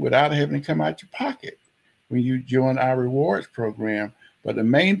Cleen without having to come out your pocket when you join our rewards program. But the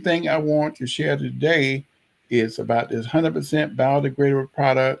main thing I want to share today is about this 100% biodegradable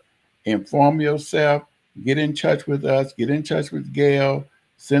product. Inform yourself, get in touch with us, get in touch with Gail,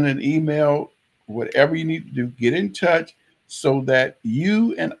 send an email, whatever you need to do, get in touch so that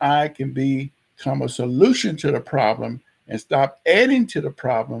you and I can become a solution to the problem and stop adding to the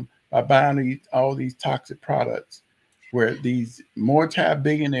problem by buying all these toxic products, where these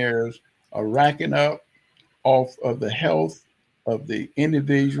multi-billionaires are racking up off of the health of the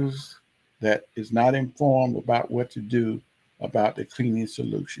individuals that is not informed about what to do about the cleaning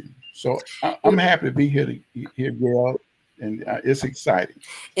solution. So I'm happy to be here to hear Gail, and it's exciting.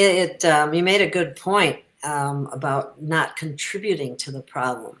 You made a good point about not contributing to the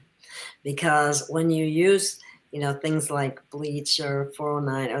problem. because when you use, things like bleach or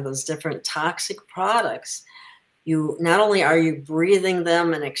 409 or those different toxic products, you not only are you breathing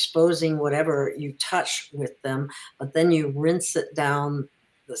them and exposing whatever you touch with them, but then you rinse it down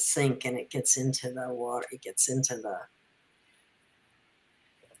the sink and it gets into the water. It gets into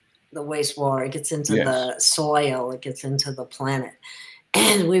the wastewater. It gets into the soil. It gets into the planet.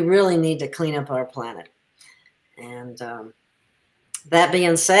 And we really need to clean up our planet. And that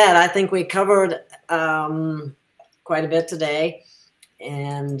being said, I think we covered quite a bit today.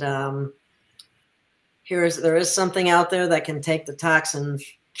 And there is something out there that can take the toxins,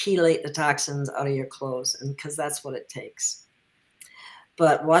 chelate the toxins out of your clothes, and because that's what it takes.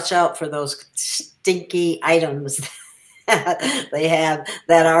 But watch out for those stinky items that they have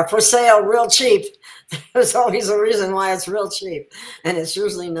that are for sale real cheap. There's always a reason why it's real cheap, and it's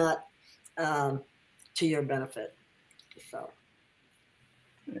usually not to your benefit. So,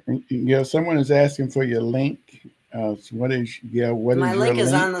 yeah, someone is asking for your link. So what is your my link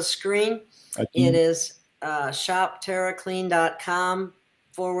is on the screen. It is shopterraclean.com/ref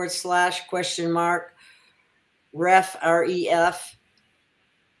REF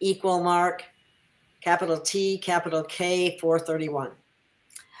 =, capital T, capital K 431.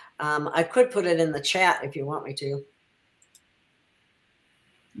 I could put it in the chat if you want me to.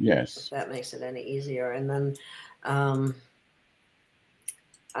 Yes. If that makes it any easier. And then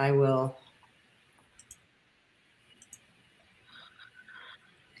I will.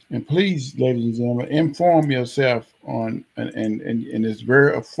 And please, ladies and gentlemen, inform yourself on, and it's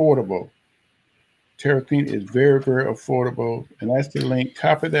very affordable. Terra Cleen is very, very affordable. And that's the link.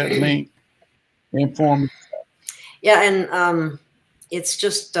 Copy that link. Inform yourself. Yeah, and it's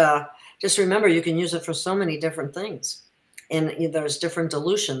just remember, you can use it for so many different things. And there's different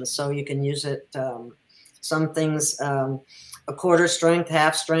dilutions. So you can use it, some things, a quarter strength,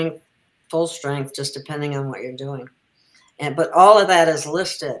 half strength, full strength, just depending on what you're doing. But all of that is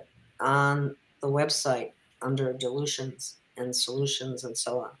listed on the website under dilutions and solutions and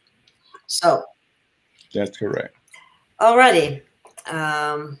so on. So that's correct. Alrighty.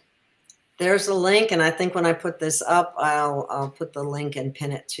 There's a link, and I think when I put this up, I'll put the link and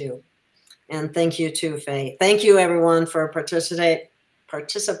pin it too. And thank you too, Faye. Thank you everyone for participating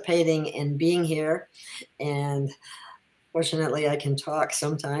and being here. And fortunately, I can talk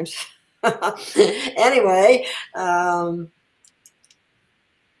sometimes. Anyway,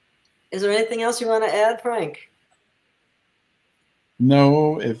 is there anything else you want to add, Frank?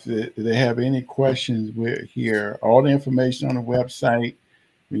 No, if they have any questions, we're here. All the information on the website.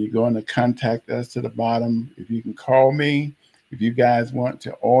 When you go in to contact us to the bottom, if you can call me, if you guys want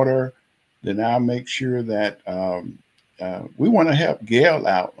to order, then I'll make sure that we want to help Gail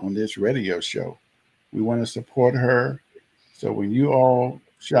out on this radio show. We want to support her. So when you all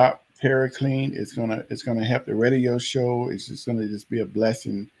shop Terra Cleen, it's gonna help the radio show. It's just gonna be a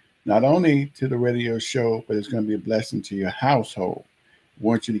blessing, not only to the radio show, but it's gonna be a blessing to your household. I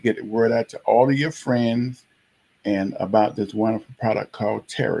want you to get the word out to all of your friends and about this wonderful product called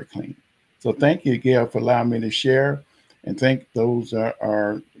Terra Cleen. So thank you, Gail, for allowing me to share, and thank those that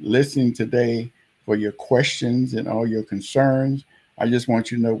are listening today for your questions and all your concerns. I just want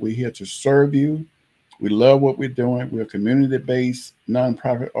you to know we're here to serve you. We love what we're doing. We're a community-based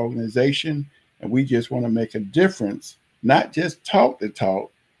nonprofit organization, and we just want to make a difference, not just talk the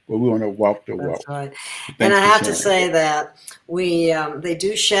talk, but we want to walk the walk. That's right. And I have to say that they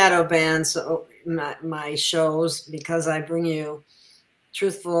do shadow ban my shows because I bring you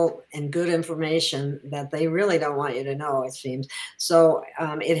truthful and good information that they really don't want you to know, it seems. So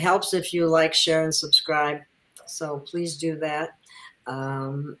it helps if you like, share, and subscribe. So please do that.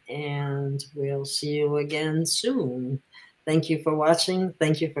 And we'll see you again soon. Thank you for watching.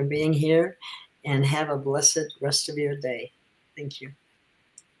 Thank you for being here, and have a blessed rest of your day. Thank you.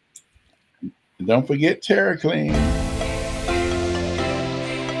 Don't forget Terra Cleen.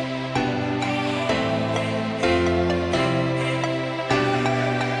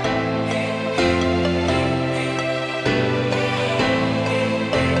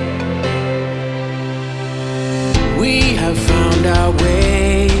 We have found our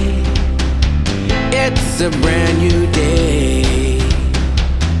way. It's a brand new day,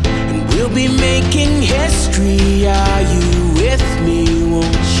 and we'll be making history. Are you with me?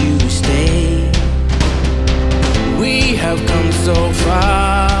 Won't you stay? We have come so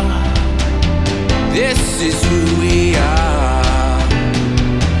far. This is who we are,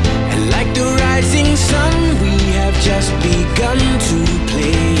 and like the rising sun, we have just begun to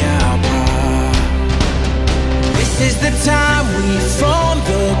play our part. This is the time we form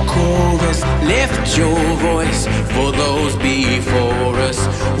the chorus. Lift your voice for those before us.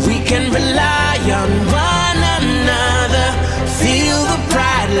 We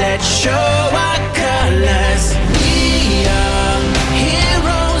let's show our colors. We are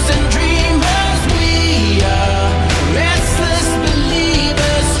heroes and dreamers. We are restless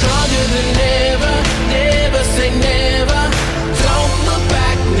believers, stronger than ever. Never say never. Don't look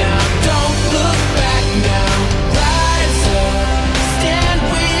back now. Don't look back now. Rise up, stand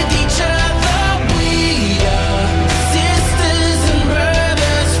with each other. We are sisters and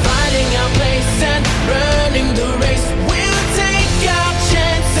brothers, finding our place and running the race. We'll take our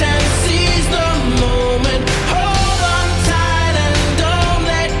chance and seize the moment. Hold on tight and don't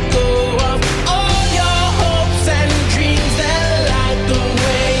let go of all your hopes and dreams that light the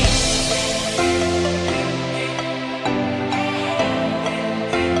way.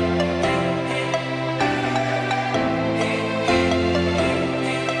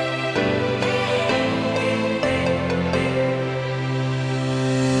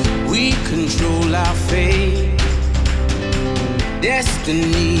 We control our fate.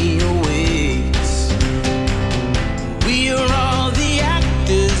 Destiny awaits. We are all the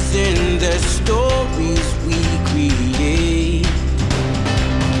actors in the stories we create.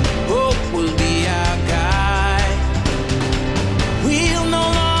 Hope will be our guide. We'll no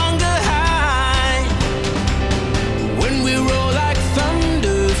longer hide. When we roll like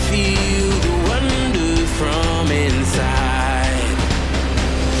thunder, feel the wonder from inside.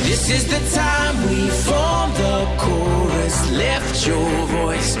 This is the time we form the chorus. Left your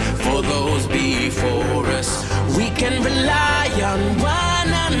voice for those before us. We can rely on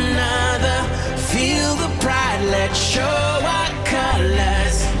one another. Feel the pride, let's show